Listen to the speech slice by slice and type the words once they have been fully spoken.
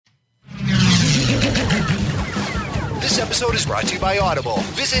This episode is brought to you by Audible.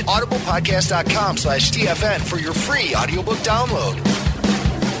 Visit audiblepodcast.com/TFN for your free audiobook download.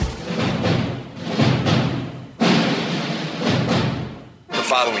 The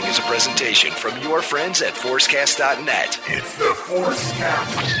following is a presentation from your friends at ForceCast.net. It's the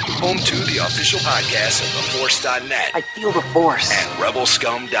ForceCast. Home to the official podcast of theForce.net. I feel the Force. And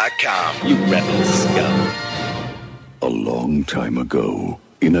RebelScum.com. You rebel scum. A long time ago,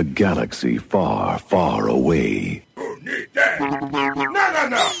 in a galaxy far, far away.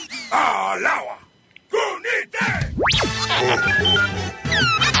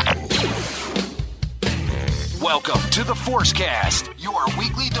 Welcome to the ForceCast, your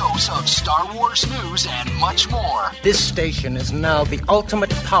weekly dose of Star Wars news and much more. This station is now the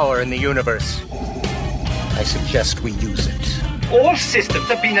ultimate power in the universe. I suggest we use it. All systems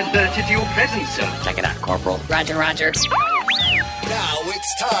have been alerted to your presence, sir. Check it out, Corporal. Roger, roger. Now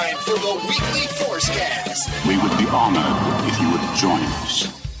it's time for the weekly ForceCast. We would be honored if you would join us.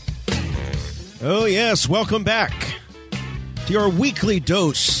 Oh, yes. Welcome back to your weekly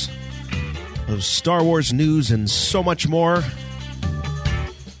dose of Star Wars news and so much more.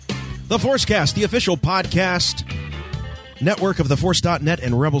 The ForceCast, the official podcast network of theforce.net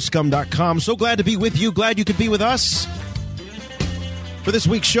and rebelscum.com. So glad to be with you. Glad you could be with us for this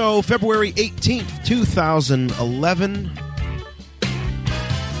week's show, February 18th, 2011.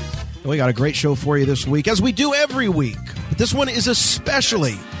 We got a great show for you this week, as we do every week. But this one is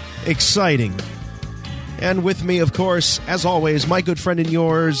especially exciting. And with me, of course, as always, my good friend and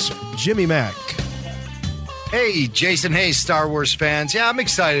yours, Jimmy Mack. Hey, Jason. Hey, Star Wars fans. Yeah, I'm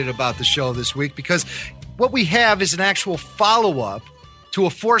excited about the show this week because what we have is an actual follow-up to a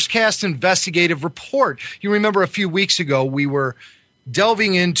ForceCast investigative report. You remember a few weeks ago, we were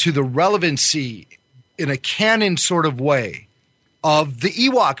delving into the relevancy in a canon sort of way of the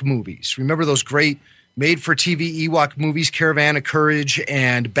Ewok movies. Remember those great made-for-TV Ewok movies, Caravan of Courage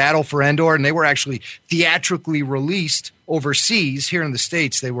and Battle for Endor? And they were actually theatrically released overseas. Here in the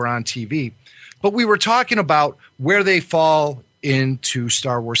States, they were on TV. But we were talking about where they fall into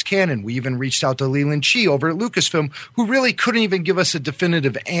Star Wars canon. We even reached out to Leland Chee over at Lucasfilm, who really couldn't even give us a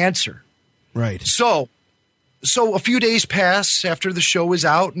definitive answer. Right. So a few days pass after the show is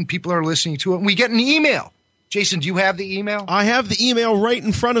out and people are listening to it, and we get an email. Jason, do you have the email? I have the email right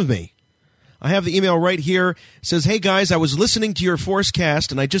in front of me. I have the email right here. It says, hey, guys, I was listening to your ForceCast,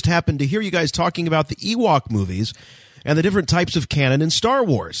 and I just happened to hear you guys talking about the Ewok movies and the different types of canon in Star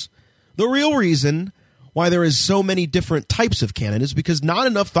Wars. The real reason why there is so many different types of canon is because not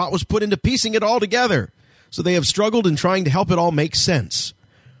enough thought was put into piecing it all together. So they have struggled in trying to help it all make sense.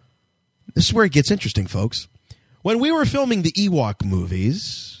 This is where it gets interesting, folks. When we were filming the Ewok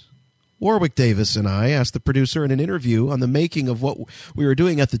movies, Warwick Davis and I asked the producer in an interview on the making of what we were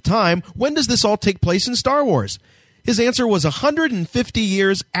doing at the time, when does this all take place in Star Wars? His answer was 150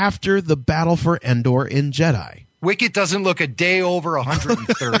 years after the Battle for Endor in Jedi. Wicket doesn't look a day over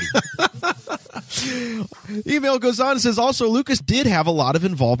 130. Email goes on and says, also, Lucas did have a lot of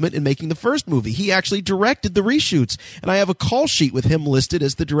involvement in making the first movie. He actually directed the reshoots, and I have a call sheet with him listed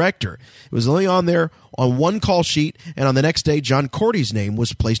as the director. It was only on there on one call sheet, and on the next day, John Cordy's name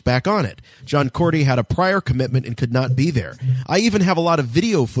was placed back on it. John Cordy had a prior commitment and could not be there. I even have a lot of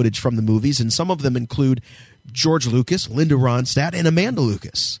video footage from the movies, and some of them include George Lucas, Linda Ronstadt, and Amanda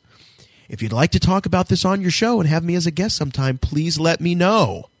Lucas. If you'd like to talk about this on your show and have me as a guest sometime, please let me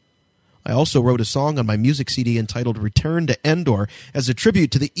know. I also wrote a song on my music CD entitled Return to Endor as a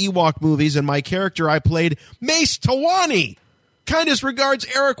tribute to the Ewok movies, and my character I played, Mace Towani. Kindest regards,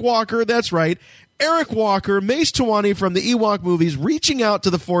 Eric Walker. That's right. Eric Walker, Mace Towani from the Ewok movies, reaching out to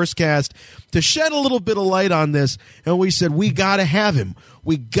the ForceCast to shed a little bit of light on this. And we said, we got to have him.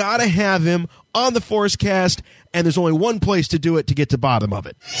 We got to have him on the ForceCast, and there's only one place to do it to get to the bottom of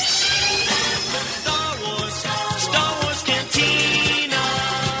it. Star Wars Cantina.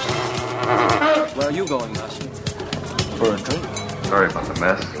 Where are you going, Master? For a drink. Sorry about the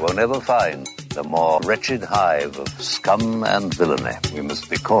mess. You will never find a more wretched hive of scum and villainy. We must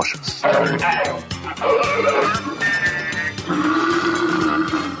be cautious.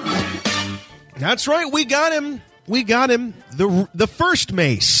 That's right. We got him. We got him. The first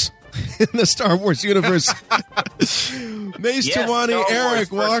Mace in the Star Wars universe. Mace Towani,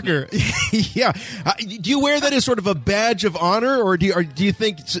 Eric Walker. Yeah. Do you wear that as sort of a badge of honor, or do you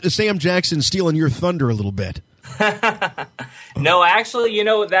think Sam Jackson's stealing your thunder a little bit? No, actually, you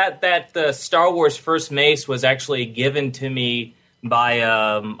know, that the Star Wars first Mace was actually given to me by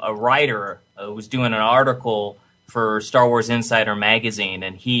a writer who was doing an article for Star Wars Insider magazine,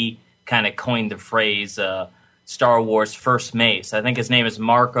 and he kind of coined the phrase Star Wars first Mace. I think his name is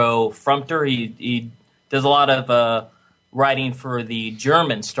Marco Frumter. He does a lot of writing for the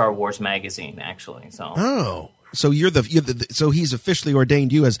German Star Wars magazine, actually. So. So so he's officially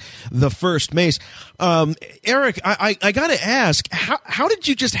ordained you as the first Mace. Eric, I got to ask, how did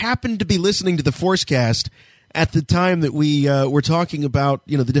you just happen to be listening to the ForceCast at the time that we were talking about,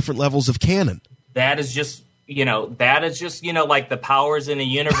 the different levels of canon? That is just like the powers in the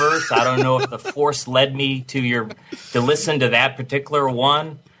universe. I don't know if the Force led me to listen to that particular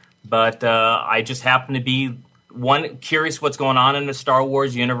one, but I just happened to be curious what's going on in the Star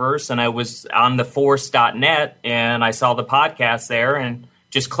Wars universe, and I was on the force.net and I saw the podcast there and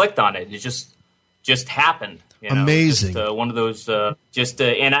just clicked on it. It just happened. Amazing. Just, one of those. And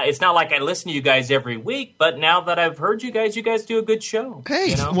it's not like I listen to you guys every week, but now that I've heard you guys do a good show.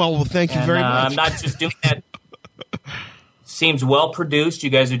 Hey, well, thank you very much. I'm not just doing that. Seems well produced. You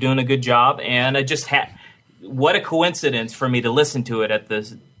guys are doing a good job, and I just what a coincidence for me to listen to it at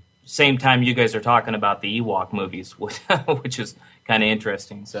the same time you guys are talking about the Ewok movies, which is kind of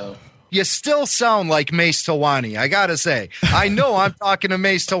interesting. So you still sound like Mace Towani, I gotta say. I know I'm talking to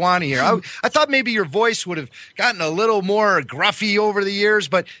Mace Towani here. I thought maybe your voice would have gotten a little more gruffy over the years,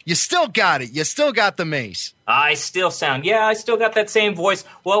 but you still got it. You still got the Mace. I still got that same voice.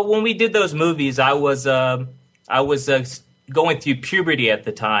 Well, when we did those movies, I was going through puberty at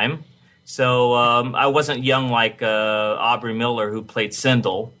the time, so I wasn't young like Aubrey Miller, who played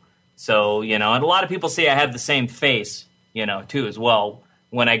Sindel. So, and a lot of people say I have the same face, too, as well.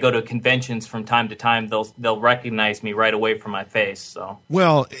 When I go to conventions from time to time, they'll recognize me right away from my face. So,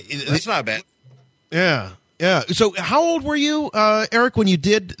 well, that's not bad. Yeah. So, how old were you, Eric, when you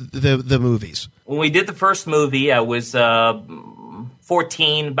did the movies? When we did the first movie, I was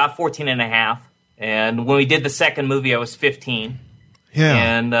 14, about 14 and a half. And when we did the second movie, I was 15. Yeah.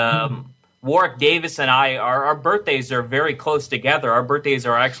 And Warwick Davis and I, our birthdays are very close together. Our birthdays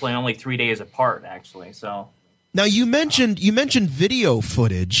are actually only 3 days apart, actually. So now you mentioned video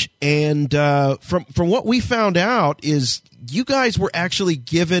footage, and from what we found out is you guys were actually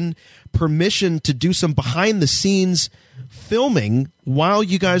given permission to do some behind the scenes filming while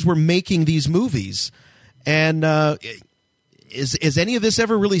you guys were making these movies. And is any of this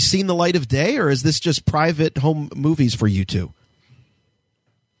ever really seen the light of day, or is this just private home movies for you two?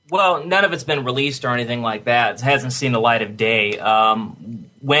 Well, none of it's been released or anything like that. It hasn't seen the light of day.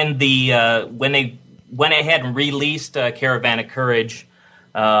 When they went ahead and released Caravan of Courage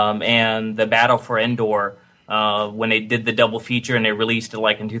and The Battle for Endor, when they did the double feature and they released it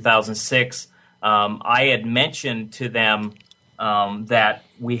like in 2006, I had mentioned to them that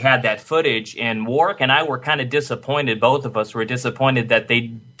we had that footage, and Warwick and I were kind of disappointed. Both of us were disappointed that they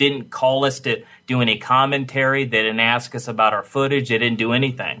didn't call us to do any commentary. They didn't ask us about our footage. They didn't do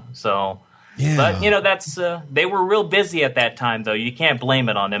anything. So, yeah. But that's they were real busy at that time, though. You can't blame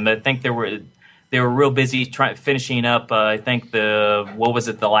it on them. I think they were real busy finishing up. I think the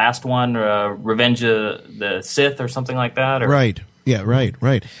last one, Revenge of the Sith or something like that. Or? Right. Yeah, right.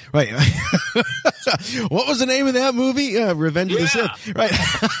 What was the name of that movie? Revenge of the Sith. Right.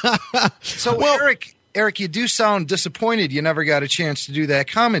 So, Eric, you do sound disappointed you never got a chance to do that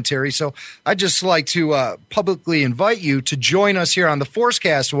commentary. So I'd just like to publicly invite you to join us here on the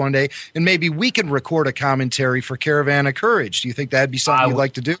ForceCast one day, and maybe we can record a commentary for Caravan of Courage. Do you think that'd be something you'd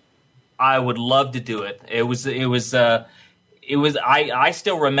like to do? I would love to do it. I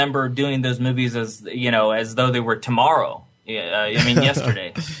still remember doing those movies as though they were tomorrow.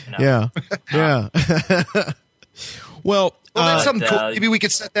 Yesterday. Yeah. Well, that's something cool. Maybe we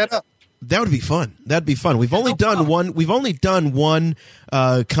could set that up. That would be fun. We've only done one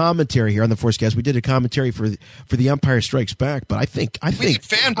commentary here on the ForceCast. We did a commentary for The Empire Strikes Back, but I think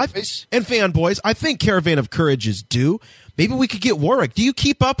fanboys. I think Caravan of Courage is due. Maybe we could get Warwick. Do you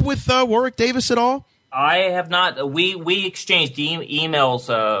keep up with Warwick Davis at all? I have not. We exchanged emails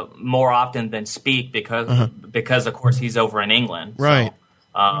more often than speak because of course he's over in England. Right.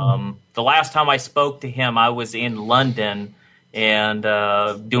 So, the last time I spoke to him, I was in London and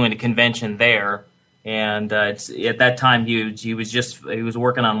doing a convention there. And at that time, he was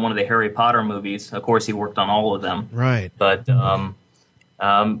working on one of the Harry Potter movies. Of course, he worked on all of them. Right. But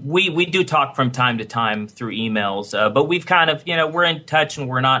we do talk from time to time through emails, but we've kind of, we're in touch and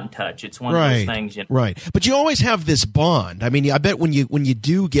we're not in touch. It's one of those things. Right. But you always have this bond. I mean, I bet when you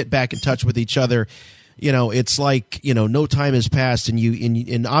do get back in touch with each other, it's like, no time has passed,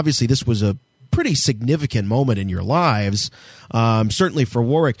 and obviously this was a pretty significant moment in your lives, certainly for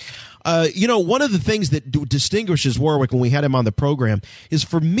Warwick. One of the things that distinguishes Warwick when we had him on the program is,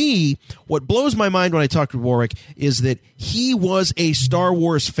 for me, what blows my mind when I talk to Warwick is that he was a Star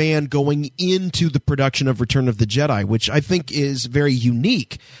Wars fan going into the production of Return of the Jedi, which I think is very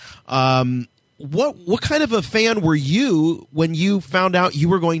unique. what kind of a fan were you when you found out you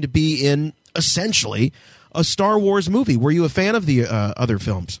were going to be in essentially a Star Wars movie? Were you a fan of the other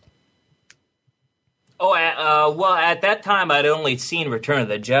films? Oh, well, at that time, I'd only seen Return of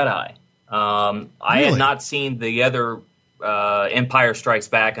the Jedi. I had not seen the other Empire Strikes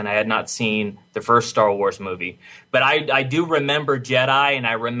Back, and I had not seen the first Star Wars movie. But I do remember Jedi, and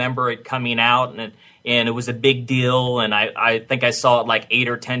I remember it coming out, and it was a big deal. And I think I saw it like 8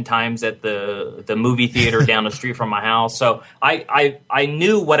 or 10 times at the movie theater down the street from my house. So I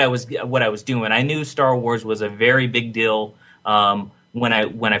knew what I was doing. I knew Star Wars was a very big deal when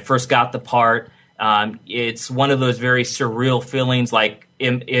I first got the part. It's one of those very surreal feelings, like,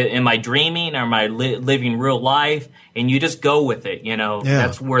 am I dreaming? Or am I living real life? And you just go with it,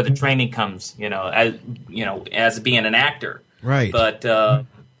 That's where the training comes, as being an actor. Right. But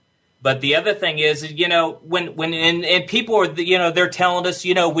the other thing is, when people are, they're telling us,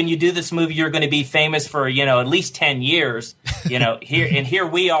 when you do this movie, you're going to be famous for, at least 10 years, here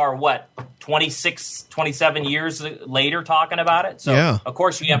we are, 26, 27 years later talking about it. So, Of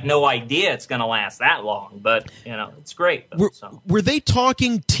course, you have no idea it's going to last that long, but, it's great. Were they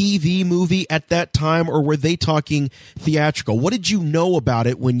talking TV movie at that time, or were they talking theatrical? What did you know about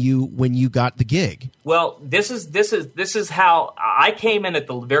it when you got the gig? Well, this is how I came in at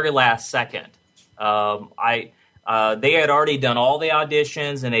the very last second. They had already done all the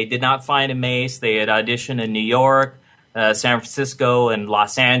auditions, and they did not find a Mace. They had auditioned in New York, San Francisco, and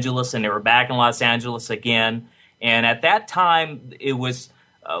Los Angeles, and they were back in Los Angeles again. And at that time, it was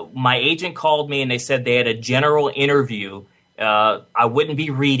my agent called me, and they said they had a general interview. I wouldn't be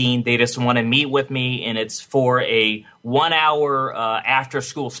reading. They just want to meet with me, and it's for a 1-hour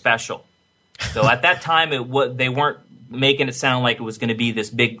after-school special. So at that time, they weren't making it sound like it was going to be this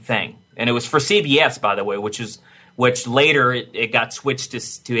big thing. And it was for CBS, by the way, which later it got switched to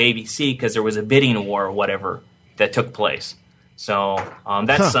ABC because there was a bidding war or whatever that took place. So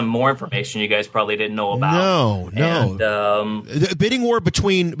that's some more information you guys probably didn't know about. No. And, the bidding war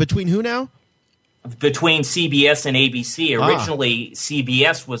between who now? Between CBS and ABC. Originally,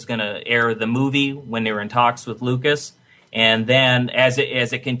 CBS was going to air the movie when they were in talks with Lucas. And then as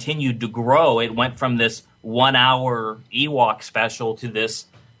it continued to grow, it went from this 1-hour Ewok special to this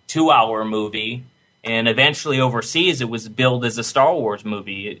 2-hour movie. And eventually overseas, it was billed as a Star Wars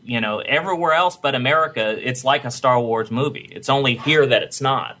movie. Everywhere else but America, it's like a Star Wars movie. It's only here that it's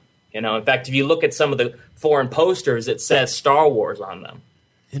not. In fact, if you look at some of the foreign posters, it says Star Wars on them.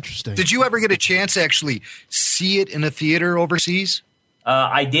 Interesting. Did you ever get a chance to actually see it in a theater overseas?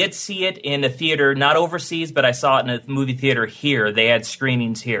 I did see it in a theater, not overseas, but I saw it in a movie theater here. They had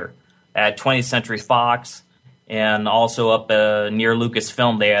screenings here at 20th Century Fox. And also up near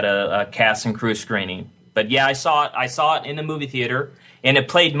Lucasfilm, they had a cast and crew screening. But yeah, I saw it in the movie theater, and it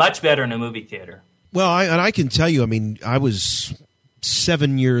played much better in a movie theater. Well, I can tell you, I was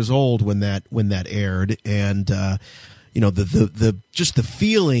 7 years old when that aired, and the just the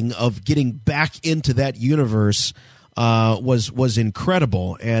feeling of getting back into that universe was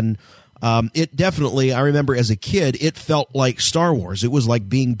incredible. And it definitely, I remember as a kid, it felt like Star Wars. It was like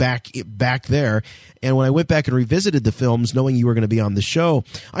being back there. And when I went back and revisited the films, knowing you were going to be on the show,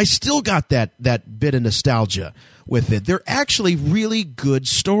 I still got that bit of nostalgia with it. They're actually really good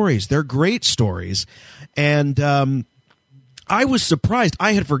stories. They're great stories. And I was surprised.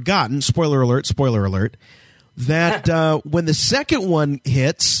 I had forgotten, spoiler alert, that when the second one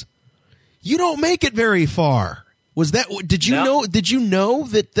hits, you don't make it very far. Was that? Did you know? Did you know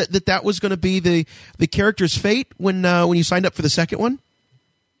that was going to be the character's fate when you signed up for the second one?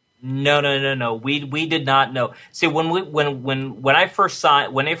 No. We did not know. See, when they first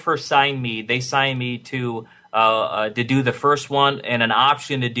signed me, they signed me to do the first one and an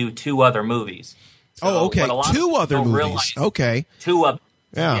option to do 2 other movies. So okay, 2 other movies. Realize, okay, 2 of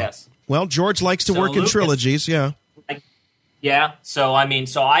yeah. Yes. Well, George likes to work in trilogies. Yeah. Yeah, so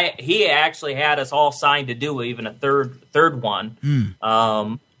he actually had us all signed to do even a third one.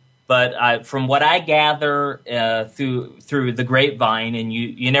 But from what I gather through the grapevine, and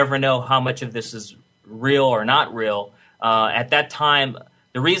you never know how much of this is real or not real. At that time,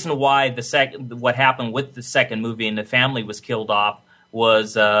 the reason why what happened with the second movie and the family was killed off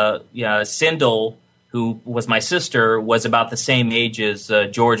was Sindel, who was my sister, was about the same age as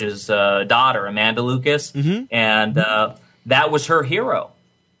George's daughter, Amanda Lucas, and that was her hero.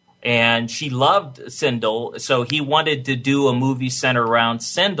 And she loved Sindel, so he wanted to do a movie centered around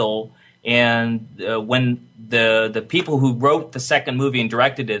Sindel. And when the people who wrote the second movie and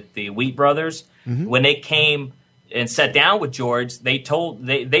directed it, the Wheat brothers, when they came and sat down with George, they told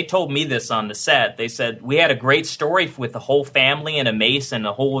me this on the set. They said, we had a great story with the whole family and a Mace and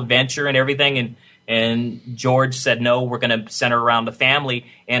the whole adventure and everything. And George said, no, we're going to center around the family.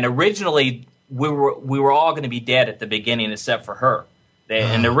 And originally, we were all going to be dead at the beginning except for her.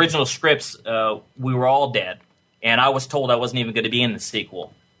 In the original scripts, we were all dead. And I was told I wasn't even going to be in the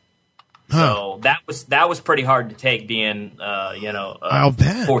sequel. So that was pretty hard to take, being I'll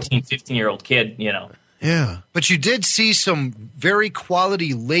bet. 14, 15-year-old kid, Yeah. But you did see some very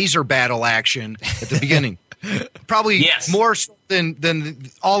quality laser battle action at the beginning. Probably more so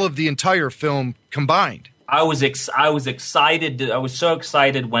than all of the entire film combined. I was excited. I was so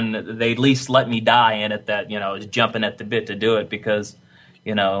excited when they at least let me die in it that I was jumping at the bit to do it because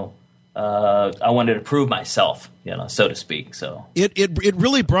I wanted to prove myself, so to speak. So it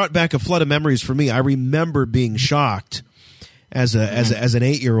really brought back a flood of memories for me. I remember being shocked as an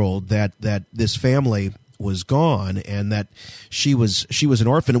 8-year-old that this family was gone and that she was an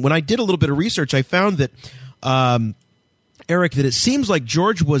orphan. And when I did a little bit of research, I found that Eric, that it seems like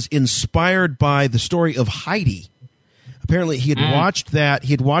George was inspired by the story of Heidi. Apparently, he had watched that.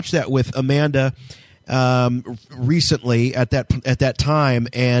 He had watched that with Amanda recently at that time,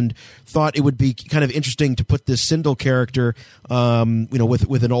 and thought it would be kind of interesting to put this Sindel character,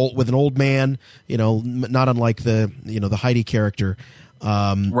 with an old man, not unlike the Heidi character.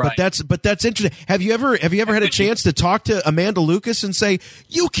 Right. But that's interesting. Have you ever had a chance to talk to Amanda Lucas and say,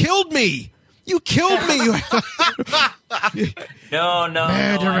 "You killed me"? You killed me. No.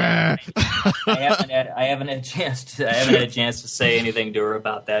 I haven't had a chance to say anything to her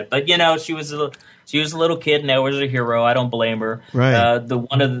about that. But she was a little kid, and I was a hero. I don't blame her. Right.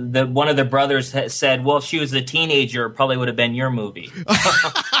 One of the brothers said, "Well, if she was a teenager, it probably would have been your movie."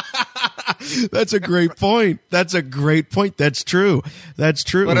 That's a great point. That's true.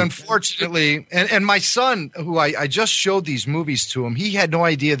 But unfortunately, and my son, who I just showed these movies to him, he had no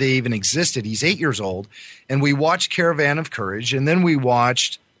idea they even existed. He's 8 years old. And we watched Caravan of Courage, and then we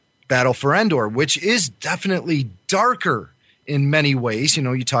watched Battle for Endor, which is definitely darker in many ways.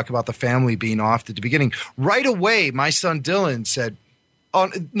 You talk about the family being off at the beginning. Right away, my son Dylan said, "Oh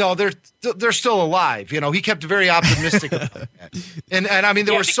no, they're still alive." He kept very optimistic about that. And I mean,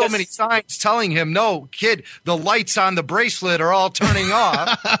 there were so many signs telling him, "No, kid, the lights on the bracelet are all turning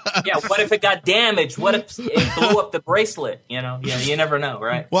off." Yeah, what if it got damaged? What if it blew up the bracelet? You never know,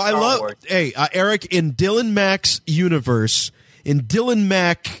 right? Well, Eric, in Dylan Mack's universe, in Dylan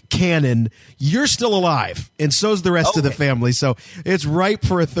Mack canon, you're still alive, and so's the rest of the family. So it's ripe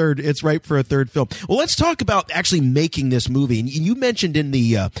for a third. It's ripe for a third film. Well, let's talk about actually making this movie. And you mentioned in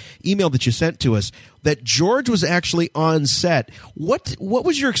the email that you sent to us that George was actually on set. What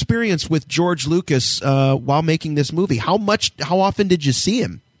was your experience with George Lucas while making this movie? How often did you see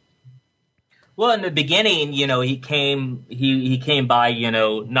him? Well, in the beginning, he came by,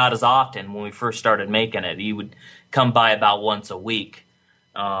 not as often when we first started making it. He would come by about once a week.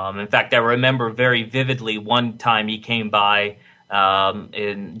 In fact, I remember very vividly one time he came by,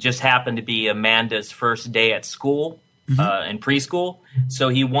 and just happened to be Amanda's first day at school, in preschool. So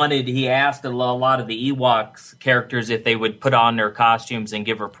he asked a lot of the Ewoks characters if they would put on their costumes and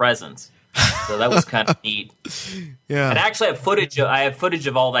give her presents. So that was kind of neat. Yeah. And actually, I have footage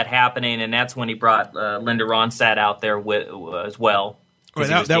of all that happening, and that's when he brought Linda Ronstadt out there as well. Right,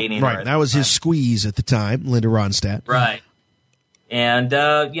 that was his squeeze at the time, Linda Ronstadt. Right. And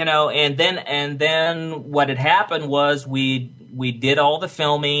and then what had happened was we did all the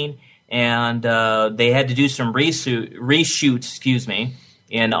filming, and they had to do some reshoots,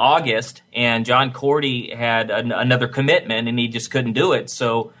 in August, and John Cordy had another commitment, and he just couldn't do it.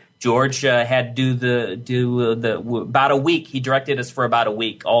 So George had to do about a week. He directed us for about a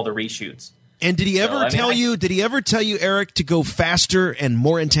week, all the reshoots. And did he ever tell you, Eric, to go faster and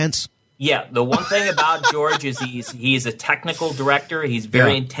more intense? Yeah, the one thing about George is he's a technical director. He's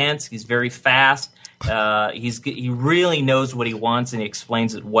very intense. He's very fast. He really knows what he wants, and he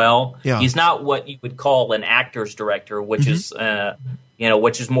explains it well. Yeah. He's not what you would call an actor's director, which is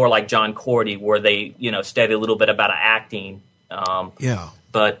which is more like John Cordy, where they study a little bit about acting.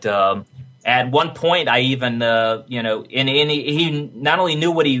 But at one point, I even and he not only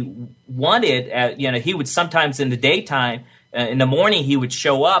knew what he wanted. He would sometimes in the daytime. In the morning, he would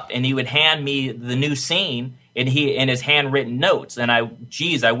show up and he would hand me the new scene and his handwritten notes. And I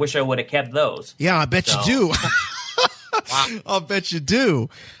wish I would have kept those. Yeah, I bet you do. Wow. I'll bet you do.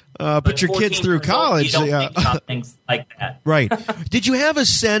 But your kid's through college. You don't think about things like that. Right. Did you have a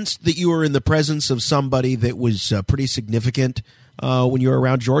sense that you were in the presence of somebody that was pretty significant when you were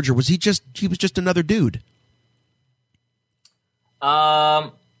around George, or was he was just another dude?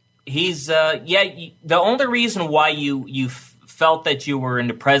 He's the only reason why you felt that you were in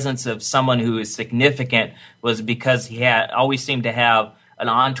the presence of someone who is significant was because he always seemed to have an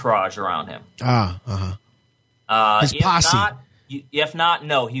entourage around him. His posse. If not,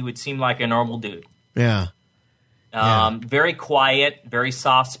 no, he would seem like a normal dude. Yeah. Very quiet, very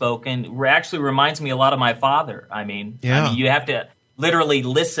soft-spoken. Actually reminds me a lot of my father. I mean, you have to literally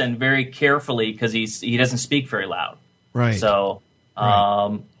listen very carefully because he doesn't speak very loud. Right. So,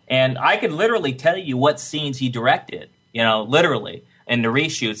 and I could literally tell you what scenes he directed, literally, in the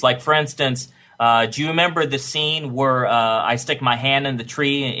reshoots. Like, for instance, do you remember the scene where I stick my hand in the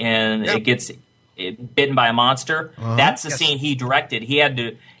tree and it gets bitten by a monster? That's the scene he directed. We had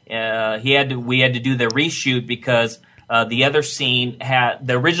to do the reshoot because the other scene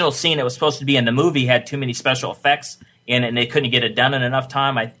the original scene that was supposed to be in the movie had too many special effects in it, and they couldn't get it done in enough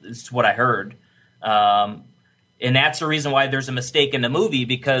time. It's what I heard. And that's the reason why there's a mistake in the movie,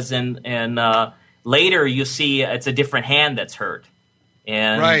 because in later you see it's a different hand that's hurt.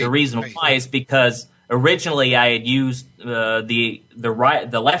 And the reason why is because originally I had used the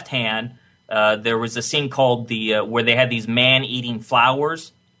left hand. There was a scene called where they had these man-eating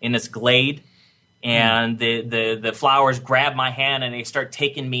flowers in this glade, and the flowers grab my hand and they start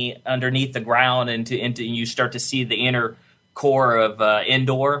taking me underneath the ground into you start to see the inner core of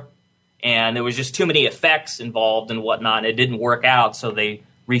Endor. And there was just too many effects involved and whatnot, and it didn't work out, so they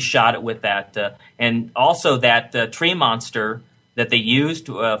reshot it with that. And also that tree monster that they used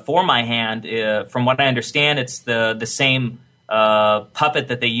for my hand, from what I understand, it's the same puppet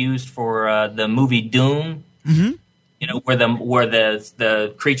that they used for the movie Dune. Mm-hmm. Where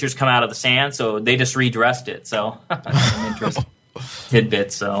the creatures come out of the sand, so they just redressed it. So an interesting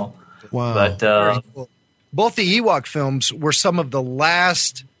tidbit. So wow, but cool. Both the Ewok films were some of the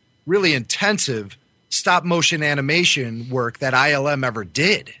last really intensive stop motion animation work that ILM ever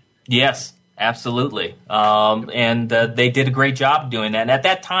did. Yes, absolutely. And they did a great job doing that. And at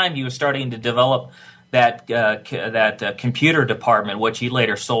that time, he was starting to develop that computer department, which he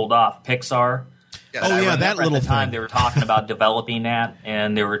later sold off, Pixar. Yeah, that little at the time thing. They were talking about developing that,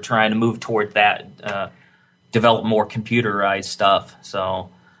 and they were trying to move toward that, develop more computerized stuff. So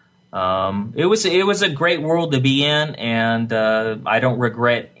it was a great world to be in, and I don't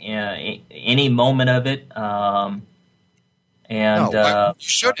regret any moment of it. You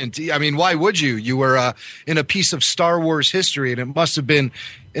shouldn't. I mean, why would you? You were in a piece of Star Wars history, and it must have been,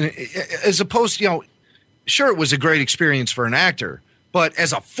 as opposed to, sure, it was a great experience for an actor, but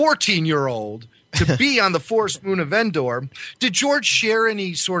as a 14-year-old to be on the Forest Moon of Endor, did George share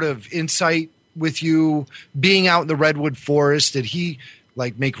any sort of insight with you being out in the Redwood Forest? Did he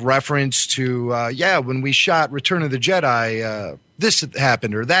make reference to, when we shot Return of the Jedi, this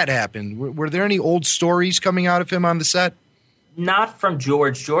happened or that happened? Were there any old stories coming out of him on the set? Not from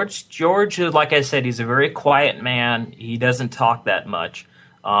George. George, like I said, he's a very quiet man. He doesn't talk that much.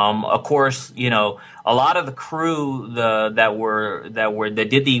 Of course, a lot of the crew that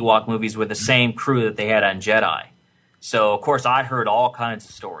did the Ewok movies were the same crew that they had on Jedi. So, of course, I heard all kinds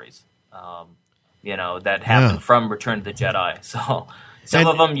of stories, that happened from Return of the Jedi. So, some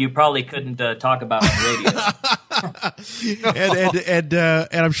of them you probably couldn't talk about on radio.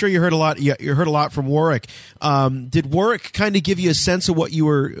 and I'm sure you heard a lot. You heard a lot from Warwick. Did Warwick kind of give you a sense of what you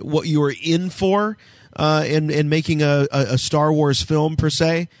were in for in making a Star Wars film per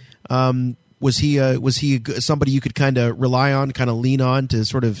se? Was he somebody you could kind of rely on, kind of lean on to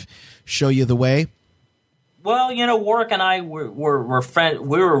sort of show you the way? Well, Warwick and I were friends.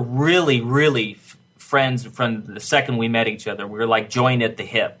 We were really, really friends from the second we met each other. We were like joined at the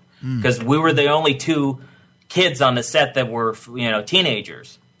hip because we were the only two kids on the set that were,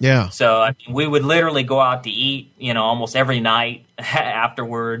 teenagers. Yeah. So we would literally go out to eat, almost every night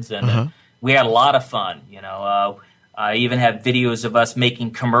afterwards, and we had a lot of fun. I even have videos of us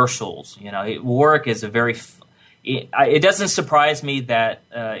making commercials. Warwick is a very. It doesn't surprise me that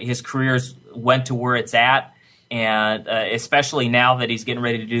his careers went to where it's at, and especially now that he's getting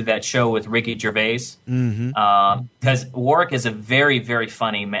ready to do that show with Ricky Gervais, because Warwick is a very, very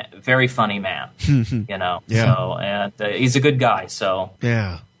funny man. Yeah. So and he's a good guy. So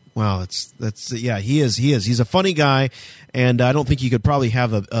yeah. Well, he is. He's a funny guy, and I don't think you could probably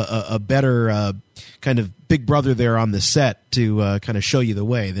have a better kind of big brother there on the set to kind of show you the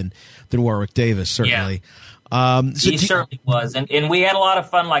way than Warwick Davis, certainly. Yeah. He certainly was, and we had a lot of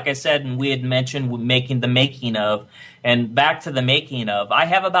fun, like I said, and we had mentioned making the making of, and back to the making of. I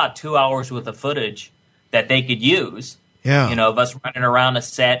have about 2 hours worth of footage that they could use. Yeah. Of us running around a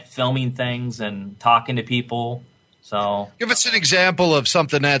set, filming things and talking to people. So, give us an example of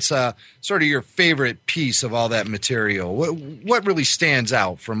something that's sort of your favorite piece of all that material. What really stands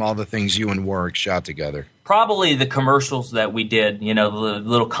out from all the things you and Warwick shot together? probably the commercials that we did, you know, the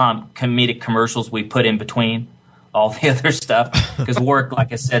little comedic commercials we put in between all the other stuff. Because Warwick,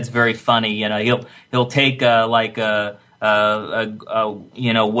 like I said, is very funny. You know, he'll take Welch's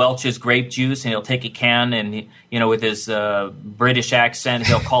grape juice, and he'll take a can, and with his British accent,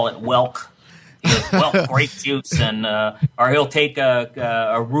 he'll call it Welk. Welk grape juice, and or he'll take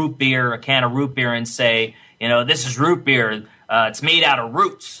a root beer, a can of root beer, and say, this is root beer. It's made out of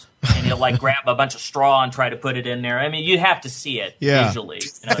roots, and he'll grab a bunch of straw and try to put it in there. I mean, you have to see it visually.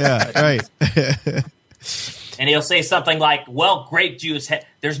 Right. And he'll say something like, "Well, grape juice,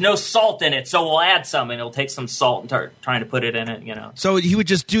 there's no salt in it, so we'll add some." And he'll take some salt and start trying to put it in it. So he would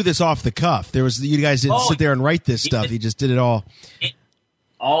just do this off the cuff. You guys didn't sit there and write this stuff. He just did it all.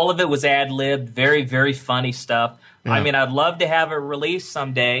 All of it was ad-libbed, very, very funny stuff. Yeah. I mean, I'd love to have it released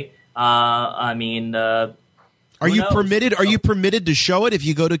someday. Are you permitted? Are you permitted to show it if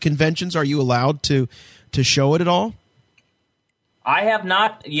you go to conventions? Are you allowed to show it at all? I have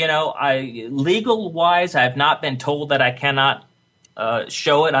not. Legal wise, I have not been told that I cannot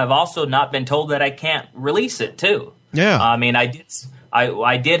show it. I've also not been told that I can't release it too. Yeah. I mean,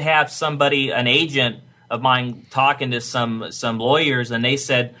 I did have somebody, an agent of mine, talking to some lawyers, and they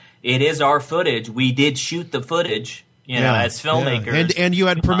said it is our footage. We did shoot the footage, as filmmakers, and you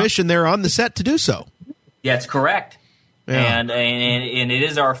had permission there on the set to do so. Yeah, it's correct. Yeah. And it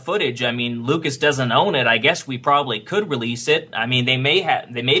is our footage. I mean, Lucas doesn't own it. I guess we probably could release it. I mean, they may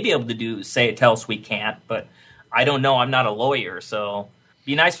be able to tell us we can't, but I don't know. I'm not a lawyer, so it'd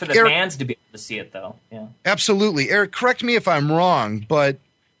be nice for the fans to be able to see it, though. Yeah, absolutely. Eric, correct me if I'm wrong, but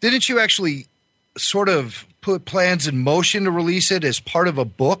didn't you actually sort of put plans in motion to release it as part of a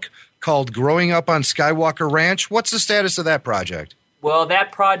book called Growing Up on Skywalker Ranch? What's the status of that project? Well,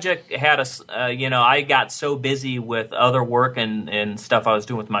 that project had I got so busy with other work and stuff I was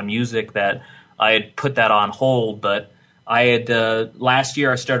doing with my music that I had put that on hold. But I had last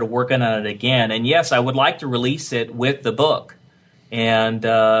year I started working on it again. And yes, I would like to release it with the book. And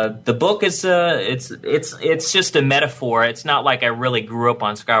the book is it's just a metaphor. It's not like I really grew up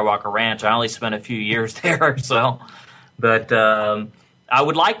on Skywalker Ranch. I only spent a few years there, so. But I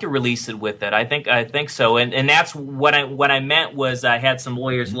would like to release it with it. I think so. And that's what I meant was I had some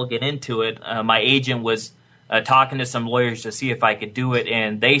lawyers looking into it. My agent was talking to some lawyers to see if I could do it,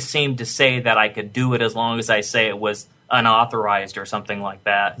 and they seemed to say that I could do it as long as I say it was unauthorized or something like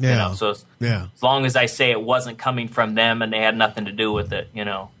that. Yeah. So as long as I say it wasn't coming from them and they had nothing to do with it.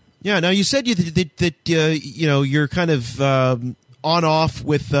 Yeah. Now you said that you're kind of on off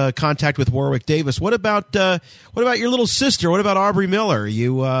with contact with Warwick Davis. What about your little sister? What about Aubrey Miller?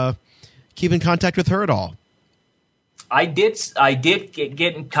 You keep in contact with her at all? I did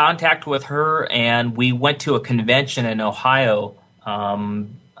get in contact with her, and we went to a convention in Ohio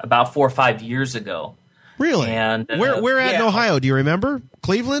about 4 or 5 years ago. Really? And where at in Ohio? Do you remember?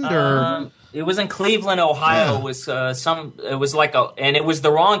 Cleveland or? It was in Cleveland, Ohio. Yeah. It was it was and it was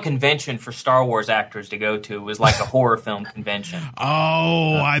the wrong convention for Star Wars actors to go to. It was like a horror film convention.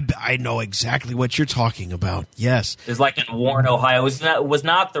 Oh, I know exactly what you're talking about. Yes, it was like in Warren, Ohio. It was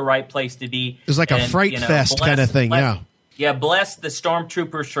not the right place to be. It was like a fright fest kind of thing. Yeah, bless the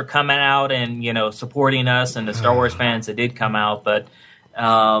stormtroopers for coming out and supporting us and the Star Wars fans that did come out. But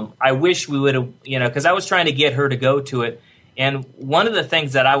I wish we would have because I was trying to get her to go to it. And one of the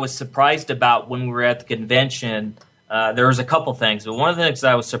things that I was surprised about when we were at the convention, there was a couple things. But one of the things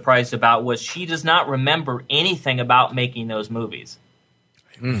that I was surprised about was she does not remember anything about making those movies.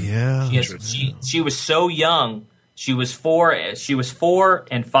 Yeah, she was so young. She was 4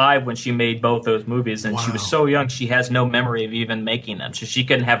 and 5 when she made both those movies, and she was so young she has no memory of even making them. So she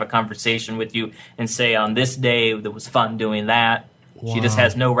couldn't have a conversation with you and say, on this day it was fun doing that. Wow. She just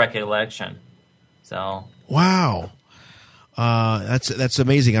has no recollection. So wow. That's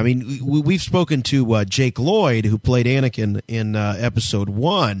amazing. I mean, we've spoken to Jake Lloyd, who played Anakin in Episode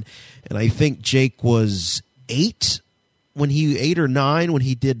 1, and I think Jake was 8 or 9 when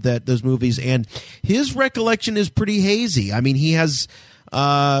he did those movies, and his recollection is pretty hazy. I mean, he has,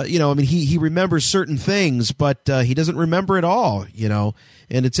 he remembers certain things, but he doesn't remember it all. And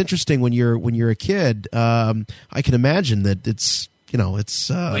it's interesting when you're a kid. I can imagine that it's.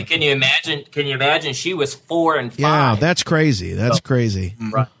 Wait, can you imagine? She was 4 and 5. Yeah, that's crazy. Crazy.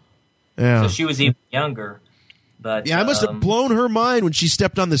 Right. Yeah. So she was even younger. But I must have blown her mind when she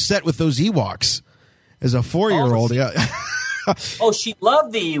stepped on the set with those Ewoks as a 4-year-old. She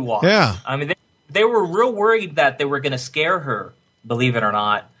loved the Ewoks. Yeah. I mean, they were real worried that they were going to scare her, believe it or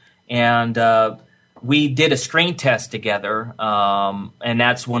not. And we did a screen test together, and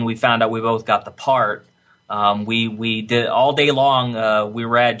that's when we found out we both got the part. We did all day long. We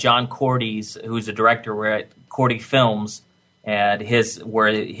were at John Cordy's, who's the director. We're at Cordy Films, and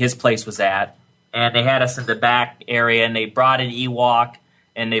where his place was at, and they had us in the back area, and they brought an Ewok,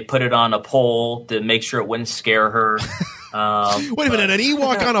 and they put it on a pole to make sure it wouldn't scare her. Wait a minute, an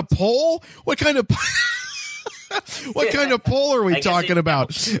Ewok on a pole? What kind of kind of pole are we talking about?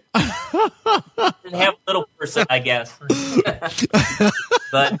 Didn't have a little person, I guess.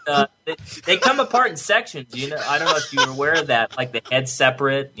 But they come apart in sections. You know, I don't know if you were aware of that. Like the head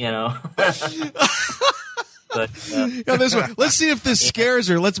separate. You know. But this one. Let's see if this scares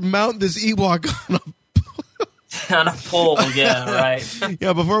her. Let's mount this Ewok on a pole. Yeah, right.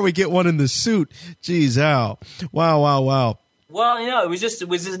 Yeah, before we get one in the suit. Geez, Al. Wow. Well, you know, it was just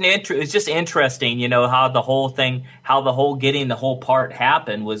interesting, you know, how the whole getting the whole part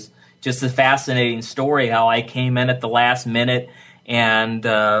happened was just a fascinating story. How I came in at the last minute, and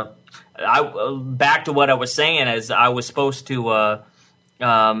back to what I was saying is I was supposed to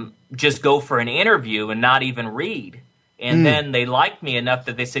just go for an interview and not even read, and then they liked me enough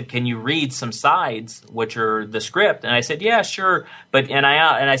that they said, "Can you read some sides, which are the script?" And I said, "Yeah, sure," and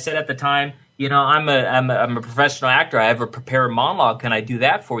I said at the time, you know, I'm a professional actor. I have a prepared monologue. Can I do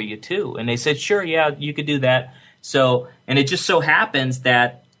that for you too? And they said, sure, yeah, you could do that. So, and it just so happens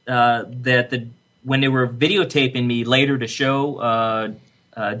that when they were videotaping me later to show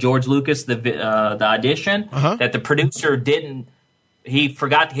George Lucas the audition, that the producer he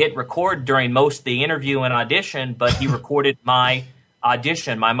forgot to hit record during most of the interview and audition, but he recorded my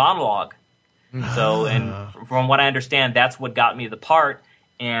audition, my monologue. So, and from what I understand, that's what got me the part.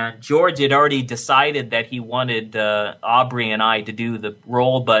 And George had already decided that he wanted Aubrey and I to do the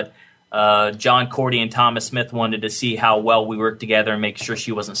role, but John Cordy and Thomas Smith wanted to see how well we worked together and make sure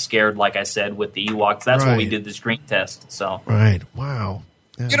she wasn't scared, like I said, with the Ewoks. That's why we did the screen test. So right, wow.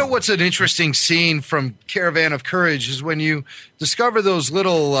 Yeah. You know what's an interesting scene from Caravan of Courage is when you discover those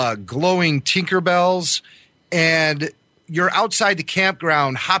little glowing Tinkerbells, and you're outside the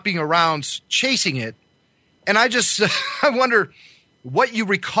campground hopping around chasing it, and I wonder what you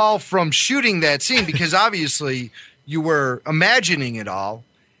recall from shooting that scene, because obviously you were imagining it all,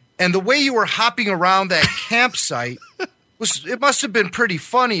 and the way you were hopping around that campsite it must have been pretty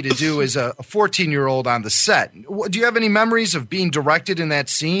funny to do as a 14-year-old on the set. Do you have any memories of being directed in that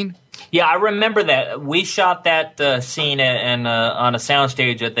scene? Yeah, I remember that. We shot that scene on a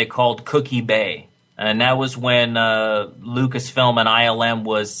soundstage that they called Cookie Bay. And that was when Lucasfilm and ILM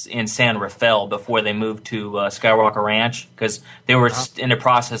was in San Rafael before they moved to Skywalker Ranch, because they were in the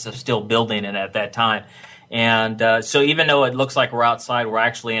process of still building it at that time. And so even though it looks like we're outside, we're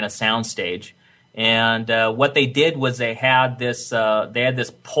actually in a soundstage. And what they did was they had this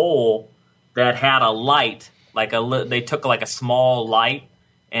pole that had a light, they took like a small light,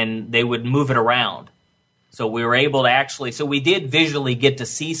 and they would move it around. So we were able to so we did visually get to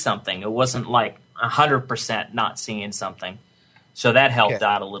see something. It wasn't like 100% not seeing something. So that helped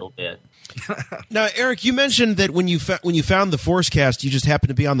out a little bit. Now, Eric, you mentioned that when you found the ForceCast, you just happened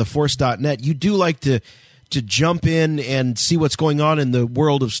to be on the Force.net. You do like to jump in and see what's going on in the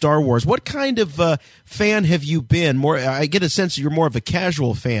world of Star Wars. What kind of fan have you been? I get a sense you're more of a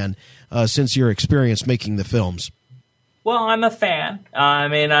casual fan since your experience making the films. Well, I'm a fan. I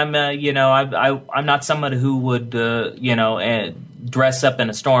mean, I'm not someone who would dress up in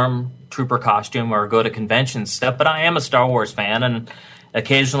a stormtrooper costume or go to conventions stuff, but I am a Star Wars fan, and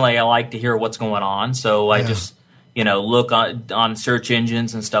occasionally I like to hear what's going on. So I just look on search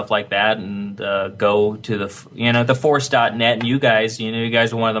engines and stuff like that, and go to the Force.net. And you guys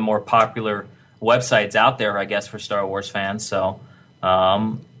are one of the more popular websites out there, I guess, for Star Wars fans. So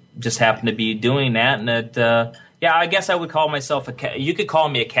just happen to be doing that, and it. Yeah, I guess I would call myself you could call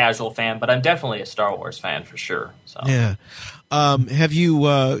me a casual fan, but I'm definitely a Star Wars fan for sure. So yeah, have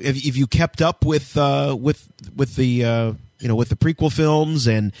you kept up with the with the prequel films,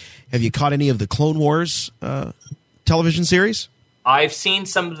 and have you caught any of the Clone Wars television series? I've seen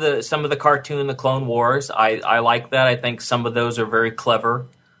some of the cartoon, the Clone Wars. I like that. I think some of those are very clever.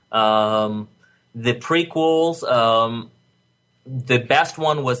 The prequels, the best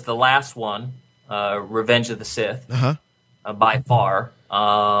one was the last one. Revenge of the Sith, by far.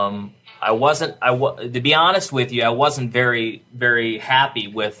 To be honest with you, I wasn't very, very happy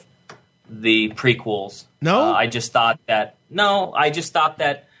with the prequels. No, I just thought that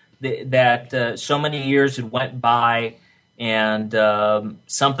so many years had went by, and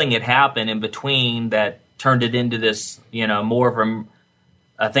something had happened in between that turned it into this, more of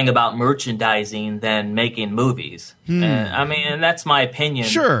thing about merchandising than making movies. And that's my opinion.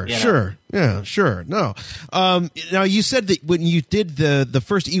 Sure, you know. sure. Yeah, sure. No. Now, you said that when you did the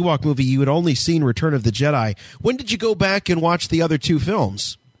first Ewok movie, you had only seen Return of the Jedi. When did you go back and watch the other two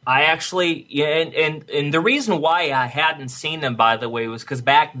films? I actually, and the reason why I hadn't seen them, by the way, was because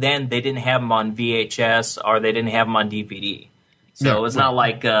back then they didn't have them on VHS or they didn't have them on DVD. So it was not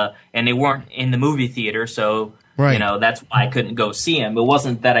like, and they weren't in the movie theater, so... Right. You know, that's why I couldn't go see them. It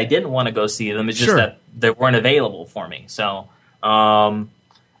wasn't that I didn't want to go see them. It's just that they weren't available for me. So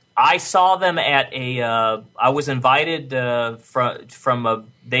I saw them at I was invited they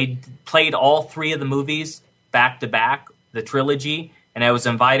played all three of the movies back to back, the trilogy, and I was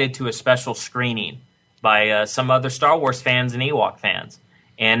invited to a special screening by some other Star Wars fans and Ewok fans.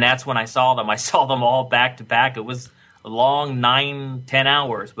 And that's when I saw them. I saw them all back to back. It was a long 9-10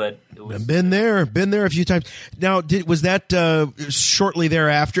 hours, but it was... Been there a few times. Now, was that shortly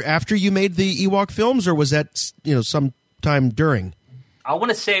thereafter, after you made the Ewok films, or was that sometime during? I want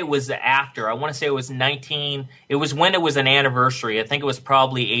to say it was after. I want to say it was it was when it was an anniversary. I think it was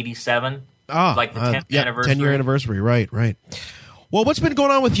probably 87. Like the 10th anniversary. 10-year anniversary, right. Well, what's been going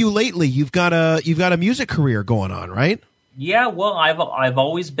on with you lately? You've got a music career going on, right? Yeah, well, I've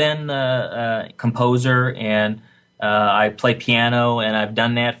always been a composer, and I play piano, and I've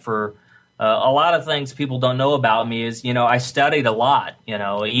done that for a lot of things people don't know about me is, I studied a lot,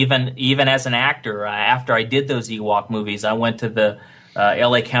 even as an actor. After I did those Ewok movies, I went to the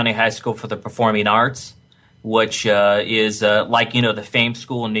L.A. County High School for the Performing Arts, which is like, the famed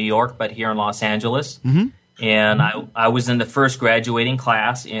school in New York, but here in Los Angeles. Mm-hmm. And I was in the first graduating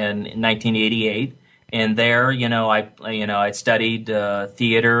class in 1988. And there, I studied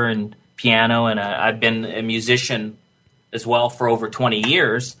theater and piano, and I've been a musician as well for over 20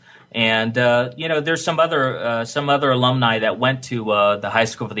 years. And there's some other alumni that went to the High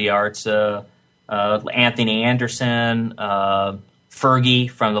School for the Arts. Anthony Anderson, Fergie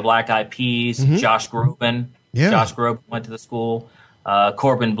from the Black Eyed Peas, mm-hmm. Josh Groban. Yeah. Josh Groban went to the school.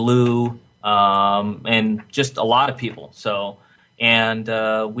 Corbin Bleu, and just a lot of people. So, and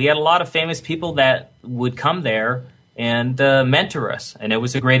we had a lot of famous people that would come there and mentor us, and it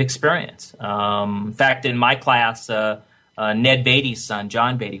was a great experience. In fact, in my class, Ned Beatty's son,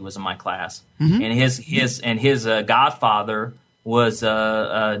 John Beatty, was in my class, mm-hmm. and his godfather was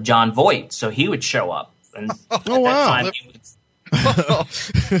John Voight, so he would show up. And oh wow!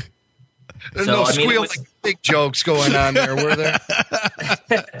 There's no squeal like big jokes going on there, were there?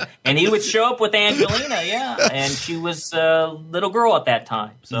 And he would show up with Angelina, yeah, and she was a little girl at that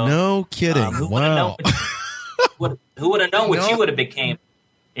time. So no kidding. Wow. Who would have known what she would have became?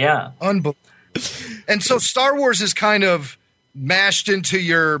 Yeah. Unbelievable. And so Star Wars is kind of mashed into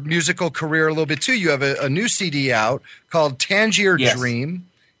your musical career a little bit too. You have a new CD out called Tangier Dream,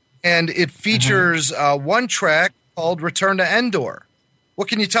 and it features one track called Return to Endor. What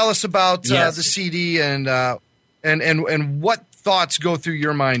can you tell us about the CD and what thoughts go through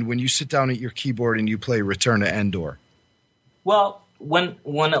your mind when you sit down at your keyboard and you play Return to Endor? Well, when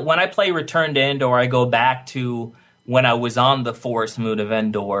I play Return to Endor, I go back to when I was on the Forest Moon of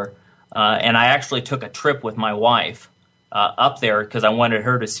Endor, and I actually took a trip with my wife up there because I wanted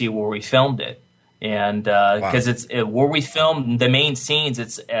her to see where we filmed it, and because it's where we filmed the main scenes.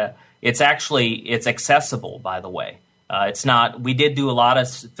 It's accessible, by the way. It's not. We did do a lot of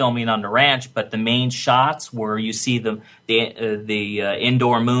filming on the ranch, but the main shots where you see the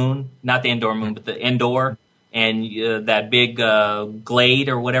indoor moon, not the indoor moon, but the indoor, and that big glade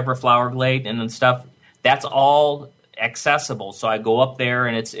or whatever, flower glade and stuff. That's all accessible. So I go up there,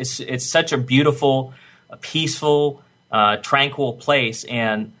 and it's such a beautiful, peaceful, tranquil place.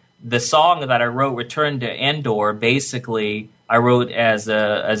 And the song that I wrote, "Return to Endor," basically I wrote as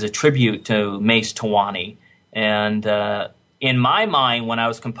a tribute to Mace Towani. And in my mind, when I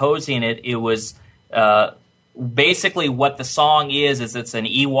was composing it, it was basically what the song is it's an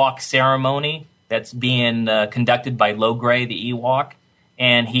Ewok ceremony that's being conducted by Logray, the Ewok,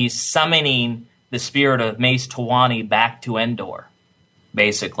 and he's summoning the spirit of Mace Towani back to Endor,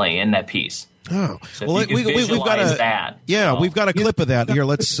 basically, in that piece. Oh, so well, we've got that. Yeah, we've got a clip of that here.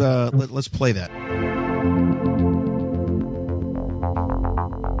 Let's play that.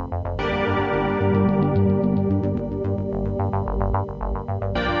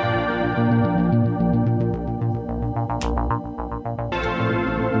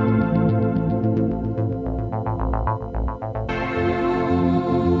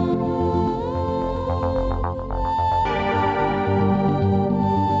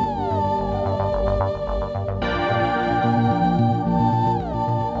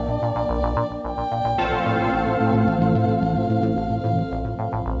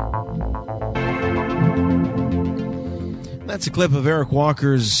 That's a clip of Eric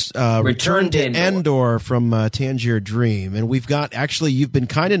Walker's Return to Endor from Tangier Dream. And we've got, actually, you've been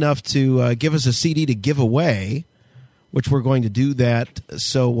kind enough to give us a CD to give away, which we're going to do that.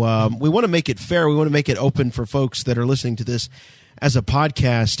 So we want to make it fair. We want to make it open for folks that are listening to this as a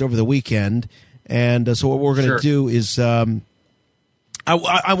podcast over the weekend. And so what we're going to do is I'm going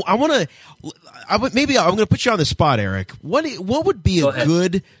to put you on the spot, Eric. What would be a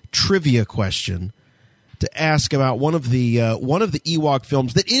good trivia question to ask about one of the Ewok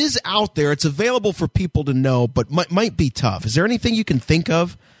films that is out there? It's available for people to know, but might be tough. Is there anything you can think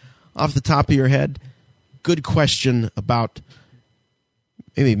of off the top of your head? Good question about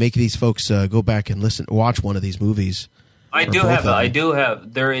maybe make these folks go back and watch one of these movies. I do have. I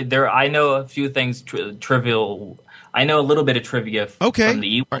know a few things trivial. I know a little bit of trivia from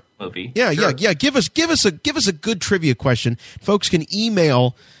the Ewok movie. Yeah. Give us a good trivia question. Folks can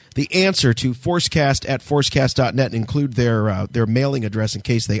email the answer to ForceCast@ForceCast.net and include their mailing address in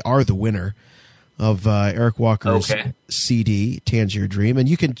case they are the winner of Eric Walker's CD, Tangier Dream. And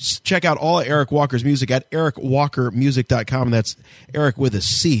you can check out all of Eric Walker's music at ericwalkermusic.com. That's Eric with a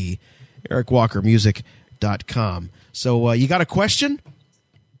C, ericwalkermusic.com. So you got a question?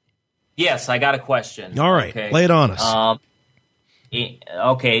 Yes, I got a question. All right, lay it on us.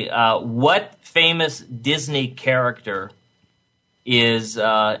 What famous Disney character is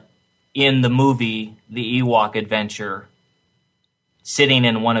in the movie The Ewok Adventure sitting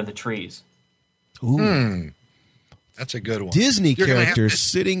in one of the trees? Ooh. That's a good one. Disney characters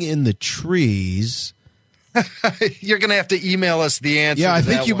sitting in the trees. You're going to have to email us the answer. Yeah, I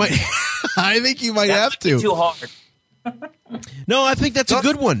think you might. I think you might have to. Too hard. No, I think that's a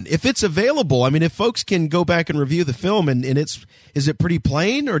good one. If it's available, I mean, if folks can go back and review the film, and is it pretty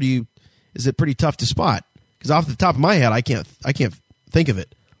plain, or is it pretty tough to spot? Because off the top of my head, I can't think of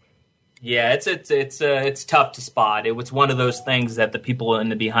it. Yeah, it's tough to spot. It was one of those things that the people in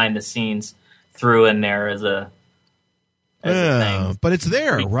the behind the scenes threw in there as a thing. But it's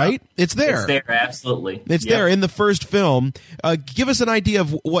there, right? It's there. It's there, absolutely. It's there in the first film. Give us an idea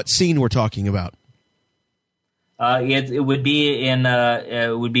of what scene we're talking about. It would be in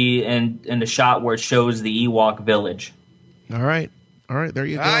the shot where it shows the Ewok village. All right, there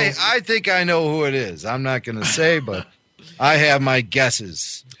you go. I think I know who it is. I'm not going to say, but I have my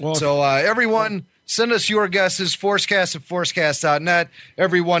guesses. Well, so everyone, send us your guesses, ForceCast@ForceCast.net.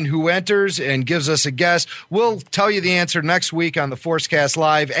 Everyone who enters and gives us a guess, we'll tell you the answer next week on the ForceCast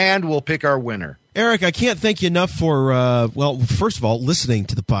Live, and we'll pick our winner. Eric, I can't thank you enough for, first of all, listening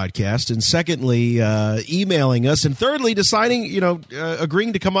to the podcast, and secondly, emailing us, and thirdly, deciding,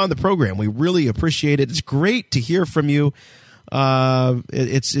 agreeing to come on the program. We really appreciate it. It's great to hear from you.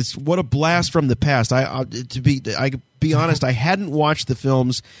 It's what a blast from the past. I be honest, I hadn't watched the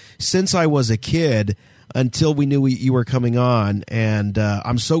films since I was a kid until we knew you were coming on, and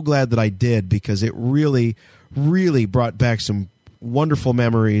I'm so glad that I did, because it really, really brought back some wonderful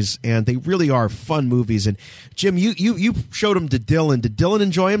memories, and they really are fun movies. And Jim, you showed them to Dylan. Did Dylan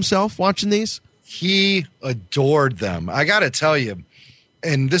enjoy himself watching these? He adored them. I got to tell you,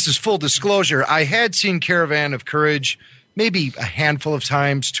 and this is full disclosure, I had seen Caravan of Courage maybe a handful of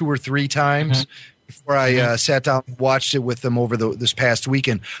times, 2 or 3 times, before I sat down and watched it with them over this past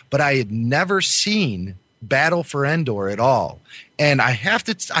weekend. But I had never seen Battle for Endor at all. And I have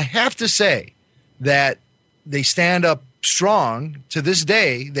to say that they stand up strong to this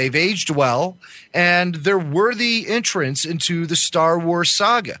day. They've aged well, and they're worthy entrants into the Star Wars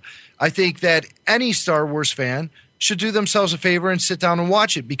saga. I think that any Star Wars fan should do themselves a favor and sit down and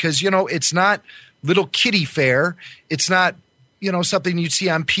watch it, because, it's not little kiddie fare. It's not, something you'd see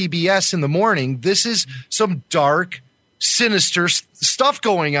on PBS in the morning. This is some dark, sinister stuff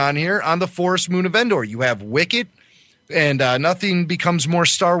going on here on the Forest Moon of Endor. You have Wicket, and nothing becomes more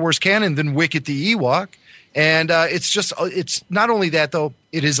Star Wars canon than Wicket the Ewok. And it's not only that, though,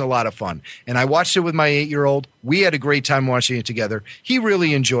 it is a lot of fun. And I watched it with my 8-year-old. We had a great time watching it together. He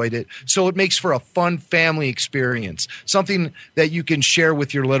really enjoyed it. So it makes for a fun family experience, something that you can share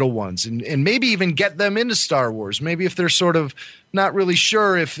with your little ones, and maybe even get them into Star Wars. Maybe if they're sort of not really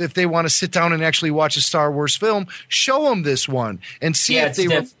sure if they want to sit down and actually watch a Star Wars film, show them this one and see if they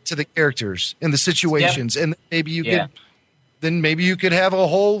relate to the characters and the situations. And maybe you could... Then maybe you could have a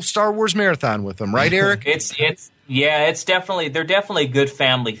whole Star Wars marathon with them, right, Eric? They're definitely good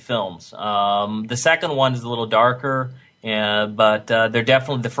family films. The second one is a little darker, but they're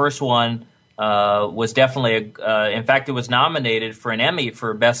definitely, the first one was definitely in fact, it was nominated for an Emmy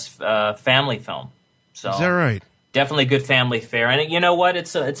for best family film. So is that right? Definitely good family fare. And you know what?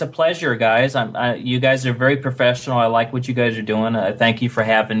 It's a pleasure, guys. You guys are very professional. I like what you guys are doing. Thank you for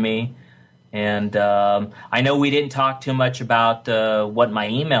having me. And I know we didn't talk too much about what my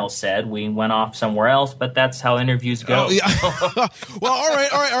email said. We went off somewhere else, but that's how interviews go. Oh, yeah. Well, all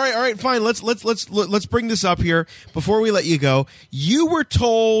right, fine. Let's bring this up here before we let you go. You were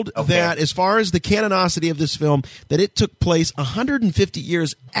told that, as far as the canonicity of this film, that it took place 150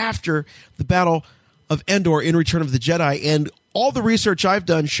 years after the Battle of Endor in Return of the Jedi, and all the research I've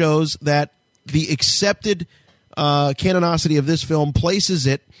done shows that the accepted canonicity of this film places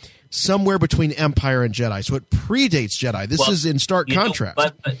it somewhere between Empire and Jedi, so it predates Jedi. This is in stark contrast.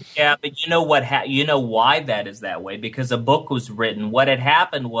 But you know what? You know why that is that way? Because a book was written. What had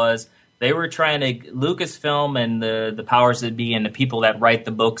happened was they were trying to Lucasfilm and the powers that be and the people that write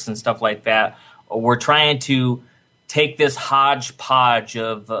the books and stuff like that were trying to take this hodgepodge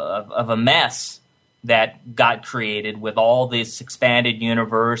of a mess that got created with all this expanded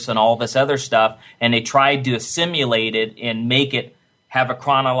universe and all this other stuff, and they tried to assimilate it and make it have a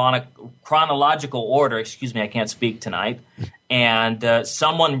chronological order. Excuse me, I can't speak tonight. And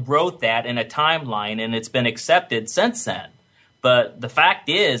someone wrote that in a timeline, and it's been accepted since then. But the fact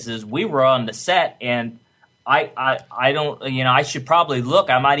is we were on the set, and I don't, I should probably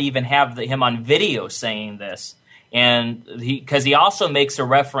look. I might even have him on video saying this, and because he also makes a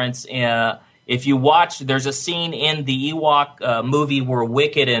reference. If you watch, there's a scene in the Ewok movie where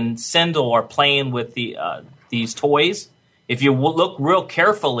Wicket and Sindel are playing with these toys. If you look real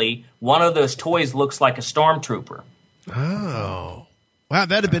carefully, one of those toys looks like a stormtrooper. Oh, wow!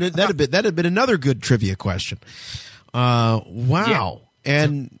 That'd have been another good trivia question. Wow! Yeah.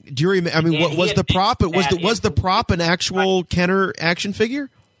 And do you remember? I mean, what was the prop? Was the prop an actual Kenner action figure?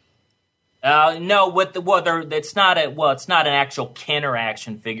 No, it's not an actual Kenner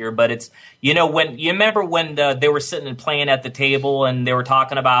action figure, but it's when you remember when they were sitting and playing at the table and they were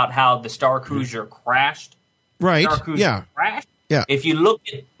talking about how the Star Cruiser crashed. Right. Yeah. Crashed. Yeah. If you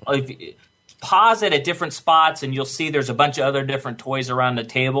pause it at different spots, and you'll see there's a bunch of other different toys around the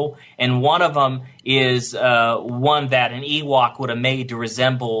table, and one of them is one that an Ewok would have made to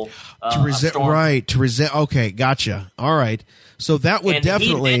resemble a storm. Right. Okay, gotcha. All right. So that would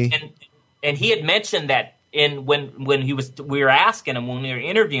definitely. And he had mentioned that when we were asking him when we were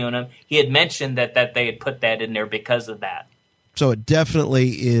interviewing him, he had mentioned that they had put that in there because of that. So it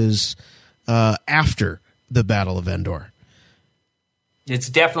definitely is after the Battle of Endor. It's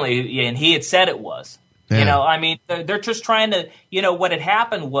definitely, and he had said it was. Yeah. I mean, they're just trying to, what had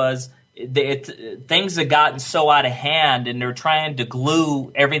happened was things had gotten so out of hand, and they're trying to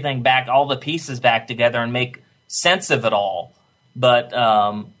glue everything back, all the pieces back together and make sense of it all. But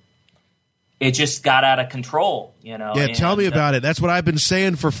it just got out of control, Yeah, tell me about it. That's what I've been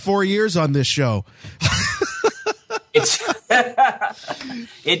saying for 4 years on this show. It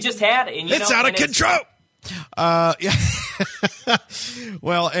just had, and it's out of control. Yeah.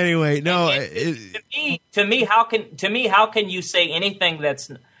 Well, anyway, no. To me, how can you say anything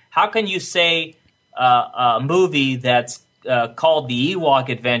that's? How can you say a movie that's called the Ewok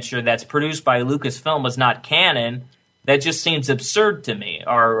Adventure that's produced by Lucasfilm is not canon? That just seems absurd to me.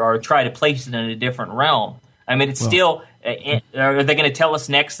 Or try to place it in a different realm. I mean, it's still. Are they going to tell us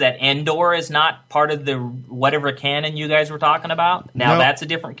next that Endor is not part of the whatever canon you guys were talking about? Now that's a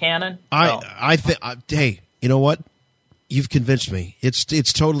different canon. I think. Hey, you know what? You've convinced me.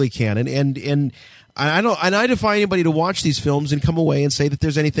 It's totally canon, and I defy anybody to watch these films and come away and say that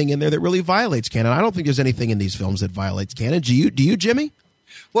there's anything in there that really violates canon. I don't think there's anything in these films that violates canon. Do you, Jimmy?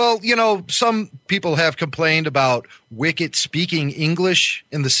 Well, some people have complained about Wicket speaking English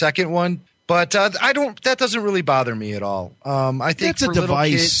in the second one. But I don't. That doesn't really bother me at all. I think that's a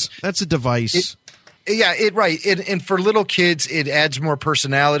device. That's a device. Right. And for little kids, it adds more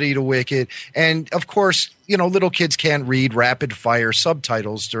personality to Wicket. And of course, little kids can't read rapid fire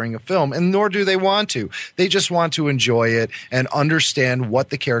subtitles during a film, and nor do they want to. They just want to enjoy it and understand what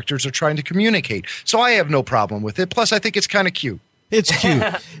the characters are trying to communicate. So I have no problem with it. Plus, I think it's kind of cute. It's cute.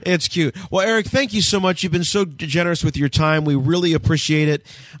 It's cute. Well, Eric, thank you so much. You've been so generous with your time. We really appreciate it.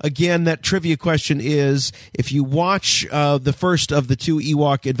 Again, that trivia question is, if you watch the first of the two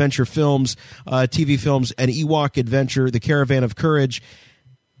Ewok Adventure films, TV films, and Ewok Adventure, The Caravan of Courage,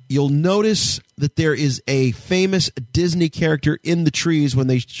 you'll notice that there is a famous Disney character in the trees when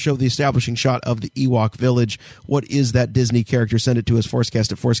they show the establishing shot of the Ewok village. What is that Disney character? Send it to us,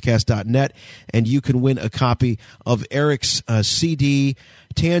 ForceCast at ForceCast.net, and you can win a copy of Eric's CD,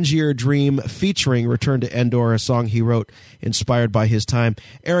 Tangier Dream, featuring Return to Endor, a song he wrote inspired by his time.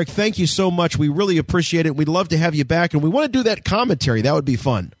 Eric, thank you so much. We really appreciate it. We'd love to have you back, and we want to do that commentary. That would be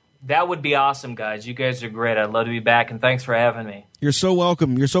fun. That would be awesome, guys. You guys are great. I'd love to be back, and thanks for having me. You're so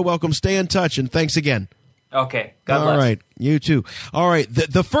welcome. You're so welcome. Stay in touch, and thanks again. Okay. God bless. All right. You too. All right.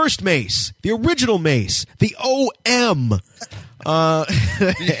 The first Mace, the original Mace, the OM,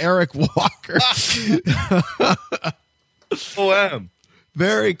 Eric Walker. OM.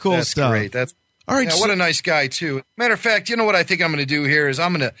 Very cool That's stuff. great. That's all right. Yeah, what a nice guy, too. Matter of fact, you know what I think I'm going to do here is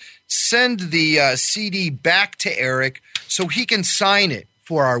I'm going to send the CD back to Eric so he can sign it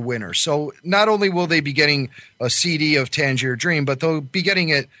for our winner. So not only will they be getting a CD of Tangier Dream, but they'll be getting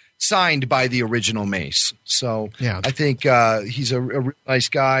it signed by the original Mace. So yeah. I think he's a real nice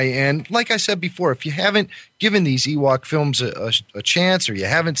guy. And like I said before, if you haven't given these Ewok films a chance, or you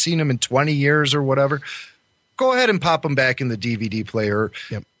haven't seen them in 20 years or whatever, go ahead and pop them back in the DVD player.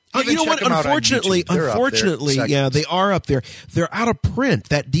 Yep. You know what? Unfortunately, yeah, they are up there. They're out of print.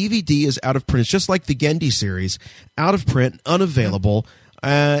 That DVD is out of print. It's just like the Gendy series, out of print, unavailable.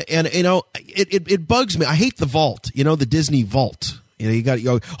 And you know, it bugs me. I hate the vault. You know, the Disney vault. You know, you got to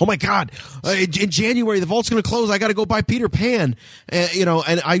go, oh my God, in January, the vault's going to close. I got to go buy Peter Pan. You know,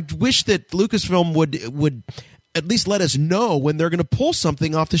 and I wish that Lucasfilm would at least let us know when they're going to pull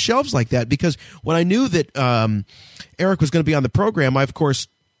something off the shelves like that. Because when I knew that Eric was going to be on the program, I, of course,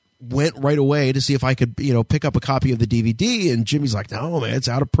 went right away to see if I could, you know, pick up a copy of the DVD. And Jimmy's like, no, man, it's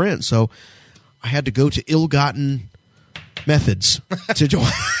out of print. So I had to go to ill-gotten methods to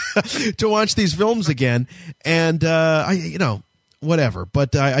watch these films again. And, you know, whatever.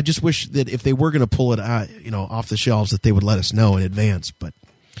 But I just wish that if they were going to pull it out, you know, off the shelves, that they would let us know in advance. But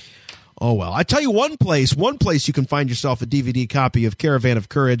oh well. I tell you, one place you can find yourself a DVD copy of Caravan of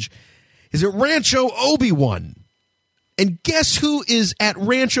Courage is at Rancho Obi-Wan. And guess who is at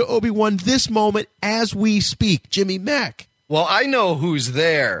Rancho Obi-Wan this moment as we speak? Jimmy Mack. Well, I know who's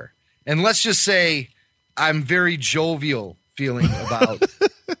there. And let's just say I'm very jovial feeling about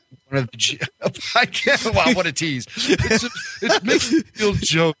one of the I can't. Wow, what a tease! It makes me feel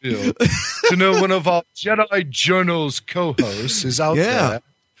jovial to know one of our Jedi Journals co-hosts is out there.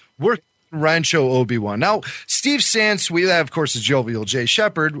 We're Rancho Obi-Wan. Now, Steve Sansweet, that of course is Jovial Jay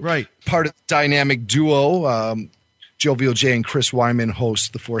Shepard, right? Part of the dynamic duo. Jovial Jay and Chris Wyman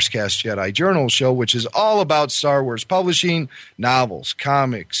host the ForceCast Jedi Journal show, which is all about Star Wars publishing, novels,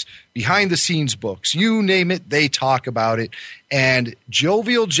 comics, behind-the-scenes books. You name it, they talk about it. And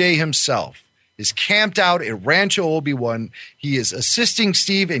Jovial Jay himself is camped out at Rancho Obi-Wan. He is assisting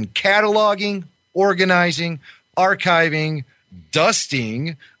Steve in cataloging, organizing, archiving,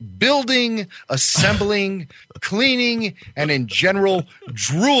 dusting, building, assembling, cleaning, and in general,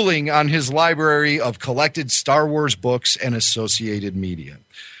 drooling on his library of collected Star Wars books and associated media.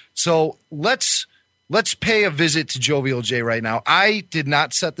 So let's pay a visit to Jovial Jay right now. I did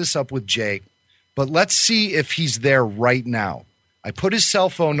not set this up with Jay, but let's see if he's there right now. I put his cell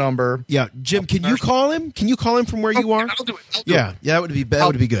phone number. Yeah, Jim, can you call him? Can you call him from where you are? I'll do it. Yeah, that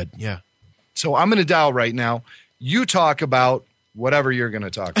would be good. Yeah. So I'm going to dial right now. You talk about whatever you're going to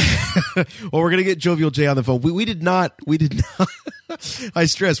talk about. Well, we're going to get Jovial Jay on the phone. We did not. I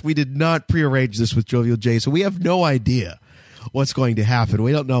stress, we did not prearrange this with Jovial Jay, so we have no idea what's going to happen.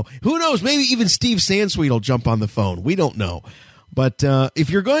 We don't know. Who knows? Maybe even Steve Sansweet will jump on the phone. We don't know. But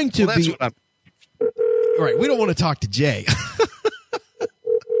if you're going to be... All right, we don't want to talk to Jay.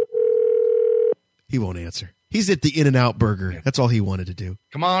 He won't answer. He's at the In-N-Out Burger. That's all he wanted to do.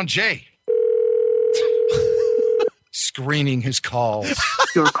 Come on, Jay. Screening his calls.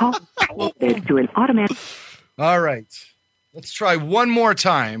 Your call is to an automatic. All right. Let's try one more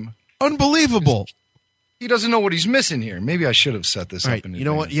time. Unbelievable. He doesn't know what he's missing here. Maybe I should have set this up in You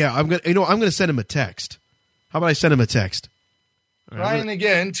know what? Yeah, I'm gonna send him a text. How about I send him a text? Trying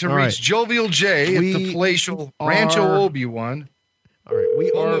again to reach Jovial Jay at the palatial Rancho Obi-Wan. All right, we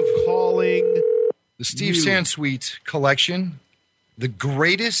are calling the Steve Sansweet collection, the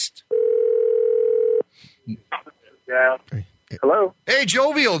greatest. Yeah. Hello. Hey,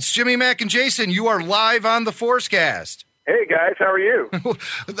 Jovial, it's Jimmy, Mac, and Jason. You are live on the ForceCast. Hey, guys, how are you?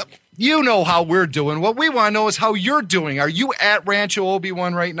 You know how we're doing. What we want to know is how you're doing. Are you at Rancho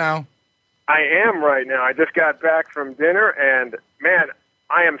Obi-Wan right now? I am right now. I just got back from dinner, and, man,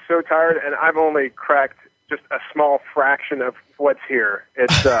 I am so tired, and I've only cracked just a small fraction of what's here.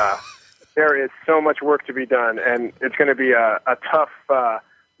 It's there is so much work to be done, and it's going to be a tough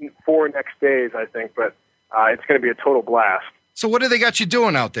 4 next days, I think, but it's going to be a total blast. So what do they got you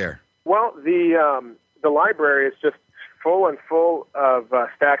doing out there? Well, the library is just full of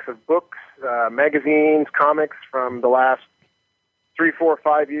stacks of books, magazines, comics from the last 3, 4,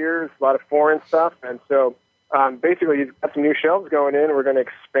 5 years, a lot of foreign stuff. And so basically you've got some new shelves going in. We're going to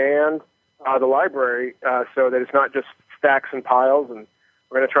expand the library so that it's not just stacks and piles. And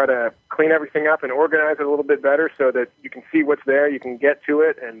We're going to try to clean everything up and organize it a little bit better so that you can see what's there, you can get to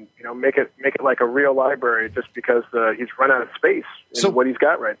it, and make it like a real library. Just because he's run out of space in what he's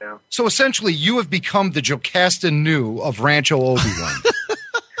got right now. So essentially, you have become the Jocasta Nu of Rancho Obi-Wan.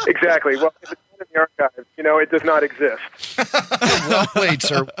 Exactly. Well, if it's not in the archives, it does not exist. Well played,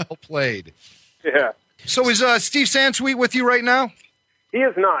 sir. Well played. Yeah. So is Steve Sansweet with you right now? He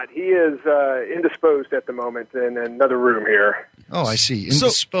is not. He is indisposed at the moment in another room here. Oh, I see.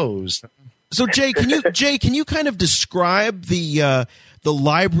 Indisposed. So Jay, can you kind of describe the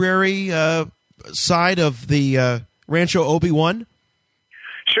library side of the Rancho Obi-Wan?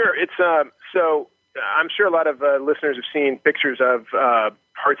 Sure. It's so I'm sure a lot of listeners have seen pictures of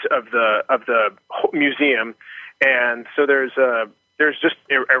parts of the whole museum, and so there's just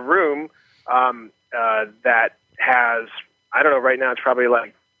a room that has, I don't know, right now it's probably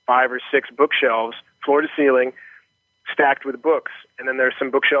like 5 or 6 bookshelves, floor to ceiling, stacked with books. And then there's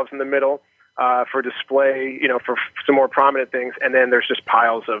some bookshelves in the middle for display, for some more prominent things. And then there's just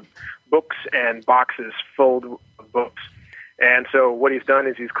piles of books and boxes filled with books. And so what he's done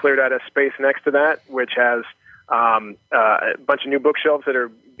is he's cleared out a space next to that, which has a bunch of new bookshelves that are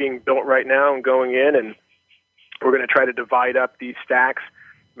being built right now and going in. And we're going to try to divide up these stacks,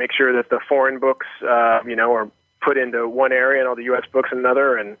 make sure that the foreign books, are put into one area and all the U.S. books in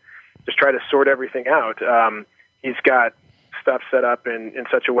another, and just try to sort everything out. He's got stuff set up in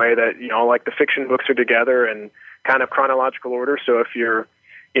such a way that, like the fiction books are together in kind of chronological order. So if you're,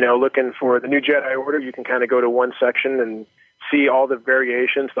 looking for the new Jedi Order, you can kind of go to one section and see all the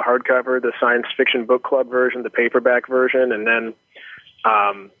variations, the hardcover, the science fiction book club version, the paperback version, and then,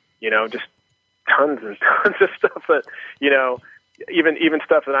 just tons and tons of stuff that, even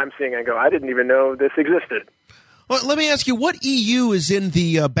stuff that I'm seeing, I go, I didn't even know this existed. Well, let me ask you, what EU is in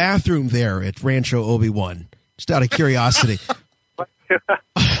the bathroom there at Rancho Obi-Wan? Just out of curiosity.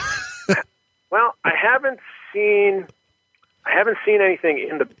 Well, I haven't seen anything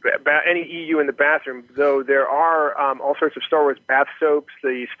in any EU in the bathroom, though there are all sorts of Star Wars bath soaps,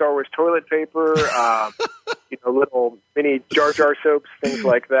 the Star Wars toilet paper, little mini Jar Jar soaps, things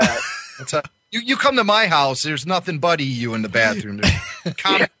like that. You come to my house, there's nothing but EU in the bathroom. There's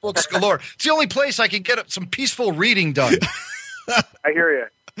comic books galore. It's the only place I can get some peaceful reading done. I hear you.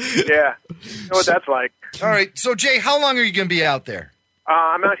 Yeah. You know what that's like. All right. So, Jay, how long are you going to be out there?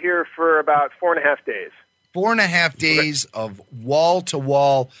 I'm out here for about 4.5 days. 4.5 days of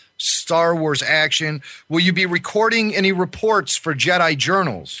wall-to-wall Star Wars action. Will you be recording any reports for Jedi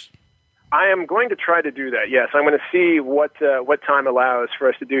Journals? I am going to try to do that, yes. I'm going to see what time allows for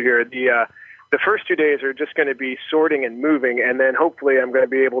us to do here. The first 2 days are just going to be sorting and moving, and then hopefully I'm going to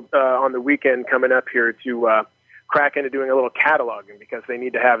be able, on the weekend coming up here, to crack into doing a little cataloging, because they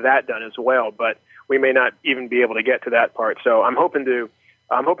need to have that done as well, but we may not even be able to get to that part. So I'm hoping to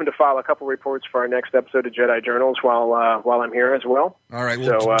file a couple reports for our next episode of Jedi Journals while I'm here as well. All right.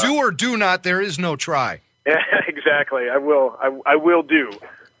 Well, so, do or do not. There is no try. Yeah, exactly. I will do.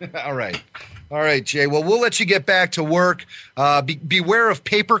 All right. All right, Jay. Well, we'll let you get back to work. Beware of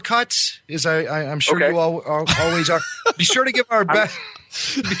paper cuts, as I'm sure you all always are. Be sure to give our best.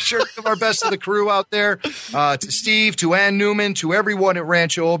 Be sure to give our best to the crew out there, to Steve, to Ann Newman, to everyone at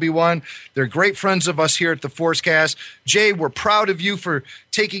Rancho Obi-Wan. They're great friends of us here at the ForceCast. Jay, we're proud of you for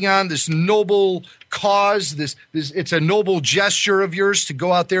taking on this noble cause. This it's a noble gesture of yours to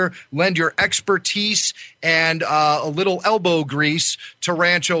go out there, lend your expertise and a little elbow grease to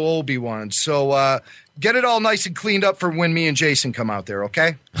Rancho Obi-Wan. So get it all nice and cleaned up for when me and Jason come out there,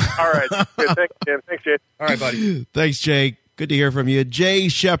 okay? All right. Good. Thanks, Jim. Thanks, Jay. All right, buddy. Thanks, Jay. Good to hear from you. Jay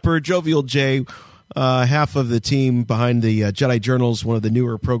Shepard, Jovial Jay, half of the team behind the Jedi Journals, one of the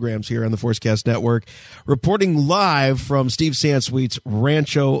newer programs here on the ForceCast Network, reporting live from Steve Sansweet's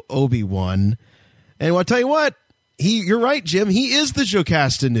Rancho Obi-Wan. And I'll tell you what, you're right, Jim. He is the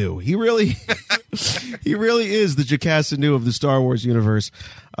Jocasta Nu. He really is the Jocasta Nu of the Star Wars universe.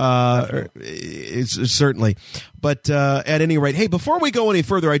 It's certainly. But at any rate, hey, before we go any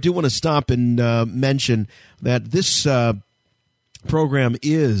further, I do want to stop and mention that this program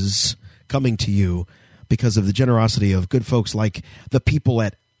is coming to you because of the generosity of good folks like the people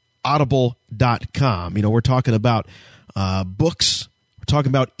at Audible.com. We're talking about books. We're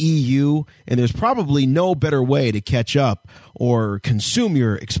talking about EU, and there's probably no better way to catch up or consume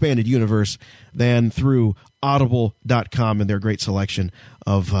your expanded universe than through Audible.com and their great selection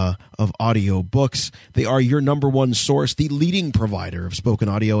of audio books. They are your number one source, the leading provider of spoken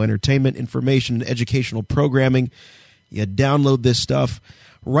audio entertainment, information, and educational programming. You download this stuff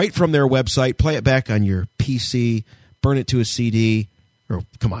right from their website, play it back on your PC, burn it to a CD, or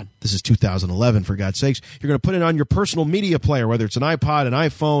come on, this is 2011 for God's sakes. You're going to put it on your personal media player, whether it's an iPod, an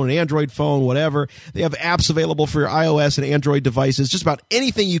iPhone, an Android phone, whatever. They have apps available for your iOS and Android devices, just about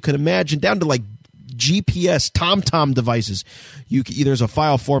anything you can imagine, down to like GPS, TomTom devices. There's a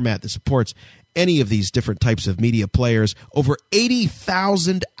file format that supports any of these different types of media players. Over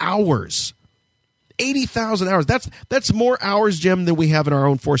 80,000 hours. 80,000 hours. That's more hours, Jim, than we have in our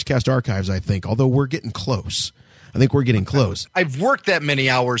own ForceCast archives, I think, although we're getting close. I think we're getting close. I've worked that many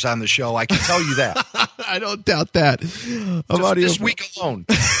hours on the show. I can tell you that. I don't doubt that. Just this week alone.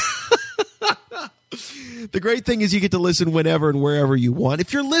 The great thing is you get to listen whenever and wherever you want.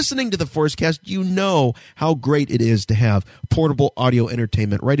 If you're listening to the ForceCast, you know how great it is to have portable audio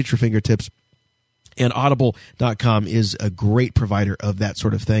entertainment right at your fingertips. And Audible.com is a great provider of that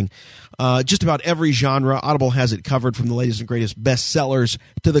sort of thing. Just about every genre, Audible has it covered, from the latest and greatest bestsellers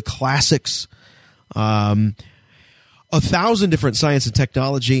to the classics. 1,000 different science and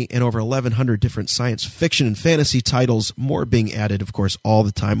technology, and over 1,100 different science fiction and fantasy titles. More being added, of course, all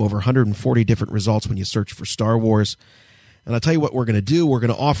the time. Over 140 different results when you search for Star Wars. And I'll tell you what we're going to do. We're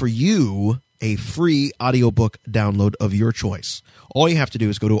going to offer you a free audiobook download of your choice. All you have to do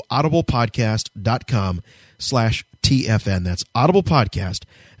is go to audiblepodcast.com/TFN. That's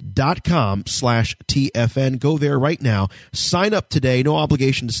audiblepodcast.com/TFN. Go there right now. Sign up today. No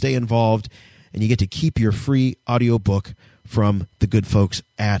obligation to stay involved. And you get to keep your free audiobook from the good folks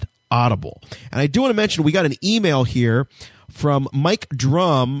at Audible. And I do want to mention, we got an email here from Mike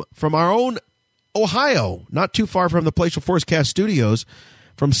Drum from our own Ohio, not too far from the Palatial ForceCast studios,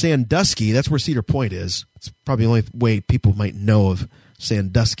 from Sandusky. That's where Cedar Point is. It's probably the only way people might know of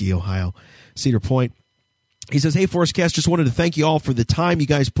Sandusky, Ohio. Cedar Point. He says, hey, ForceCast, just wanted to thank you all for the time you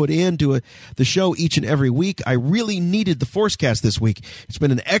guys put into the show each and every week. I really needed the ForceCast this week. It's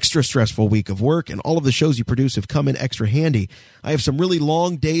been an extra stressful week of work, and all of the shows you produce have come in extra handy. I have some really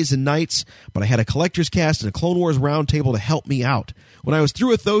long days and nights, but I had a Collector's Cast and a Clone Wars Roundtable to help me out. When I was through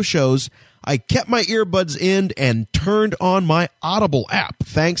with those shows, I kept my earbuds in and turned on my Audible app,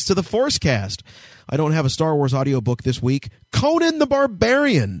 thanks to the ForceCast. I don't have a Star Wars audiobook this week. Conan the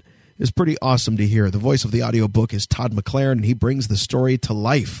Barbarian is pretty awesome to hear. The voice of the audiobook is Todd McLaren, and he brings the story to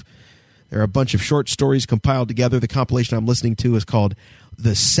life. There are a bunch of short stories compiled together. The compilation I'm listening to is called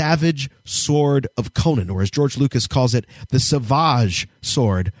The Savage Sword of Conan, or as George Lucas calls it, The Savage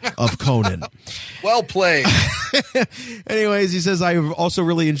Sword of Conan. Well played. Anyways, he says, I've also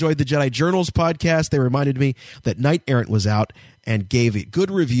really enjoyed the Jedi Journals podcast. They reminded me that Knight Errant was out and gave it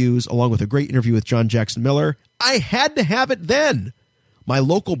good reviews, along with a great interview with John Jackson Miller. I had to have it then. My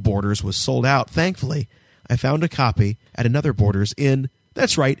local Borders was sold out. Thankfully, I found a copy at another Borders in,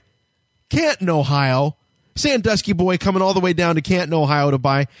 that's right, Canton, Ohio. Sandusky boy coming all the way down to Canton, Ohio to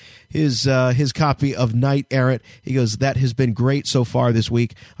buy his copy of Knight Errant. He goes, that has been great so far this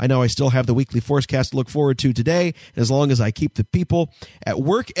week. I know I still have the weekly ForceCast to look forward to today. And as long as I keep the people at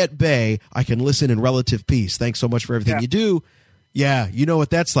work at bay, I can listen in relative peace. Thanks so much for everything you do. Yeah, you know what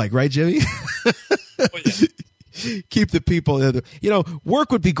that's like, right, Jimmy? Oh, yeah. Keep the people.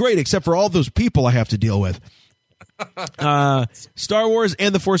 Work would be great except for all those people I have to deal with. Star Wars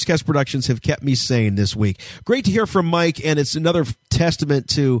and the ForceCast productions have kept me sane this week. Great to hear from Mike, and it's another testament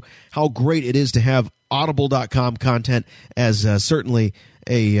to how great it is to have Audible.com content as certainly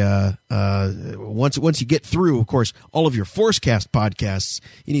a once you get through, of course, all of your ForceCast podcasts,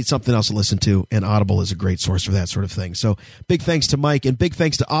 you need something else to listen to, and Audible is a great source for that sort of thing. So big thanks to Mike, and big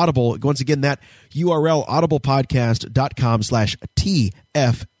thanks to Audible. Once again, that URL,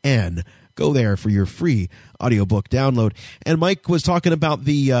 audiblepodcast.com/TFN. Go there for your free audiobook download. And Mike was talking about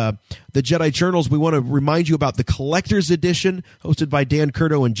the Jedi Journals. We want to remind you about the Collector's Edition, hosted by Dan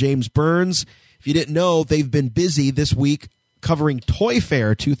Curto and James Burns. If you didn't know, they've been busy this week covering Toy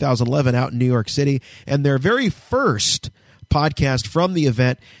Fair 2011 out in New York City. And their very first podcast from the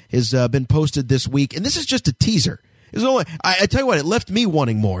event has been posted this week. And this is just a teaser. I tell you what, it left me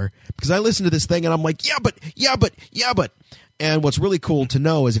wanting more, because I listened to this thing and I'm like, yeah, but. And what's really cool to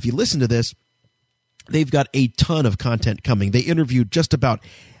know is if you listen to this, they've got a ton of content coming. They interviewed just about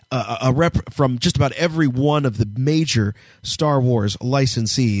a rep from just about every one of the major Star Wars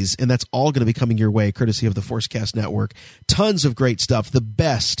licensees, and that's all going to be coming your way courtesy of the ForceCast Network. Tons of great stuff. The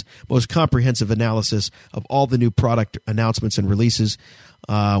best, most comprehensive analysis of all the new product announcements and releases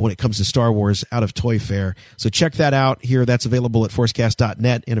when it comes to Star Wars out of Toy Fair. So check that out here. That's available at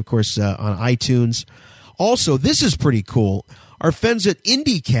forcecast.net and, of course, on iTunes. Also, this is pretty cool. Our friends at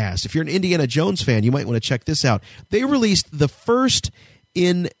IndieCast, if you're an Indiana Jones fan, you might want to check this out. They released the first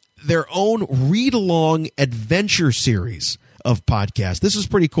in their own read-along adventure series of podcasts. This is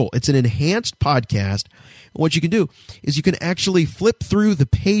pretty cool. It's an enhanced podcast. What you can do is you can actually flip through the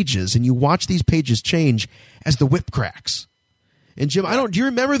pages, and you watch these pages change as the whip cracks. And Jim, do you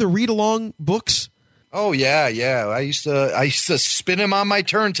remember the read-along books? Oh yeah. I used to spin them on my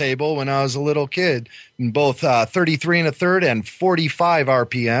turntable when I was a little kid, in both 33 1/3 and 45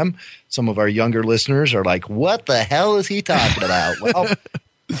 RPM. Some of our younger listeners are like, "What the hell is he talking about?" Well,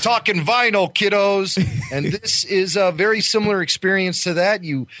 talking vinyl, kiddos. And this is a very similar experience to that.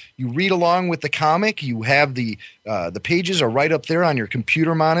 You read along with the comic. You have the pages are right up there on your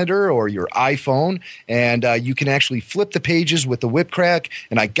computer monitor or your iPhone, and you can actually flip the pages with the whip crack.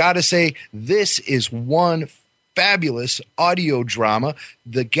 And I gotta say, this is one fabulous audio drama.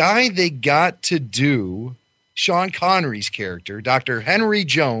 The guy they got to do Sean Connery's character, Dr. Henry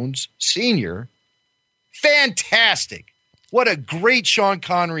Jones Sr., fantastic. What a great Sean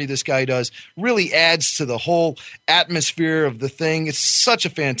Connery this guy does. Really adds to the whole atmosphere of the thing. It's such a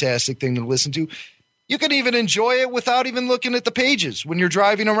fantastic thing to listen to. You can even enjoy it without even looking at the pages when you're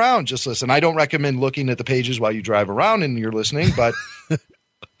driving around. Just listen. I don't recommend looking at the pages while you drive around and you're listening, but,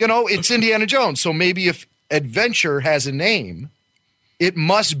 it's Indiana Jones. So maybe if adventure has a name, it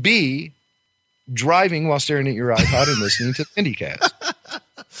must be driving while staring at your iPod and listening to the IndyCast.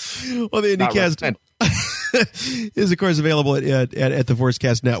 Well, the IndyCast is, of course, available at the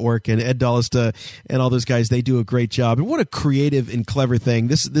ForceCast Network, and Ed Dulles and all those guys. They do a great job. And what a creative and clever thing.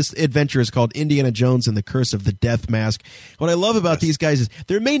 This adventure is called Indiana Jones and the Curse of the Death Mask. What I love about these guys is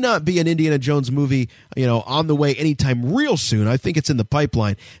there may not be an Indiana Jones movie, on the way anytime real soon. I think it's in the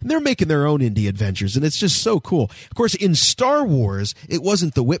pipeline. And they're making their own indie adventures, and it's just so cool. Of course, in Star Wars, it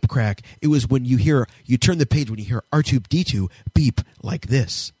wasn't the whip crack. It was when you turn the page when you hear R2-D2 beep like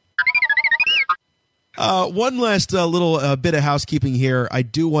this. One last little bit of housekeeping here. I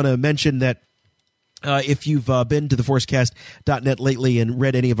do want to mention that if you've been to the ForceCast.net lately and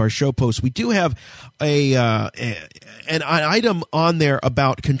read any of our show posts, we do have an item on there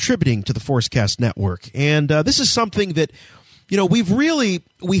about contributing to the ForceCast Network. And this is something that,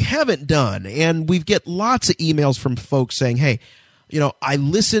 we haven't done. And we get lots of emails from folks saying, hey, I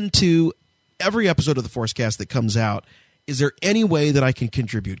listen to every episode of the ForceCast that comes out. Is there any way that I can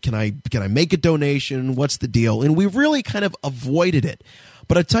contribute? Can I make a donation? What's the deal? And we've really kind of avoided it.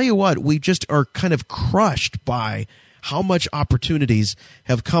 But I tell you what, we just are kind of crushed by how much opportunities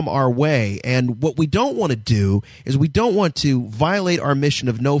have come our way. And what we don't want to do is we don't want to violate our mission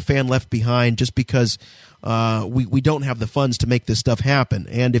of no fan left behind just because we don't have the funds to make this stuff happen.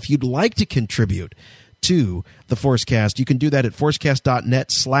 And if you'd like to contribute to the ForceCast, you can do that at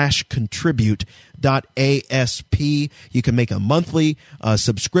forcecast.net/contribute.asp. You can make a monthly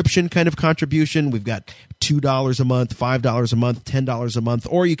subscription kind of contribution. We've got $2 a month, $5 a month, $10 a month,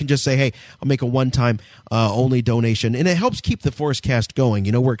 or you can just say, hey, I'll make a one-time only donation. And it helps keep the ForceCast going.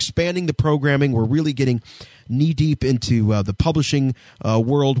 We're expanding the programming. We're really getting knee-deep into the publishing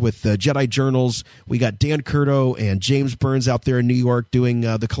world with Jedi Journals. We got Dan Curto and James Burns out there in New York doing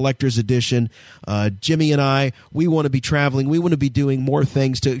the collector's edition. Jimmy and I, we want to be traveling. We want to be doing more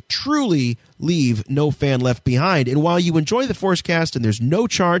things to truly leave no fan left behind. And while you enjoy the ForceCast and there's no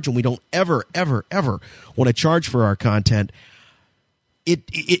charge, and we don't ever want to charge for our content,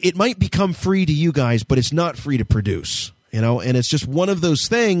 it might become free to you guys, but it's not free to produce. And it's just one of those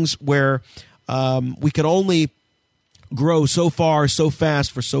things where we could only grow so far, so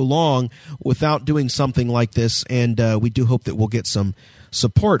fast, for so long without doing something like this. And we do hope that we'll get some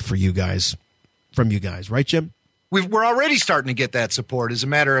support from you guys, right, Jim? We're already starting to get that support. As a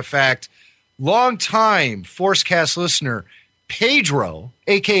matter of fact, long-time ForceCast listener Pedro,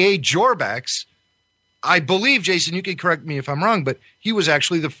 a.k.a. Jorbex, I believe, Jason, you can correct me if I'm wrong, but he was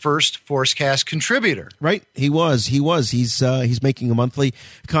actually the first ForceCast contributor. Right, he was. He's making a monthly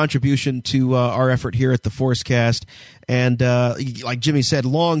contribution to our effort here at the ForceCast, and like Jimmy said,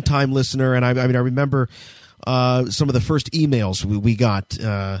 long-time listener. And I remember some of the first emails we got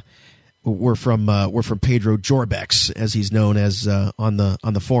were from Pedro Jorbex, as he's known as on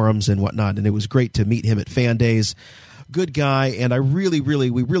the forums and whatnot. And it was great to meet him at Fan Days. Good guy, and we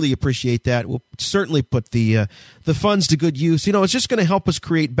really appreciate that. We'll certainly put the funds to good use. It's just going to help us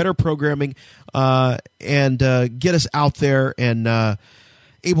create better programming and get us out there and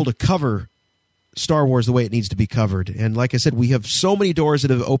able to cover Star Wars the way it needs to be covered. And like I said, we have so many doors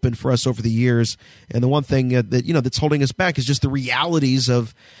that have opened for us over the years. And the one thing that's holding us back is just the realities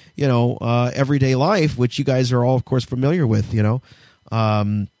of everyday life, which you guys are all, of course, familiar with.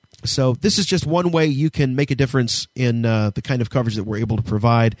 So this is just one way you can make a difference in the kind of coverage that we're able to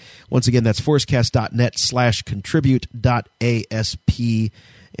provide. Once again, that's forcecast.net/contribute.asp.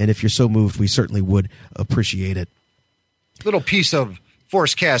 And if you're so moved, we certainly would appreciate it. little piece of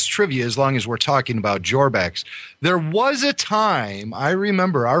ForceCast trivia, as long as we're talking about Jorbex. There was a time, I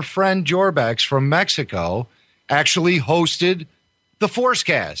remember, our friend Jorbex from Mexico actually hosted the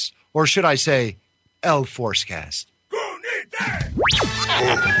ForceCast, or should I say, El ForceCast.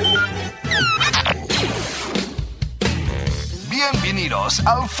 Bienvenidos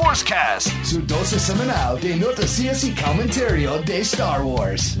al ForceCast, su dosis semanal de noticias y comentario de Star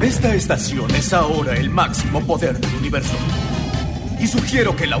Wars. Esta estación es ahora el máximo poder del universo. Y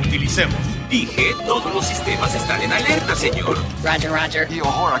sugiero que la utilicemos. Dije, todos los sistemas están en alerta, señor. Roger, Roger. Y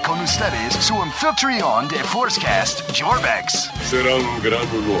ahora con ustedes, su anfitrión de ForceCast, Jorbex. Será un gran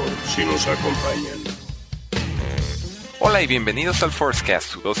honor si nos acompañan. Hola y bienvenidos al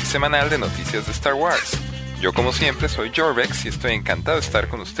ForceCast, su dosis semanal de noticias de Star Wars. Yo, como siempre, soy Jorbex y estoy encantado de estar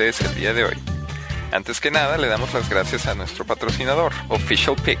con ustedes el día de hoy. Antes que nada, le damos las gracias a nuestro patrocinador,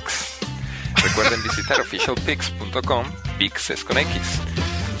 Official Pics. Recuerden visitar officialpics.com, Pics es con X,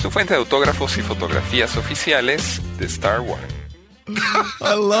 su fuente de autógrafos y fotografías oficiales de Star Wars.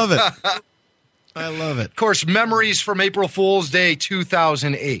 I love it. I love it. Of course, memories from April Fool's Day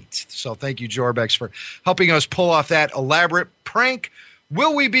 2008. So thank you, Jorbex, for helping us pull off that elaborate prank.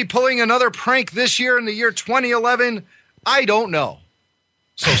 Will we be pulling another prank this year in the year 2011? I don't know.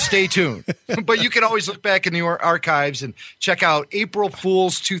 So stay tuned. But you can always look back in the archives and check out April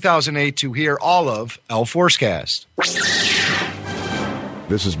Fool's 2008 to hear all of El ForceCast.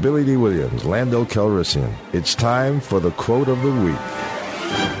 This is Billy D. Williams, Lando Calrissian. It's time for the quote of the week.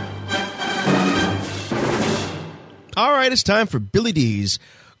 All right, it's time for Billy D's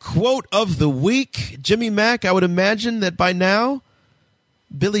quote of the week. Jimmy Mack, I would imagine that by now,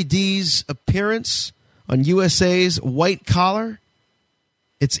 Billy D's appearance on USA's White Collar,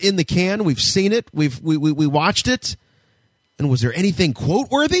 it's in the can. We've seen it. We watched it. And was there anything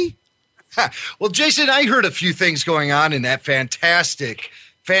quote-worthy? Well, Jason, I heard a few things going on in that fantastic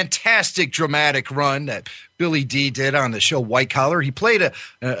dramatic run that Billy D did on the show White Collar. He played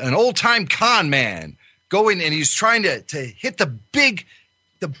an old-time con man going, and he's trying to hit the big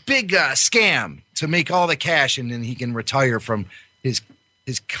scam to make all the cash, and then he can retire from his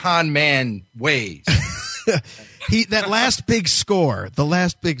con man ways. The last big score.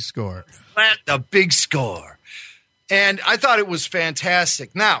 The big score. And I thought it was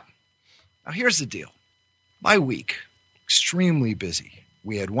fantastic. Now here's the deal. My week, extremely busy.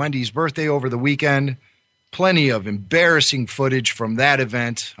 We had Wendy's birthday over the weekend. Plenty of embarrassing footage from that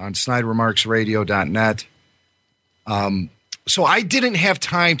event on SnyderRemarksRadio.net. So I didn't have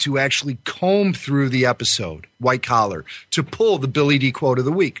time to actually comb through the episode, White Collar, to pull the Billy D quote of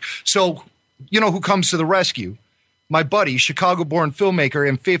the week. So, you know who comes to the rescue? My buddy, Chicago-born filmmaker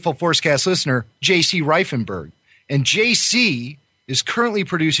and faithful ForceCast listener, J.C. Reifenberg. And J.C. is currently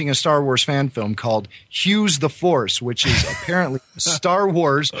producing a Star Wars fan film called Hughes the Force, which is apparently a Star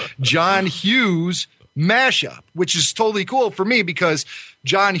Wars John Hughes mashup, which is totally cool for me because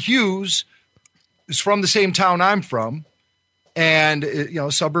John Hughes is from the same town I'm from. And,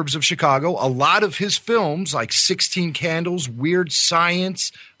 suburbs of Chicago. A lot of his films, like 16 Candles, Weird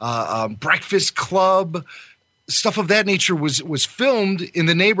Science, Breakfast Club, stuff of that nature was filmed in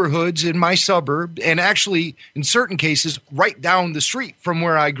the neighborhoods in my suburb, and actually, in certain cases, right down the street from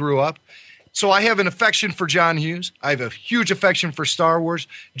where I grew up. So I have an affection for John Hughes. I have a huge affection for Star Wars.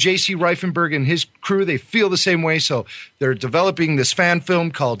 J.C. Reifenberg and his crew, they feel the same way. So they're developing this fan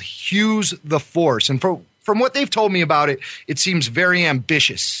film called Hughes the Force. And from what they've told me about it, it seems very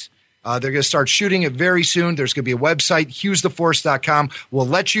ambitious. They're going to start shooting it very soon. There's going to be a website, HughesTheForce.com. We'll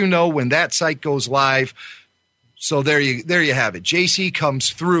let you know when that site goes live. So there you have it. JC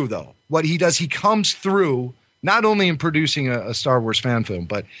comes through, though. What he does, he comes through not only in producing a Star Wars fan film,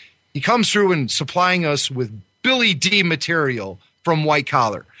 but he comes through and supplying us with Billy D material from White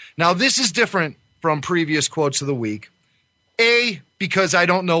Collar. Now, this is different from previous quotes of the week. A, because I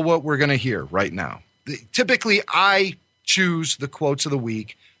don't know what we're going to hear right now. Typically, I choose the quotes of the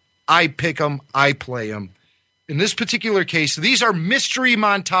week. I pick them. I play them. In this particular case, these are mystery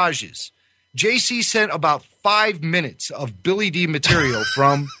montages. JC sent about 5 minutes of Billy D material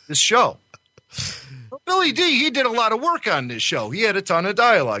from this show. Billy D, he did a lot of work on this show. He had a ton of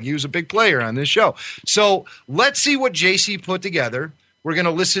dialogue. He was a big player on this show. So let's see what JC put together. We're going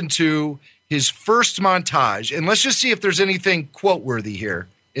to listen to his first montage, and let's just see if there's anything quote-worthy here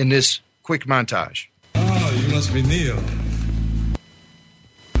in this quick montage. Oh, you must be Neil.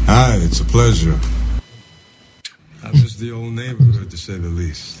 Hi, it's a pleasure. I miss the old neighborhood, to say the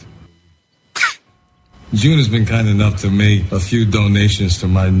least. June has been kind enough to make a few donations to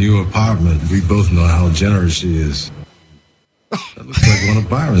my new apartment. We both know how generous she is. That looks like one of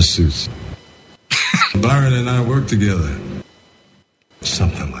Byron's suits. Byron and I work together.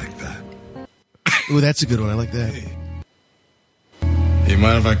 like that. Ooh, that's a good one. I like that. Hey, you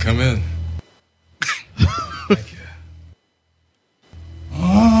mind if I come in? Thank you.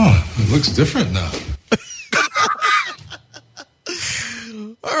 Oh, it looks different now.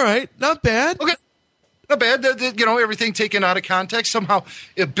 All right, not bad. Okay. Not bad. Everything taken out of context. Somehow,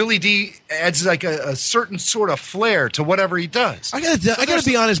 Billy D adds like a certain sort of flair to whatever he does. I gotta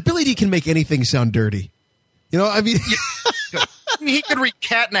be honest. Billy D can make anything sound dirty. I mean, he could read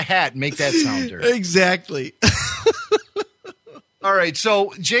Cat in a Hat and make that sound dirty. Exactly. All right,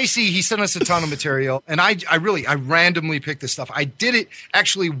 so JC, he sent us a ton of material, and I randomly picked this stuff. I did it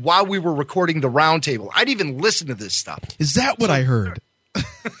actually while we were recording the roundtable. I'd even listen to this stuff. Is that what I heard?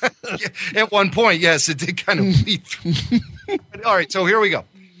 At one point, yes, it did kind of bleed through. All right, so here we go.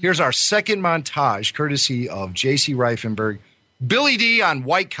 Here's our second montage, courtesy of J.C. Reifenberg. Billy D on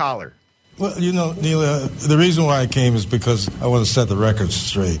White Collar. Well, Neil, the reason why I came is because I want to set the record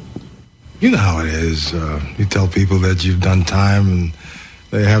straight. You know how it is. You tell people that you've done time, and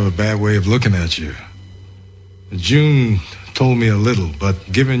they have a bad way of looking at you. June told me a little,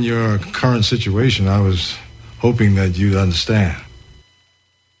 but given your current situation, I was hoping that you'd understand.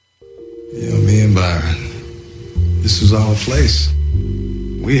 Me and Byron, this was our place.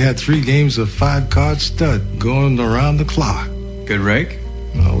 We had 3 games of 5-card stud going around the clock. Good rake?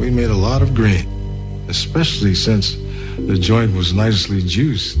 Well, we made a lot of green, especially since the joint was nicely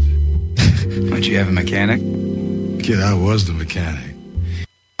juiced. Don't you have a mechanic? Kid, I was the mechanic.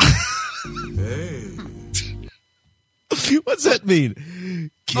 What's that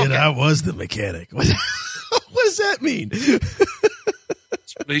mean? Kid, okay. I was the mechanic. What does that mean?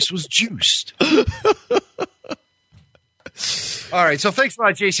 This place was juiced. All right, so thanks a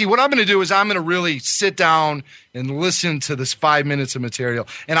lot, JC. What I'm going to do is I'm going to really sit down and listen to this 5 minutes of material,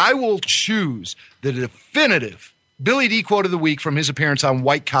 and I will choose the definitive Billy D quote of the week from his appearance on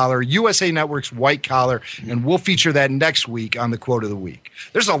White Collar, USA Network's White Collar, and we'll feature that next week on the quote of the week.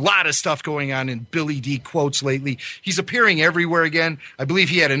 There's a lot of stuff going on in Billy D quotes lately. He's appearing everywhere again. I believe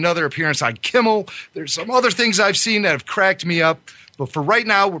he had another appearance on Kimmel. There's some other things I've seen that have cracked me up. But for right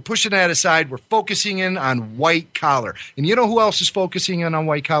now, we're pushing that aside. We're focusing in on White Collar. And you know who else is focusing in on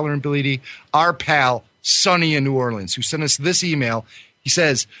White Collar and Billy D? Our pal, Sonny in New Orleans, who sent us this email. He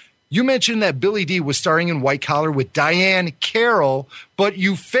says, you mentioned that Billy D was starring in White Collar with Diane Carroll, but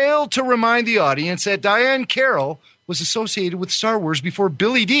you failed to remind the audience that Diane Carroll was associated with Star Wars before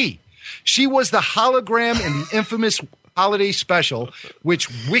Billy D. She was the hologram in the infamous holiday special, which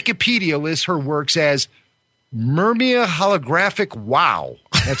Wikipedia lists her works as Murmia holographic wow.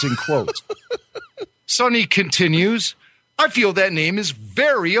 That's in quotes. Sonny continues, I feel that name is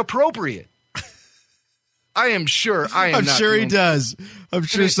very appropriate. I am sure I am I'm not. Sure he does. I'm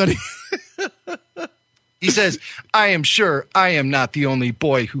sure Sonny. He says, I am sure I am not the only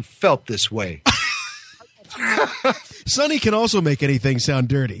boy who felt this way. Sonny can also make anything sound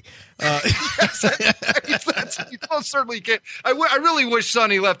dirty. He most certainly can. I really wish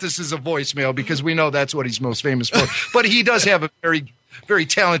Sonny left this as a voicemail because we know that's what he's most famous for. But he does have a very, very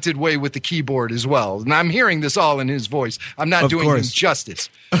talented way with the keyboard as well. And I'm hearing this all in his voice. I'm not doing him justice.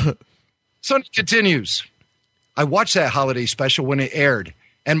 Sonny continues. I watched that holiday special when it aired,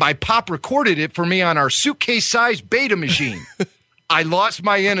 and my pop recorded it for me on our suitcase-sized beta machine. I lost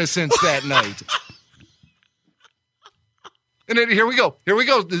my innocence that night. And then here we go. Here we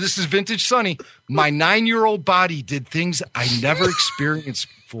go. This is vintage Sonny. My 9-year-old body did things I never experienced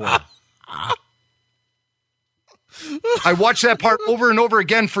before. I watched that part over and over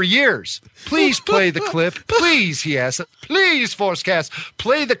again for years. Please play the clip. Please, he asked. Please, ForceCast,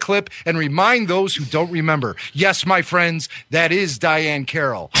 play the clip and remind those who don't remember. Yes, my friends, that is Diane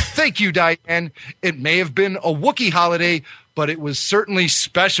Carroll. Thank you, Diane. It may have been a Wookiee holiday, but it was certainly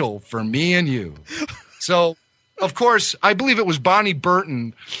special for me and you. So, of course, I believe it was Bonnie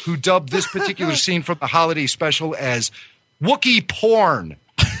Burton who dubbed this particular scene from the holiday special as Wookiee porn.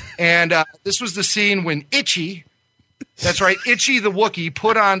 And this was the scene when Itchy... That's right. Itchy the Wookiee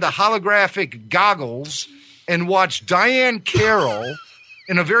put on the holographic goggles and watched Diane Carroll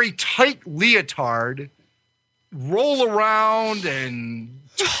in a very tight leotard roll around and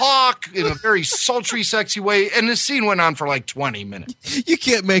talk in a very sultry, sexy way. And the scene went on for like 20 minutes. You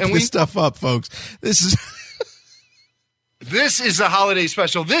can't make this stuff up, folks. This is a holiday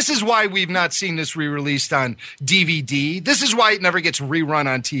special. This is why we've not seen this re-released on DVD. This is why it never gets rerun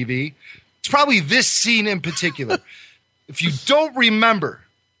on TV. It's probably this scene in particular. If you don't remember,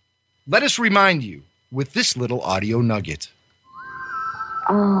 let us remind you with this little audio nugget.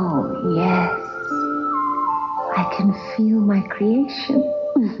 Oh, yes. I can feel my creation.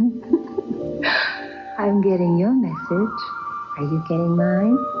 I'm getting your message. Are you getting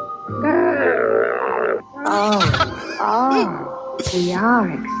mine? Oh, we are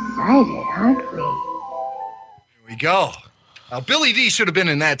excited, aren't we? Here we go. Now, Billy D should have been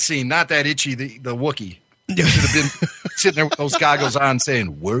in that scene, not that Itchy, the Wookiee. Should have been sitting there with those goggles on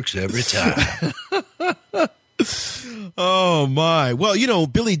saying, works every time. Oh, my. Well, you know,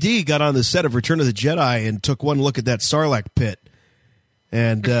 Billy D got on the set of Return of the Jedi and took one look at that Sarlacc pit.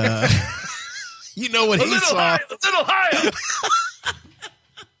 And you know what he saw. A little higher.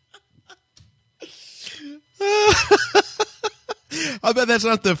 I bet that's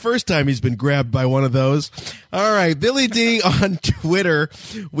not the first time he's been grabbed by one of those. All right, Billy D on Twitter.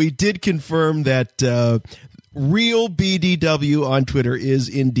 We did confirm that real BDW on Twitter is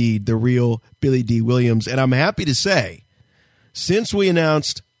indeed the real Billy D. Williams. And I'm happy to say, since we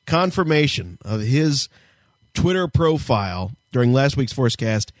announced confirmation of his Twitter profile during last week's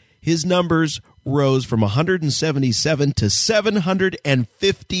ForceCast, his numbers rose from 177 to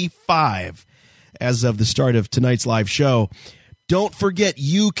 755 as of the start of tonight's live show. Don't forget,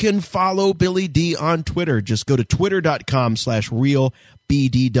 you can follow Billy D on Twitter. Just go to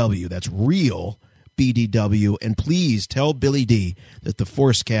twitter.com/realbdw. That's real BDW. And please tell Billy D that the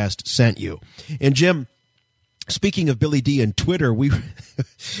ForceCast sent you. And Jim, speaking of Billy D and Twitter, we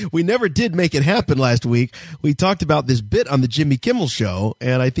never did make it happen last week. We talked about this bit on the Jimmy Kimmel Show,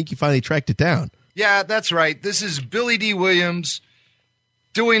 and I think you finally tracked it down. Yeah, that's right. This is Billy D. Williams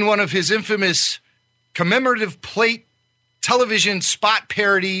doing one of his infamous commemorative plate television spot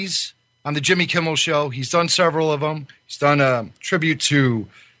parodies on the Jimmy Kimmel Show. He's done several of them. He's done a tribute to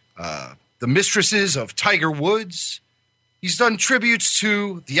the mistresses of Tiger Woods. He's done tributes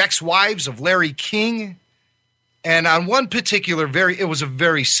to the ex-wives of Larry King. And on one particular, it was a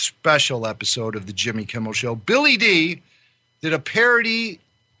very special episode of the Jimmy Kimmel Show. Billy D did a parody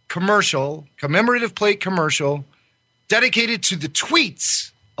commercial, commemorative plate commercial, dedicated to the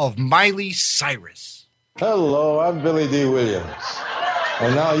tweets of Miley Cyrus. Hello, I'm Billy D. Williams.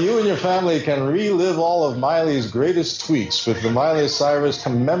 And now you and your family can relive all of Miley's greatest tweets with the Miley Cyrus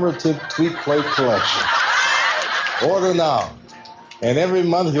commemorative tweet plate collection. Order now. And every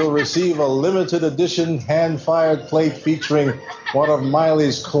month you'll receive a limited edition hand-fired plate featuring one of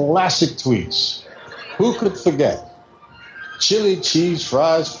Miley's classic tweets. Who could forget? Chili cheese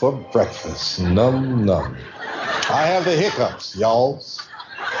fries for breakfast. Num num. I have the hiccups, y'all.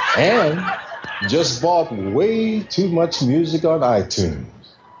 And just bought way too much music on iTunes.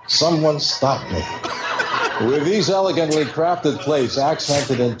 Someone stop me. With these elegantly crafted plates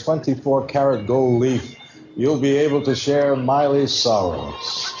accented in 24-karat gold leaf, you'll be able to share Miley's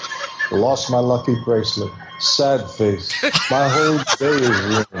sorrows. Lost my lucky bracelet. Sad face. My whole day is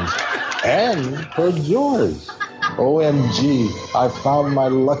ruined. And her joys. OMG, I found my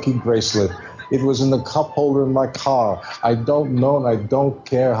lucky bracelet. It was in the cup holder in my car. I don't know and I don't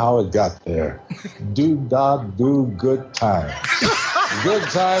care how it got there. Do good times. Good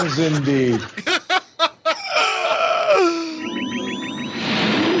times indeed.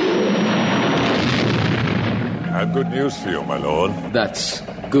 I have good news for you, my lord. That's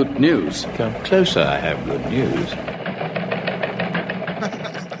good news. Come closer, I have good news.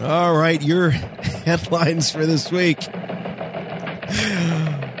 All right, your headlines for this week.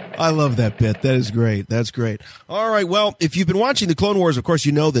 I love that bit. That is great. That's great. All right, well, if you've been watching the Clone Wars, of course,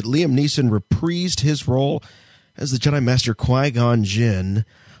 you know that Liam Neeson reprised his role as the Jedi Master Qui-Gon Jinn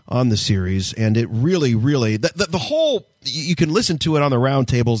on the series, and it really, the whole, you can listen to it on the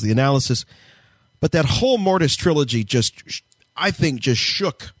roundtables, the analysis, but that whole Mortis trilogy I think just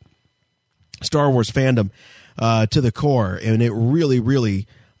shook Star Wars fandom to the core, and it really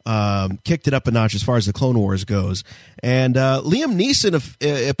kicked it up a notch as far as the Clone Wars goes. And Liam Neeson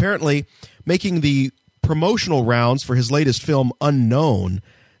apparently making the promotional rounds for his latest film, Unknown,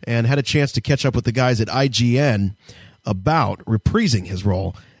 and had a chance to catch up with the guys at IGN about reprising his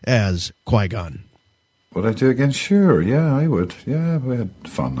role as Qui-Gon. Would I do again? Sure, yeah, I would. Yeah, we had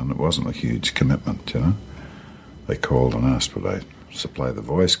fun, and it wasn't a huge commitment, you know. They called and asked would I supply the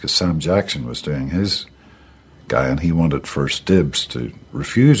voice, because Sam Jackson was doing his guy, and he wanted first dibs to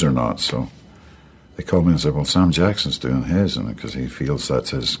refuse or not, so they called me and said, well, Sam Jackson's doing his, and because he feels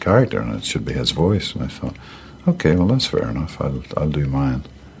that's his character, and it should be his voice. And I thought, okay, well, that's fair enough. I'll do mine.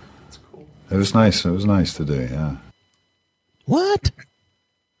 That's cool. It was nice to do, yeah. What?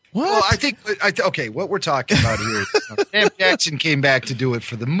 Well, I think, okay, what we're talking about here is Sam Jackson came back to do it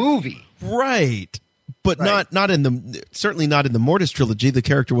for the movie. Right. But not in the, certainly not in the Mortis trilogy. The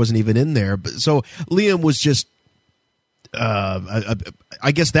character wasn't even in there. But so Liam was just,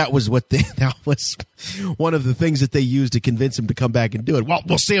 I guess that was that was one of the things that they used to convince him to come back and do it.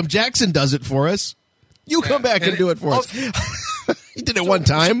 Well, Sam Jackson does it for us. You come back and do it for us. He did it one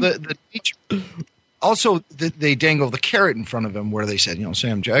time. Also, they dangle the carrot in front of him where they said,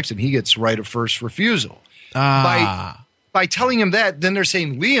 Sam Jackson, he gets right of first refusal. By telling him that, then they're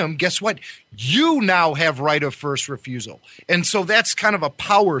saying, Liam, guess what? You now have right of first refusal. And so that's kind of a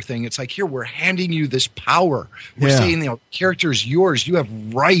power thing. It's like, here, we're handing you this power. We're saying, the character is yours. You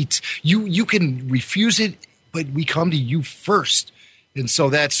have rights. You can refuse it, but we come to you first. And so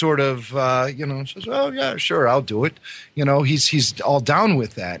that sort of, says, oh, yeah, sure, I'll do it. He's all down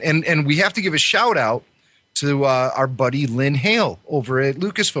with that. And we have to give a shout out to our buddy Lynn Hale over at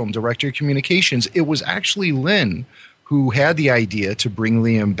Lucasfilm, Director of Communications. It was actually Lynn who had the idea to bring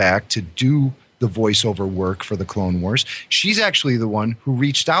Liam back to do the voiceover work for the Clone Wars. She's actually the one who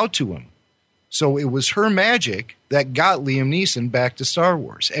reached out to him. So it was her magic that got Liam Neeson back to Star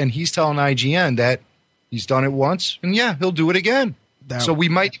Wars. And he's telling IGN that he's done it once, and he'll do it again. So we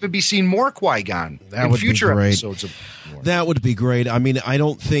might even be seeing more Qui-Gon in future episodes. That would be great. I mean, I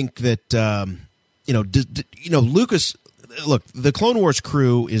don't think that, Lucas, look, the Clone Wars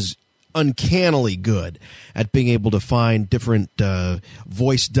crew is uncannily good at being able to find different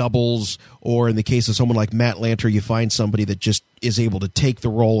voice doubles, or in the case of someone like Matt Lanter, you find somebody that just is able to take the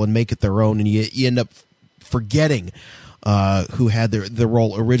role and make it their own, and you end up forgetting who had the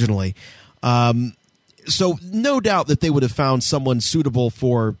role originally. So no doubt that they would have found someone suitable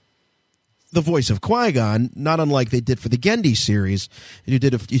for the voice of Qui-Gon, not unlike they did for the Genndy series, who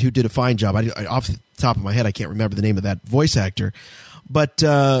did a fine job. I off the top of my head, I can't remember the name of that voice actor. But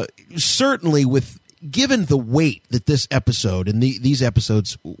certainly, given the weight that this episode and these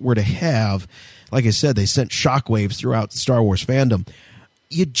episodes were to have, like I said, they sent shockwaves throughout the Star Wars fandom.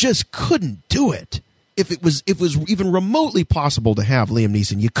 You just couldn't do it. If it was even remotely possible to have Liam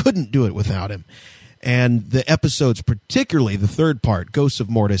Neeson, you couldn't do it without him. And the episodes, particularly the third part, Ghosts of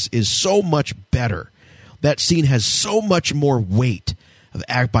Mortis, is so much better. That scene has so much more weight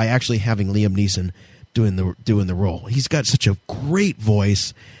by actually having Liam Neeson doing the role. He's got such a great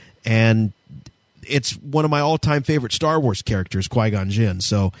voice, and it's one of my all-time favorite Star Wars characters, Qui-Gon Jinn.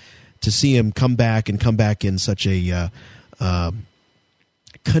 So to see him come back in such a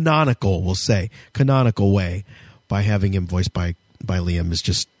canonical way by having him voiced by Liam is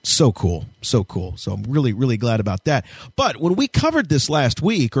just so cool. So I'm really, really glad about that. But when we covered this last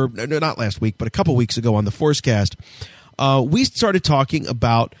week, or not last week, but a couple weeks ago on the ForceCast, we started talking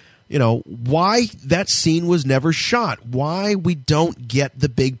about why that scene was never shot, why we don't get the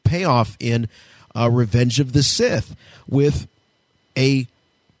big payoff in Revenge of the Sith with a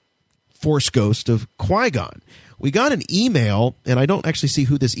Force ghost of Qui-Gon. We got an email, and I don't actually see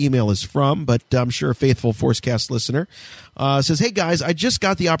who this email is from, but I'm sure a faithful ForceCast listener says, hey guys, I just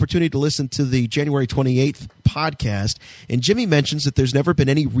got the opportunity to listen to the January 28th podcast, and Jimmy mentions that there's never been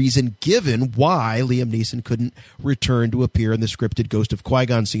any reason given why Liam Neeson couldn't return to appear in the scripted Ghost of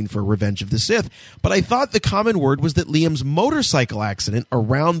Qui-Gon scene for Revenge of the Sith. But I thought the common word was that Liam's motorcycle accident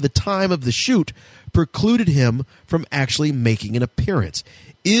around the time of the shoot precluded him from actually making an appearance.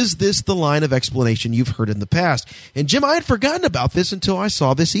 Is this the line of explanation you've heard in the past? And Jim, I had forgotten about this until I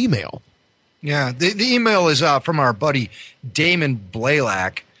saw this email. Yeah, the email is from our buddy Damon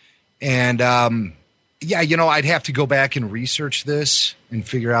Blaylock. And, I'd have to go back and research this and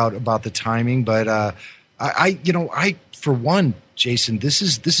figure out about the timing. But I for one, Jason, this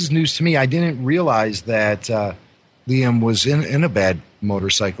is news to me. I didn't realize that Liam was in a bad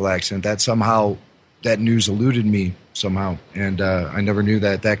motorcycle accident. That news eluded me somehow, and I never knew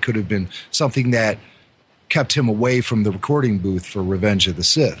that could have been something that kept him away from the recording booth for Revenge of the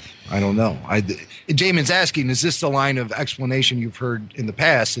Sith. I don't know. Damon's asking, is this the line of explanation you've heard in the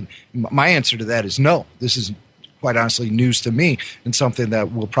past? And my answer to that is no. This is quite honestly news to me, and something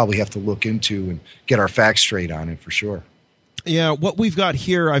that we'll probably have to look into and get our facts straight on it for sure. Yeah, what we've got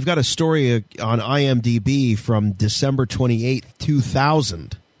here, I've got a story on IMDb from December 28th,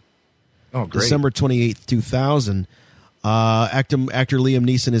 2000. Oh, great. December 28th, 2000. Actor Liam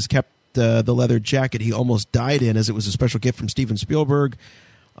Neeson has kept the leather jacket he almost died in, as it was a special gift from Steven Spielberg.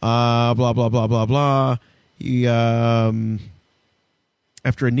 Blah, blah, blah, blah, blah. He, after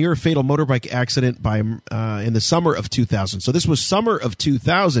a near-fatal motorbike accident in the summer of 2000. So this was summer of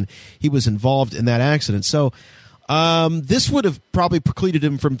 2000. He was involved in that accident. So this would have probably precluded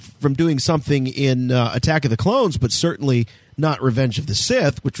him from doing something in Attack of the Clones, but certainly not Revenge of the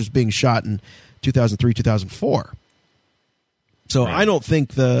Sith, which was being shot in 2003, 2004. So right. I don't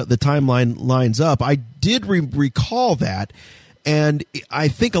think the timeline lines up. I did recall that, and I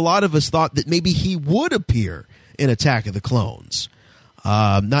think a lot of us thought that maybe he would appear in Attack of the Clones,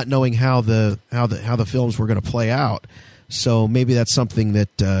 not knowing how the films were going to play out. So maybe that's something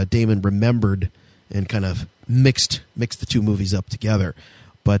that Damon remembered and kind of mixed the two movies up together.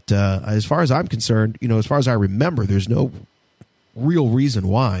 But as far as I'm concerned, as far as I remember, there's no real reason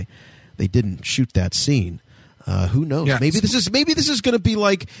why they didn't shoot that scene. Who knows? Yeah, maybe this is going to be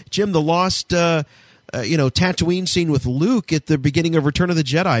like Jim, the lost Tatooine scene with Luke at the beginning of Return of the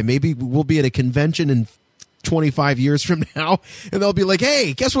Jedi. Maybe we'll be at a convention in 25 years from now, and they'll be like,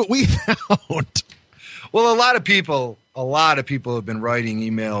 "Hey, guess what we found?" Well, a lot of people have been writing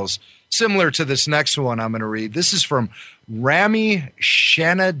emails similar to this next one I'm going to read. This is from Rami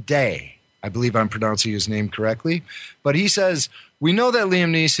Shanaday. I believe I'm pronouncing his name correctly. But he says, we know that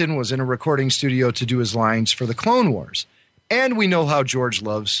Liam Neeson was in a recording studio to do his lines for the Clone Wars. And we know how George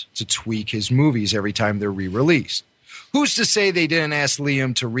loves to tweak his movies every time they're re-released. Who's to say they didn't ask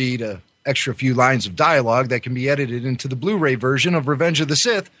Liam to read an extra few lines of dialogue that can be edited into the Blu-ray version of Revenge of the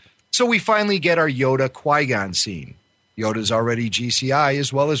Sith, so we finally get our Yoda Qui-Gon scene. Yoda's already GCI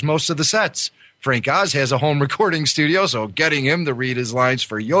as well as most of the sets. Frank Oz has a home recording studio, so getting him to read his lines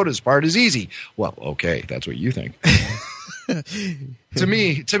for Yoda's part is easy. Well, okay, that's what you think. To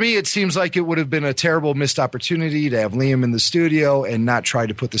me, it seems like it would have been a terrible missed opportunity to have Liam in the studio and not try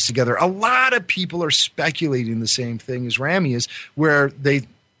to put this together. A lot of people are speculating the same thing as Rami is, where they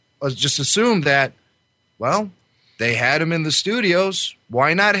just assumed that, well, they had him in the studios.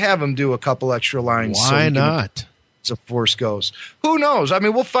 Why not have him do a couple extra lines? Why not? As a Force goes. Who knows? I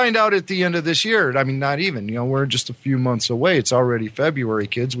mean, we'll find out at the end of this year. I mean, not even. We're just a few months away. It's already February,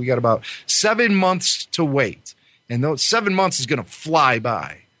 kids. We got about 7 months to wait. And those 7 months is going to fly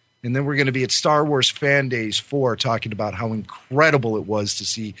by. And then we're going to be at Star Wars Fan Days 4 talking about how incredible it was to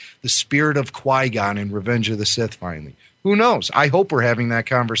see the spirit of Qui-Gon in Revenge of the Sith finally. Who knows? I hope we're having that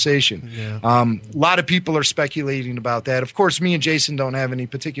conversation. Yeah. A lot of people are speculating about that. Of course, me and Jason don't have any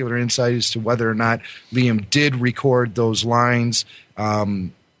particular insight as to whether or not Liam did record those lines.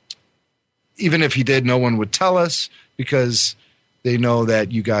 Even if he did, no one would tell us because they know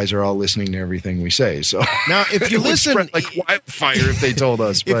that you guys are all listening to everything we say. So now, if you listen, like wildfire, if they told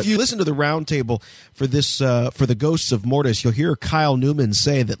us. If you listen to the roundtable for this, for the Ghosts of Mortis, you'll hear Kyle Newman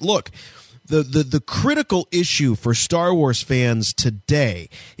say that, look, the critical issue for Star Wars fans today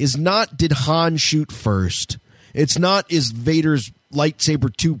is not did Han shoot first. It's not is Vader's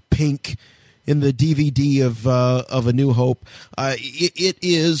lightsaber too pink in the DVD of A New Hope. It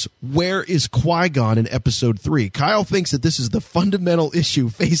is where is Qui-Gon in Episode 3. Kyle thinks that this is the fundamental issue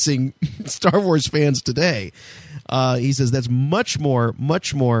facing Star Wars fans today. He says that's much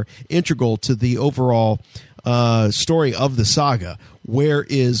more integral to the overall story of the saga. Where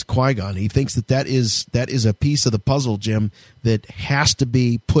is Qui-Gon? He thinks that is a piece of the puzzle, Jim, that has to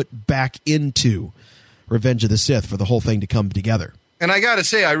be put back into Revenge of the Sith for the whole thing to come together. And I got to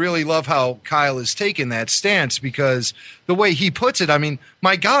say, I really love how Kyle has taken that stance because the way he puts it, I mean,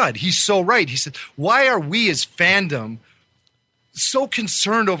 my God, he's so right. He said, why are we as fandom so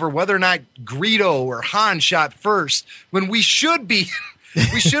concerned over whether or not Greedo or Han shot first when we should be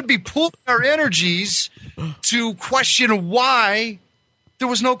pulling our energies to question why there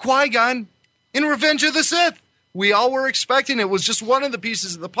was no Qui-Gon in Revenge of the Sith. We all were expecting it. Was just one of the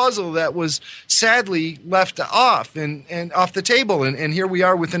pieces of the puzzle that was sadly left off and off the table. And here we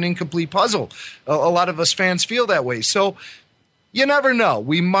are with an incomplete puzzle. A lot of us fans feel that way. So you never know.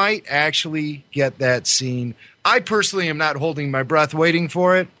 We might actually get that scene. I personally am not holding my breath waiting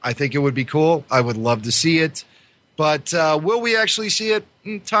for it. I think it would be cool. I would love to see it. But will we actually see it?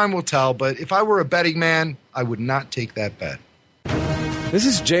 Time will tell. But if I were a betting man, I would not take that bet. This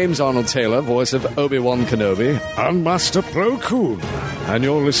is James Arnold Taylor, voice of Obi-Wan Kenobi. I'm Master Plo Koon, and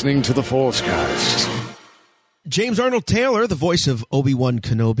you're listening to the ForceCast. James Arnold Taylor, the voice of Obi-Wan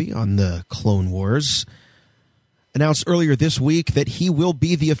Kenobi on the Clone Wars, announced earlier this week that he will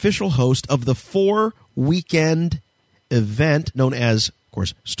be the official host of the 4-weekend event known as, of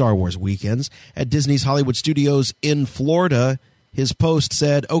course, Star Wars Weekends at Disney's Hollywood Studios in Florida. His post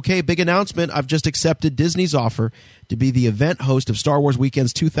said, okay, big announcement. I've just accepted Disney's offer to be the event host of Star Wars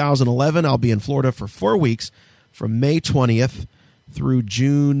Weekends 2011. I'll be in Florida for 4 weeks from May 20th through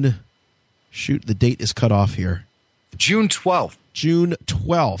June. Shoot, the date is cut off here. June 12th. June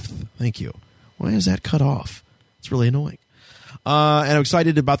 12th. Thank you. Why is that cut off? It's really annoying. And I'm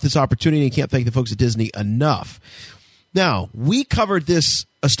excited about this opportunity and can't thank the folks at Disney enough. Now, we covered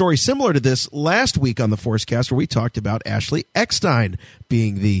a story similar to this last week on the ForceCast where we talked about Ashley Eckstein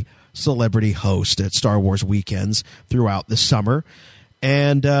being the celebrity host at Star Wars Weekends throughout the summer.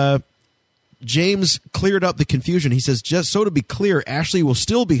 And James cleared up the confusion. He says, just so to be clear, Ashley will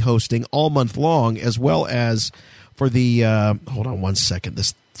still be hosting all month long as well as for the hold on one second.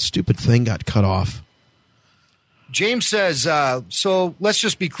 This stupid thing got cut off. James says, so let's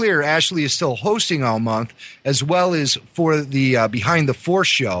just be clear. Ashley is still hosting all month, as well as for the Behind the Force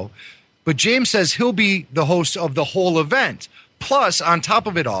show. But James says he'll be the host of the whole event. Plus, on top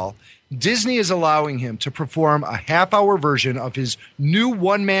of it all, Disney is allowing him to perform a half-hour version of his new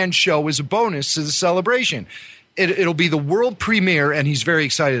one-man show as a bonus to the celebration. It'll be the world premiere, and he's very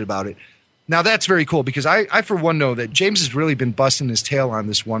excited about it. Now, that's very cool because I, for one, know that James has really been busting his tail on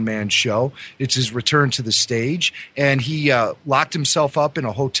this one-man show. It's his return to the stage, and he locked himself up in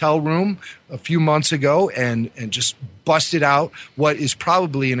a hotel room a few months ago and just busted out what is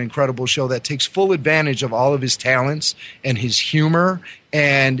probably an incredible show that takes full advantage of all of his talents and his humor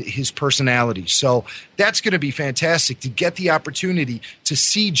and his personality. So that's going to be fantastic to get the opportunity to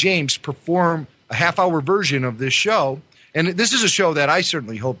see James perform a half-hour version of this show. And this is a show that I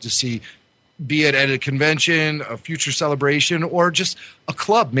certainly hope to see, be it at a convention, a future celebration, or just a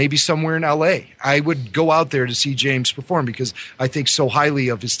club, maybe somewhere in LA. I would go out there to see James perform because I think so highly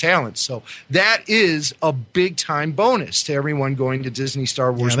of his talent. So that is a big-time bonus to everyone going to Disney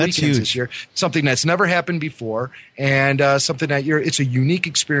Star Wars weekends this year. Something that's never happened before, and something that it's a unique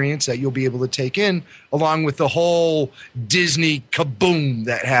experience that you'll be able to take in, along with the whole Disney kaboom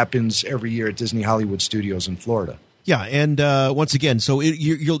that happens every year at Disney Hollywood Studios in Florida. Yeah, and once again, so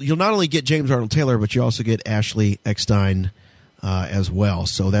you'll not only get James Arnold Taylor, but you also get Ashley Eckstein as well.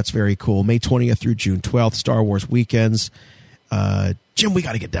 So that's very cool. May 20th through June 12th, Star Wars weekends. Jim, we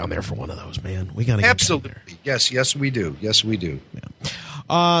got to get down there for one of those, man. We got to get down there. Yes, we do. Yes, we do.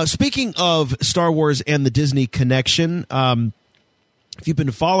 Yeah. Speaking of Star Wars and the Disney connection, if you've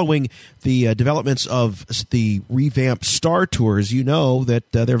been following the developments of the revamped Star Tours, you know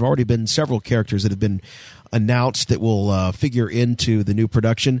that there have already been several characters that have been announced that will figure into the new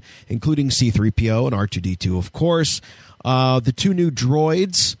production, including C-3PO and R2-D2, of course. The two new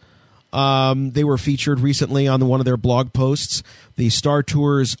droids, they were featured recently on one of their blog posts. The Star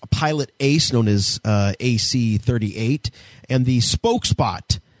Tours pilot ace, known as AC-38, and the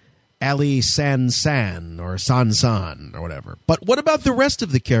spokespot, Ali San or San or whatever. But what about the rest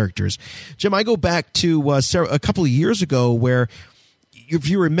of the characters? Jim, I go back to a couple of years ago where, if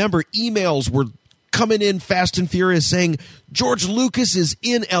you remember, emails were coming in fast and furious saying George Lucas is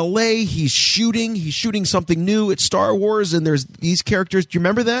in LA. He's shooting something new at Star Wars, and there's these characters. Do you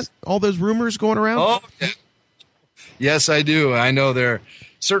remember that? All those rumors going around? Oh, yes, I do. I know there are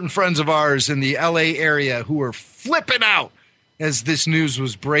certain friends of ours in the LA area who were flipping out as this news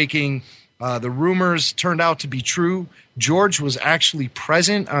was breaking. The rumors turned out to be true. George was actually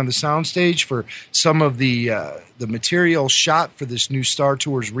present on the soundstage for some of the material shot for this new Star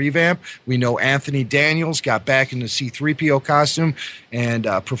Tours revamp. We know Anthony Daniels got back in the C-3PO costume and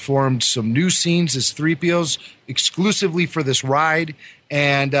performed some new scenes as 3POs exclusively for this ride.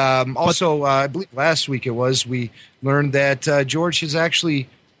 And also, I believe last week we learned that George has actually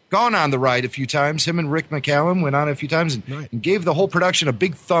gone on the ride a few times. Him and Rick McCallum went on a few times and gave the whole production a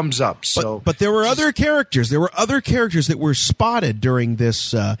big thumbs up. So, but there were other characters. There were other characters that were spotted during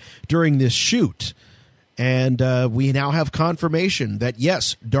this shoot, and we now have confirmation that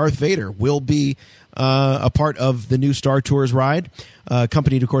yes, Darth Vader will be a part of the new Star Tours ride,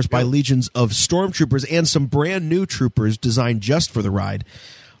 accompanied, of course, by legions of stormtroopers and some brand new troopers designed just for the ride,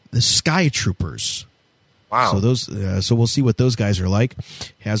 the Sky Troopers. Wow. So we'll see what those guys are like.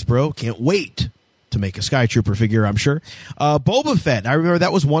 Hasbro can't wait to make a Sky Trooper figure, I'm sure. Boba Fett, I remember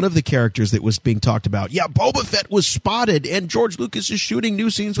that was one of the characters that was being talked about. Yeah, Boba Fett was spotted, and George Lucas is shooting new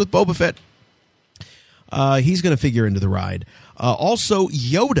scenes with Boba Fett. He's going to figure into the ride. Also,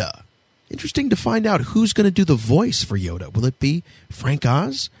 Yoda. Interesting to find out who's going to do the voice for Yoda. Will it be Frank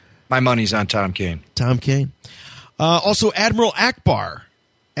Oz? My money's on Tom Kane. Tom Kane. Also, Admiral Akbar.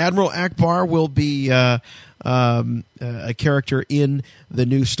 Admiral Akbar will be a character in the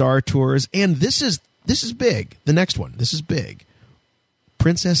new Star Tours, and this is big. The next one, this is big.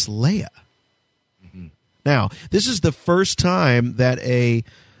 Princess Leia. Mm-hmm. Now, this is the first time that a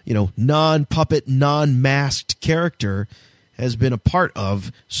non-puppet, non-masked character has been a part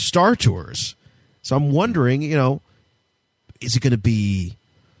of Star Tours. So I'm wondering, is it going to be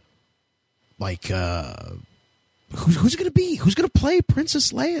like? Who's it going to be? Who's going to play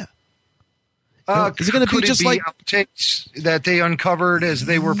Princess Leia? Is it going to be just like outtakes that they uncovered as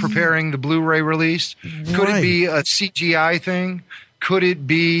they were preparing the Blu-ray release? Could it be a CGI thing? Could it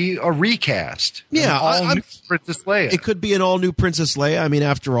be a recast? Yeah, all-new Princess Leia. It could be an all-new Princess Leia. I mean,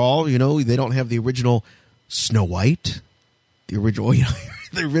 after all, they don't have the original Snow White, the original,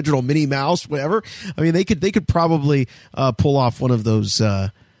 the original Minnie Mouse, whatever. I mean, they could probably pull off one of those.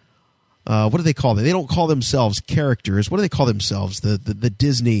 What do they call them? They don't call themselves characters. What do they call themselves? The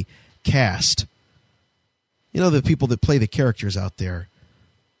Disney cast. the people that play the characters out there.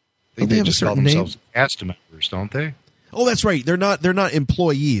 They have a just call certain name? themselves cast members, don't they? Oh, that's right. They're not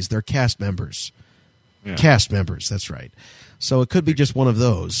employees. They're cast members. Yeah. Cast members. That's right. So it could be just one of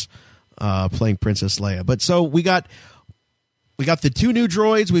those playing Princess Leia. But so we got the 2 new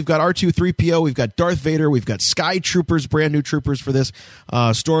droids. We've got R2-3PO. We've got Darth Vader. We've got Sky Troopers, brand new troopers for this.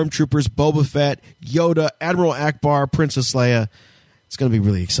 Stormtroopers, Boba Fett, Yoda, Admiral Akbar, Princess Leia. It's going to be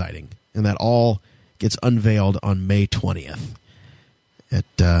really exciting. And that all gets unveiled on May 20th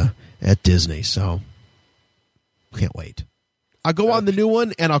at Disney. So can't wait. I'll go on the new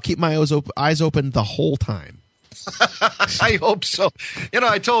one, and I'll keep my eyes open the whole time. I hope so.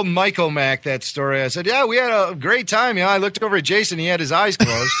 I told Mike O'Mac that story. I said, yeah, we had a great time. I looked over at Jason. He had his eyes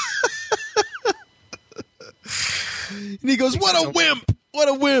closed. And he goes, what a wimp. What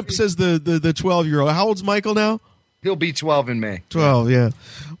a wimp, says the 12-year-old. How old's Michael now? He'll be 12 in May. 12, yeah.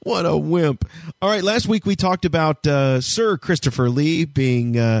 What a wimp. All right, last week we talked about Sir Christopher Lee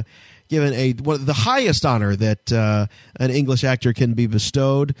being given the highest honor that an English actor can be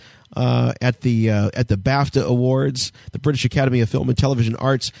bestowed at the BAFTA Awards, the British Academy of Film and Television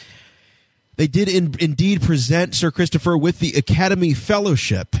Arts. They did indeed present Sir Christopher with the Academy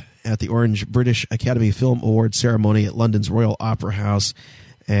Fellowship at the Orange British Academy Film Awards ceremony at London's Royal Opera House.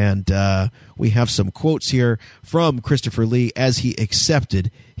 And we have some quotes here from Christopher Lee as he accepted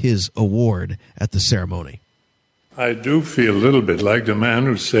his award at the ceremony. I do feel a little bit like the man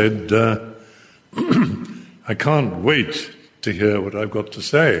who said, I can't wait to hear what I've got to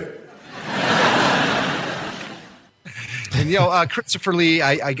say. And, Christopher Lee,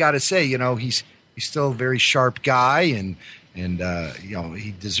 I got to say, he's still a very sharp guy, and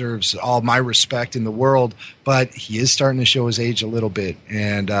he deserves all my respect in the world, but he is starting to show his age a little bit.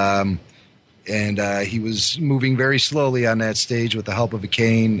 And he was moving very slowly on that stage with the help of a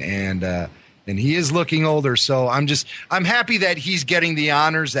cane, and he is looking older. So I'm happy that he's getting the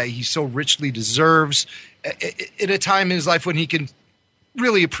honors that he so richly deserves at a time in his life when he can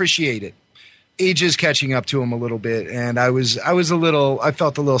really appreciate it. Age is catching up to him a little bit, and I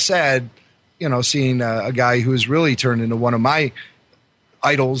felt a little sad, seeing a guy who's really turned into one of my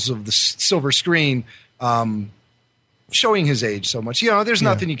idols of the silver screen, showing his age so much. There's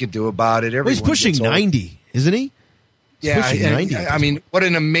nothing you could do about it. He's pushing 90, isn't he? Yeah, I mean, what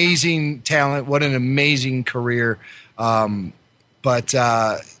an amazing talent, what an amazing career. But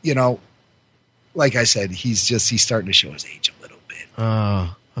like I said, he's starting to show his age a little bit.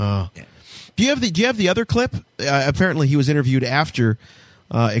 Yeah. Do you have the other clip? Apparently, he was interviewed after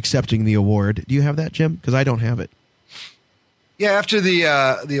accepting the award. Do you have that, Jim? Because I don't have it. Yeah, after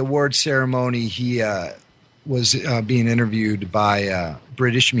the award ceremony, he was being interviewed by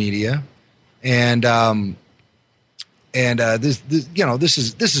British media, and this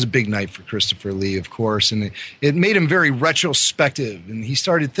is a big night for Christopher Lee, of course, and it made him very retrospective, and he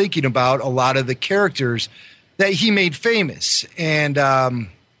started thinking about a lot of the characters that he made famous, and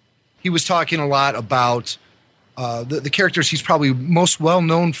he was talking a lot about the characters he's probably most well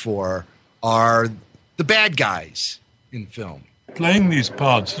known for are the bad guys in film. Playing these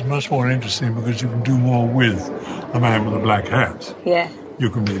parts is much more interesting because you can do more with a man with a black hat. Yeah. You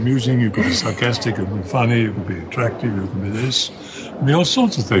can be amusing, you can be sarcastic, you can be funny, you can be attractive, you can be this, you can be all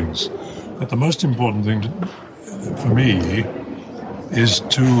sorts of things. But the most important thing for me is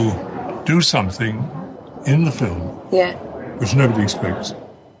to do something in the film which nobody expects.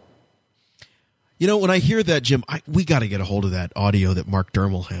 When I hear that, Jim, we got to get a hold of that audio that Mark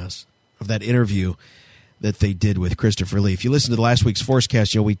Dermel has of that interview that they did with Christopher Lee. If you listen to last week's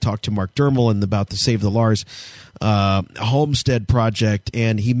ForceCast, we talked to Mark Dermel and about the Save the Lars Homestead project,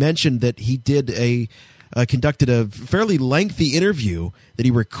 and he mentioned that he did conducted a fairly lengthy interview that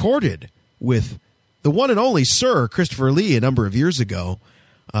he recorded with the one and only Sir Christopher Lee a number of years ago,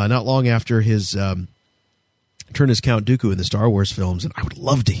 not long after his turn as Count Dooku in the Star Wars films, and I would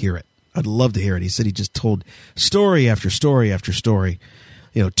love to hear it. I'd love to hear it. He said he just told story after story after story.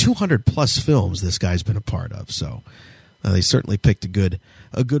 200 plus films this guy's been a part of. So they certainly picked a good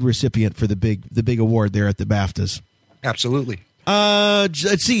recipient for the big award there at the BAFTAs. Absolutely.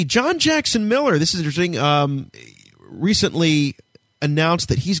 Let's see. John Jackson Miller. This is interesting. Recently announced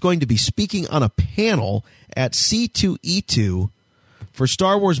that he's going to be speaking on a panel at C2E2 for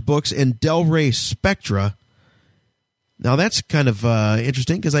Star Wars books and Del Rey Spectra. Now, that's kind of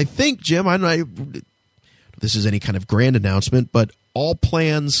interesting because I think, Jim, I don't know if this is any kind of grand announcement, but all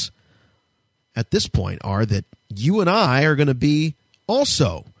plans at this point are that you and I are going to be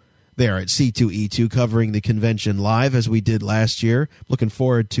also there at C2E2 covering the convention live as we did last year. Looking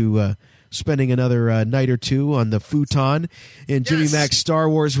forward to spending another night or two on the futon in Jimmy Mac's Star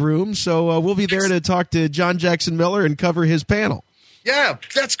Wars room. So we'll be there to talk to John Jackson Miller and cover his panel. Yeah,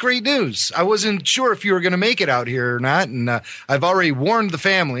 that's great news. I wasn't sure if you were going to make it out here or not, and I've already warned the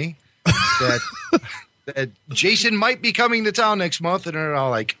family that Jason might be coming to town next month, and they're all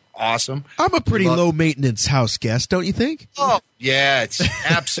like, awesome. I'm a pretty low-maintenance house guest, don't you think? Oh, yeah, it's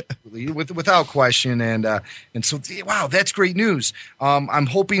absolutely, without question, and so, wow, that's great news. I'm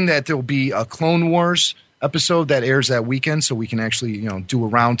hoping that there'll be a Clone Wars episode that airs that weekend, so we can actually, do a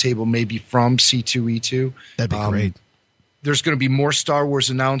roundtable maybe from C2E2. That'd be great. There's going to be more Star Wars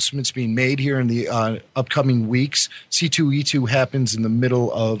announcements being made here in the upcoming weeks. C2E2 happens in the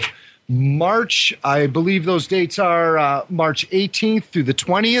middle of March. I believe those dates are March 18th through the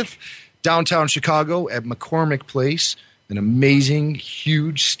 20th, downtown Chicago at McCormick Place, an amazing,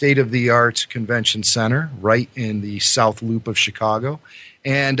 huge, state-of-the-art convention center right in the South Loop of Chicago.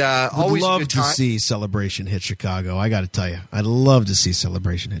 And always love a good to time. see Celebration hit Chicago. I got to tell you, I'd love to see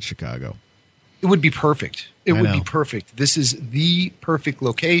Celebration hit Chicago. It would be perfect. It would know. be perfect. This is the perfect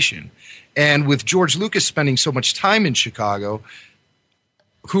location. And with George Lucas spending so much time in Chicago,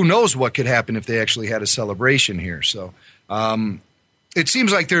 who knows what could happen if they actually had a celebration here. So it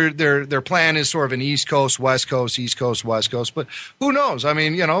seems like their plan is sort of an East Coast, West Coast, East Coast, West Coast. But who knows? I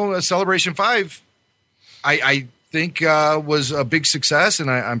mean, Celebration 5, I think was a big success.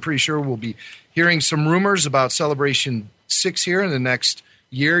 And I'm pretty sure we'll be hearing some rumors about Celebration 6 here in the next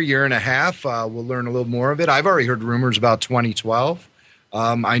year and a half. We'll learn a little more of it. I've already heard rumors about 2012.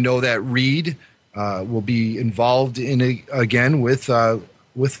 I know that Reed will be involved in it again with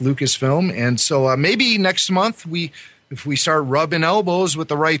Lucasfilm, and so maybe next month if we start rubbing elbows with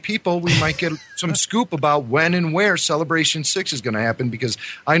the right people, we might get some scoop about when and where Celebration 6 is going to happen, because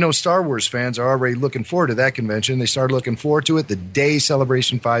I know Star Wars fans are already looking forward to that convention. They started looking forward to it the day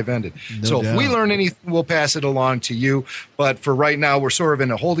Celebration 5 ended. No doubt. If we learn anything, we'll pass it along to you. But for right now, we're sort of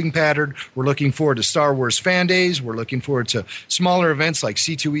in a holding pattern. We're looking forward to Star Wars Fan Days. We're looking forward to smaller events like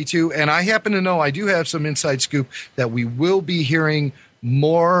C2E2. And I happen to know, I do have some inside scoop that we will be hearing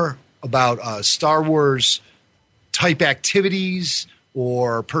more about Star Wars type activities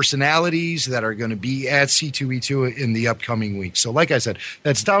or personalities that are going to be at C2E2 in the upcoming weeks. So like I said,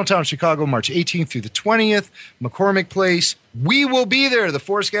 that's downtown Chicago, March 18th through the 20th, McCormick Place. We will be there. The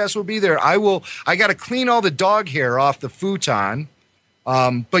ForceCast will be there. I got to clean all the dog hair off the futon,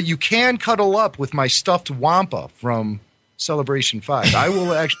 but you can cuddle up with my stuffed Wampa from Celebration 5. I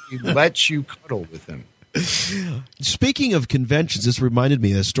will actually let you cuddle with him. Speaking of conventions, this reminded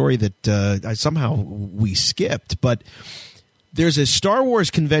me of a story that somehow we skipped, but there's a Star Wars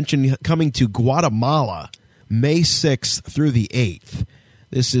convention coming to Guatemala May 6th through the 8th.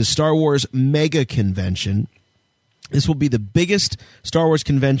 This is Star Wars Mega Convention. This will be the biggest Star Wars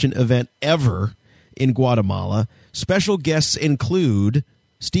convention event ever in Guatemala. Special guests include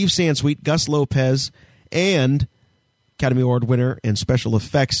Steve Sansweet, Gus Lopez, and Academy Award winner and special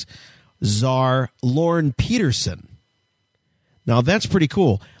effects czar Lorne Peterson. Now, that's pretty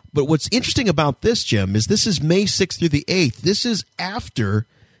cool. But what's interesting about this, Jim, is this is May 6th through the 8th. This is after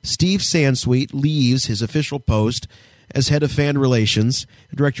Steve Sansweet leaves his official post as head of fan relations,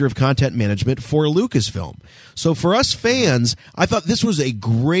 director of content management for Lucasfilm. So for us fans, I thought this was a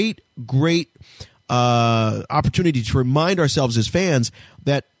great opportunity to remind ourselves as fans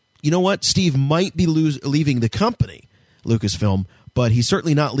that, you know what, Steve might be leaving the company, Lucasfilm, but he's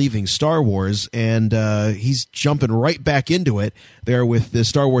certainly not leaving Star Wars, and he's jumping right back into it there with the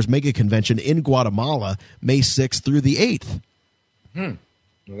Star Wars Mega Convention in Guatemala, May 6th through the 8th.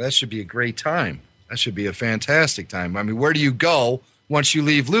 Well, that should be a great time. That should be a fantastic time. I mean, where do you go once you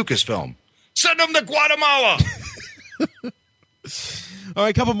leave Lucasfilm? Send them to Guatemala! All right,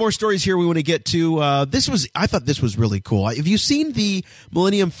 a couple more stories here we want to get to. I thought this was really cool. Have you seen the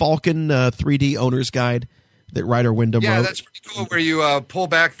Millennium Falcon 3D Owner's Guide that Ryder Wyndham wrote? Yeah, that's pretty cool, where you pull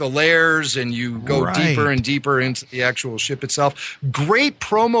back the layers and you go deeper and deeper into the actual ship itself. Great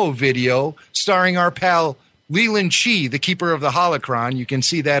promo video starring our pal Leland Chi, the keeper of the holocron. You can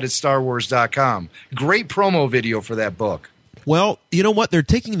see that at StarWars.com. Great promo video for that book. Well, you know what? They're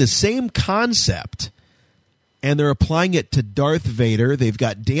taking the same concept and they're applying it to Darth Vader. They've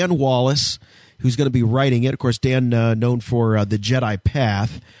got Dan Wallace, who's going to be writing it. Of course, Dan known for The Jedi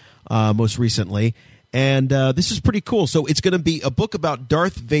Path most recently. And this is pretty cool. So it's going to be a book about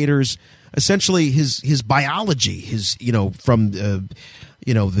Darth Vader's, essentially his biology, from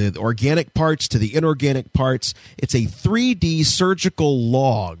the organic parts to the inorganic parts. It's a 3D surgical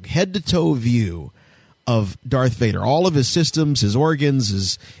log, head-to-toe view of Darth Vader. All of his systems, his organs,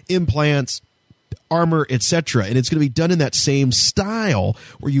 his implants, armor, etc. And it's going to be done in that same style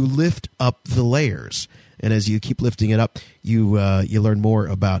where you lift up the layers. And as you keep lifting it up, you learn more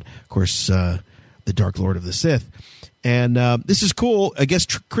about, of course, the Dark Lord of the Sith. And this is cool. I guess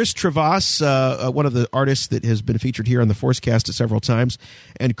Chris Travas, one of the artists that has been featured here on the ForceCast several times,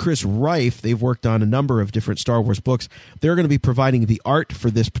 and Chris Reif, they've worked on a number of different Star Wars books. They're going to be providing the art for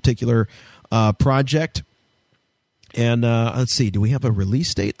this particular project. And let's see, do we have a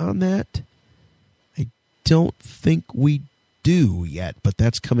release date on that? I don't think we do yet, but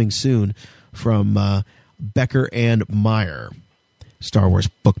that's coming soon from Becker and Meyer, Star Wars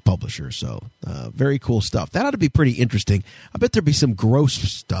book publisher. So very cool stuff. That ought to be pretty interesting. I bet there'd be some gross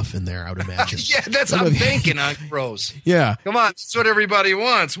stuff in there, I would imagine. Yeah, that's what I'm banking on, gross. Yeah. Come on, that's what everybody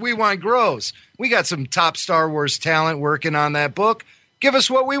wants. We want gross. We got some top Star Wars talent working on that book. Give us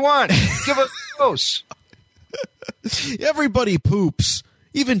what we want. Give us gross. Everybody poops,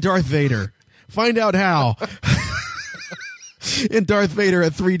 even Darth Vader. Find out how. In Darth Vader, a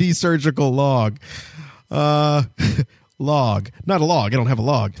 3D surgical log. Log. Not a log. I don't have a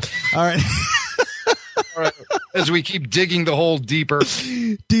log. All right. All right. As we keep digging the hole deeper.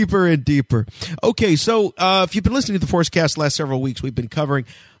 Deeper and deeper. Okay, so if you've been listening to the ForceCast the last several weeks, we've been covering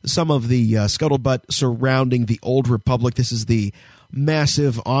some of the scuttlebutt surrounding the Old Republic. This is the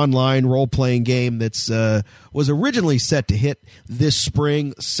massive online role-playing game that's was originally set to hit this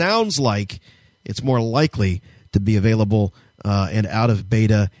spring. Sounds like it's more likely to be available and out of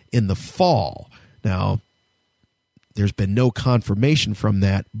beta in the fall. Now, there's been no confirmation from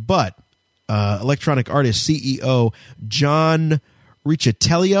that, but Electronic Arts CEO John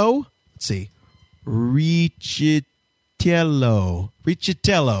Riccitello, let's see, Riccitello.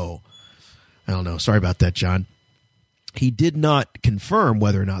 I don't know. Sorry about that, John. He did not confirm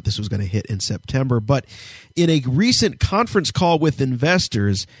whether or not this was going to hit in September, but in a recent conference call with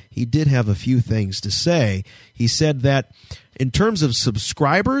investors, he did have a few things to say. He said that in terms of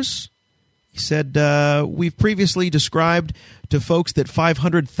subscribers, he said, we've previously described to folks that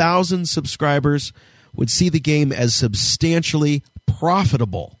 500,000 subscribers would see the game as substantially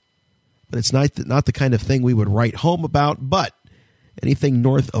profitable. But it's not the kind of thing we would write home about, but anything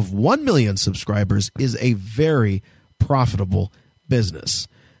north of 1 million subscribers is a very profitable business.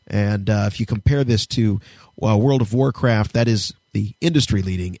 And if you compare this to World of Warcraft, that is the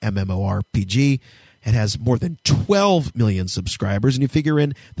industry-leading MMORPG. It has more than 12 million subscribers, and you figure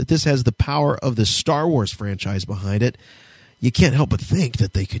in that this has the power of the Star Wars franchise behind it. You can't help but think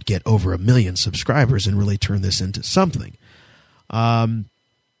that they could get over 1 million subscribers and really turn this into something. Again,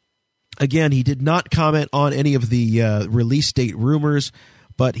 he did not comment on any of the release date rumors,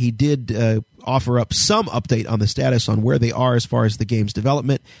 but he did offer up some update on the status on where they are as far as the game's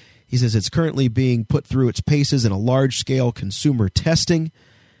development. He says it's currently being put through its paces in a large-scale consumer testing.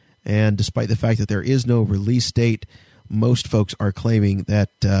 And despite the fact that there is no release date, most folks are claiming that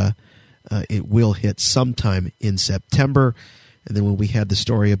it will hit sometime in September. And then when we had the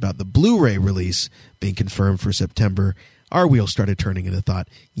story about the Blu-ray release being confirmed for September, our wheels started turning and I thought,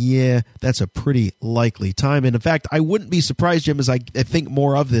 yeah, that's a pretty likely time. And in fact, I wouldn't be surprised, Jim, as I think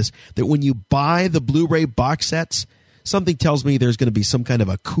more of this, that when you buy the Blu-ray box sets, something tells me there's going to be some kind of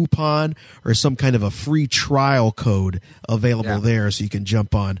a coupon or some kind of a free trial code available there so you can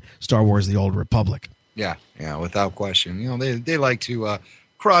jump on Star Wars The Old Republic. Yeah, without question. You know, they like to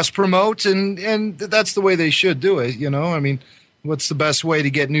cross-promote, and that's the way they should do it, you know. I mean, what's the best way to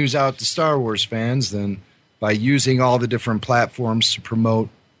get news out to Star Wars fans than by using all the different platforms to promote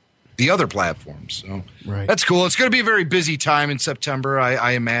the other platforms? So that's cool. It's going to be a very busy time in September,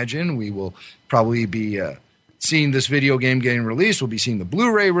 I imagine. We will probably be seeing this video game getting released. We'll be seeing the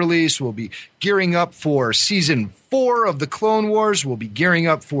Blu-ray release. We'll be gearing up for Season 4 of the Clone Wars. We'll be gearing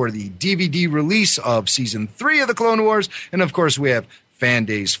up for the DVD release of Season 3 of the Clone Wars. And, of course, we have Fan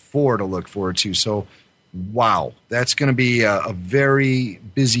Days 4 to look forward to. So, wow, that's going to be a very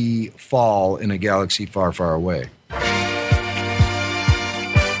busy fall in a galaxy far, far away.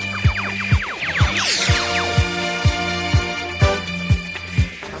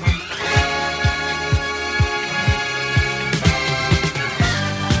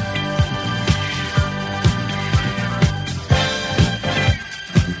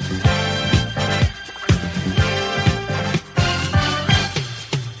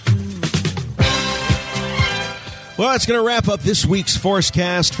 Well, that's going to wrap up this week's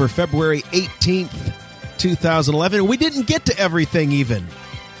ForceCast for February 18th, 2011. We didn't get to everything even.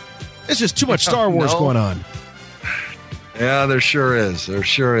 There's just too much Star Wars going on. Yeah, there sure is. There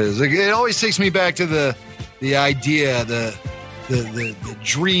sure is. It always takes me back to the idea, the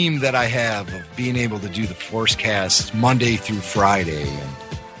dream that I have of being able to do the ForceCast Monday through Friday.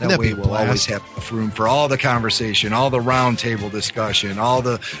 And That way we'll always have enough room for all the conversation, all the roundtable discussion, all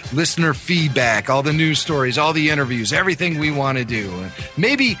the listener feedback, all the news stories, all the interviews, everything we want to do. And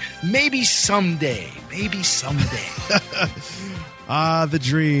maybe someday. The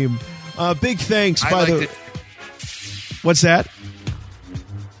dream. Big thanks, by the way. What's that?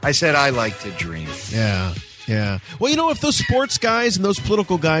 I said I like to dream. Yeah. Well, if those sports guys and those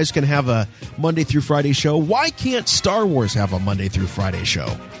political guys can have a Monday through Friday show, why can't Star Wars have a Monday through Friday show?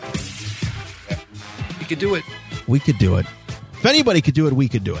 We could do it. We could do it. If anybody could do it, we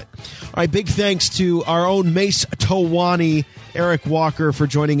could do it. All right, big thanks to our own Mace Towani, Eric Walker, for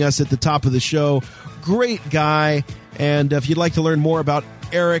joining us at the top of the show. Great guy. And if you'd like to learn more about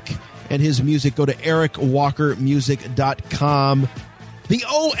Eric and his music, go to ericwalkermusic.com. The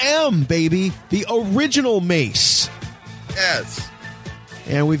OM, baby. The original Mace. Yes.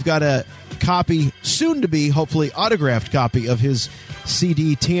 And we've got a copy, soon to be, hopefully autographed copy of his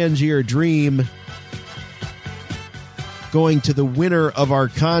CD, Tangier Dream, going to the winner of our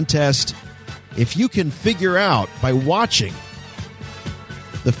contest. If you can figure out, by watching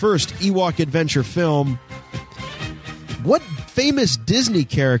the first Ewok Adventure film, what famous Disney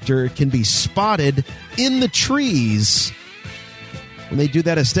character can be spotted in the trees when they do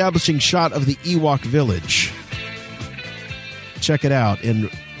that establishing shot of the Ewok village. Check it out and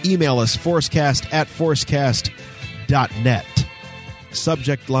email us, forcecast@forcecast.net.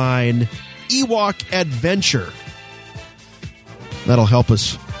 Subject line, Ewok Adventure. That'll help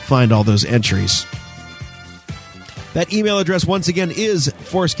us find all those entries. That email address, once again, is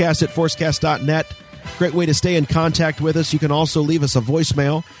forcecast@forcecast.net. Great way to stay in contact with us. You can also leave us a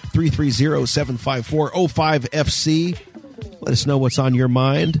voicemail, 330-754-05FC. Let us know what's on your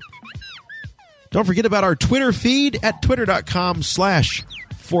mind. Don't forget about our Twitter feed at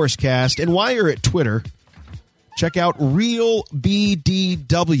twitter.com/ForceCast. And while you're at Twitter, check out Real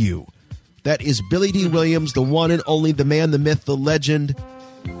BDW. That is Billy D. Williams, the one and only, the man, the myth, the legend.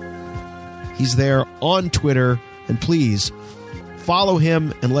 He's there on Twitter. And please follow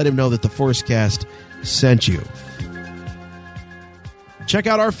him and let him know that the ForceCast sent you. Check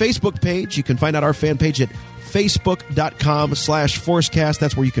out our Facebook page. You can find out our fan page at facebook.com/ForceCast.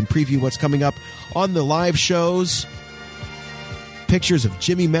 That's where you can preview what's coming up on the live shows. Pictures of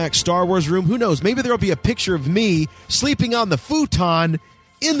Jimmy Mac's Star Wars room. Who knows? Maybe there'll be a picture of me sleeping on the futon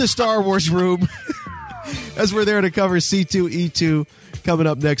in the Star Wars room as we're there to cover C2E2 coming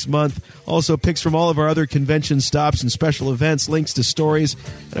up next month. Also, pics from all of our other convention stops and special events, links to stories,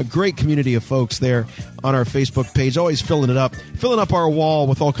 and a great community of folks there on our Facebook page. Always filling up our wall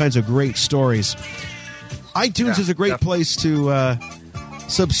with all kinds of great stories. iTunes is a great place to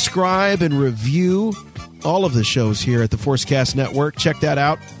subscribe and review all of the shows here at the ForceCast Network. Check that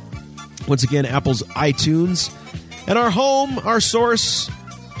out. Once again, Apple's iTunes. And our home, our source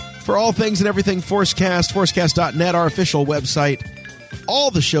for all things and everything ForceCast, forcecast.net, our official website.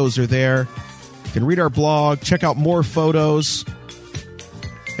 All the shows are there. You can read our blog, check out more photos,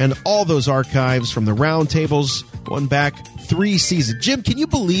 and all those archives from the roundtables going back 3 seasons. Jim, can you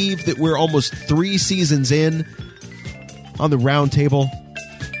believe that we're almost 3 seasons in on the roundtable?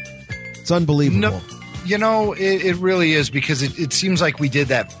 It's unbelievable. No, it really is, because it seems like we did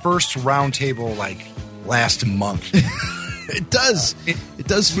that first roundtable last month. It does. It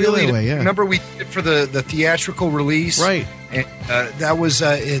does feel that way, yeah. Remember we did it for the theatrical release? Right. And that was,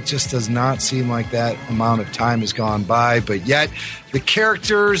 it just does not seem like that amount of time has gone by, but yet the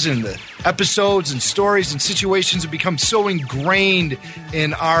characters and the episodes and stories and situations have become so ingrained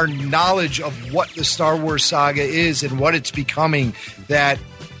in our knowledge of what the Star Wars saga is and what it's becoming that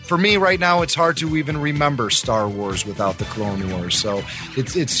for me right now, it's hard to even remember Star Wars without the Clone Wars. So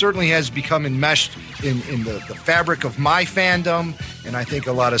it certainly has become enmeshed in the fabric of my fandom, and I think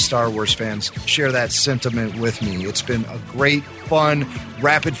a lot of Star Wars fans share that sentiment with me. It's been a great, fun,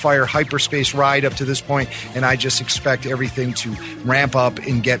 rapid-fire hyperspace ride up to this point, and I just expect everything to ramp up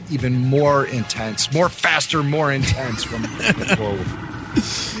and get even more intense, more faster, more intense from forward.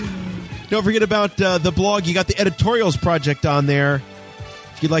 Don't forget about the blog. You got the editorials project on there.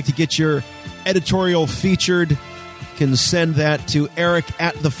 If you'd like to get your editorial featured, you can send that to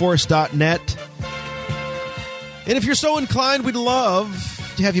eric@theforce.net. And if you're so inclined, we'd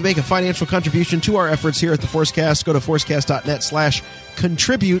love to have you make a financial contribution to our efforts here at the ForceCast. Go to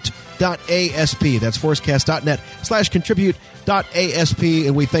forcecast.net/contribute.asp. That's forcecast.net/contribute.asp.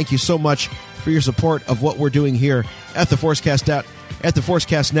 And we thank you so much for your support of what we're doing here at the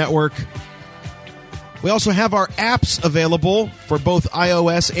ForceCast Network. We also have our apps available for both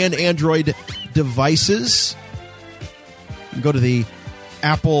iOS and Android devices. You can go to the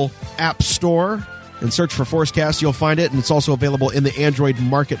Apple App Store and search for ForceCast. You'll find it, and it's also available in the Android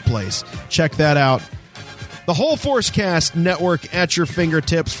marketplace. Check that out. The whole ForceCast network at your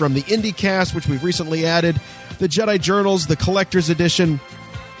fingertips, from the IndieCast, which we've recently added, the Jedi Journals, the Collector's Edition,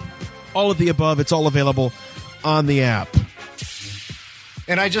 all of the above. It's all available on the app.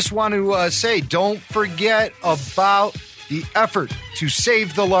 And I just want to say, don't forget about the effort to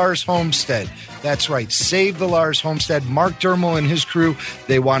save the Lars Homestead. That's right, save the Lars Homestead. Mark Dermel and his crew,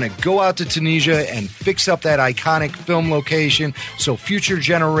 they want to go out to Tunisia and fix up that iconic film location so future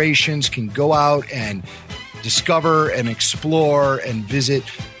generations can go out and discover and explore and visit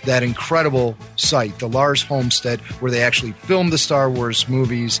that incredible site, the Lars Homestead, where they actually filmed the Star Wars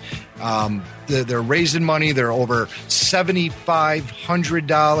movies. They're raising money. They're over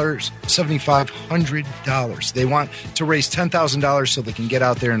 $7,500. They want to raise $10,000 so they can get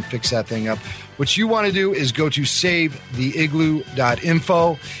out there and fix that thing up. What you want to do is go to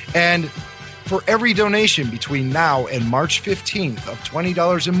SaveTheIgloo.info, and for every donation between now and March 15th of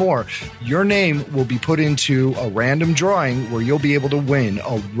 $20 or more, your name will be put into a random drawing where you'll be able to win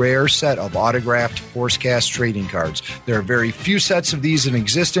a rare set of autographed ForceCast trading cards. There are very few sets of these in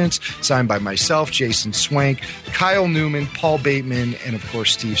existence, signed by myself, Jason Swank, Kyle Newman, Paul Bateman, and of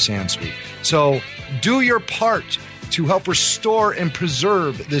course Steve Sansweet. So do your part to help restore and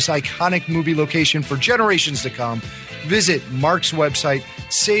preserve this iconic movie location for generations to come. Visit Mark's website,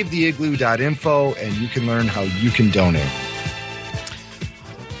 SaveTheIgloo.info, and you can learn how you can donate.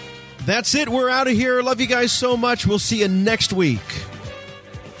 That's it. We're out of here. Love you guys so much. We'll see you next week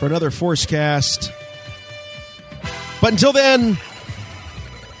for another ForceCast. But until then,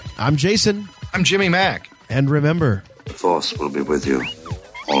 I'm Jason. I'm Jimmy Mack. And remember, the Force will be with you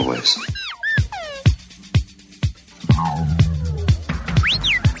always.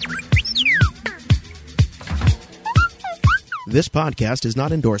 This podcast is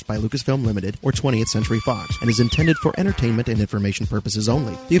not endorsed by Lucasfilm Limited or 20th Century Fox and is intended for entertainment and information purposes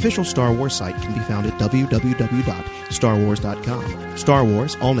only. The official Star Wars site can be found at www.starwars.com. Star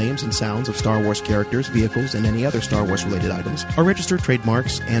Wars, all names and sounds of Star Wars characters, vehicles, and any other Star Wars-related items are registered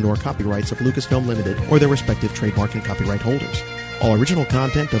trademarks and or copyrights of Lucasfilm Limited or their respective trademark and copyright holders. All original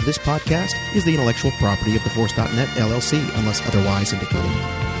content of this podcast is the intellectual property of TheForce.net, LLC, unless otherwise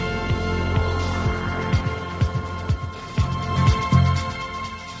indicated.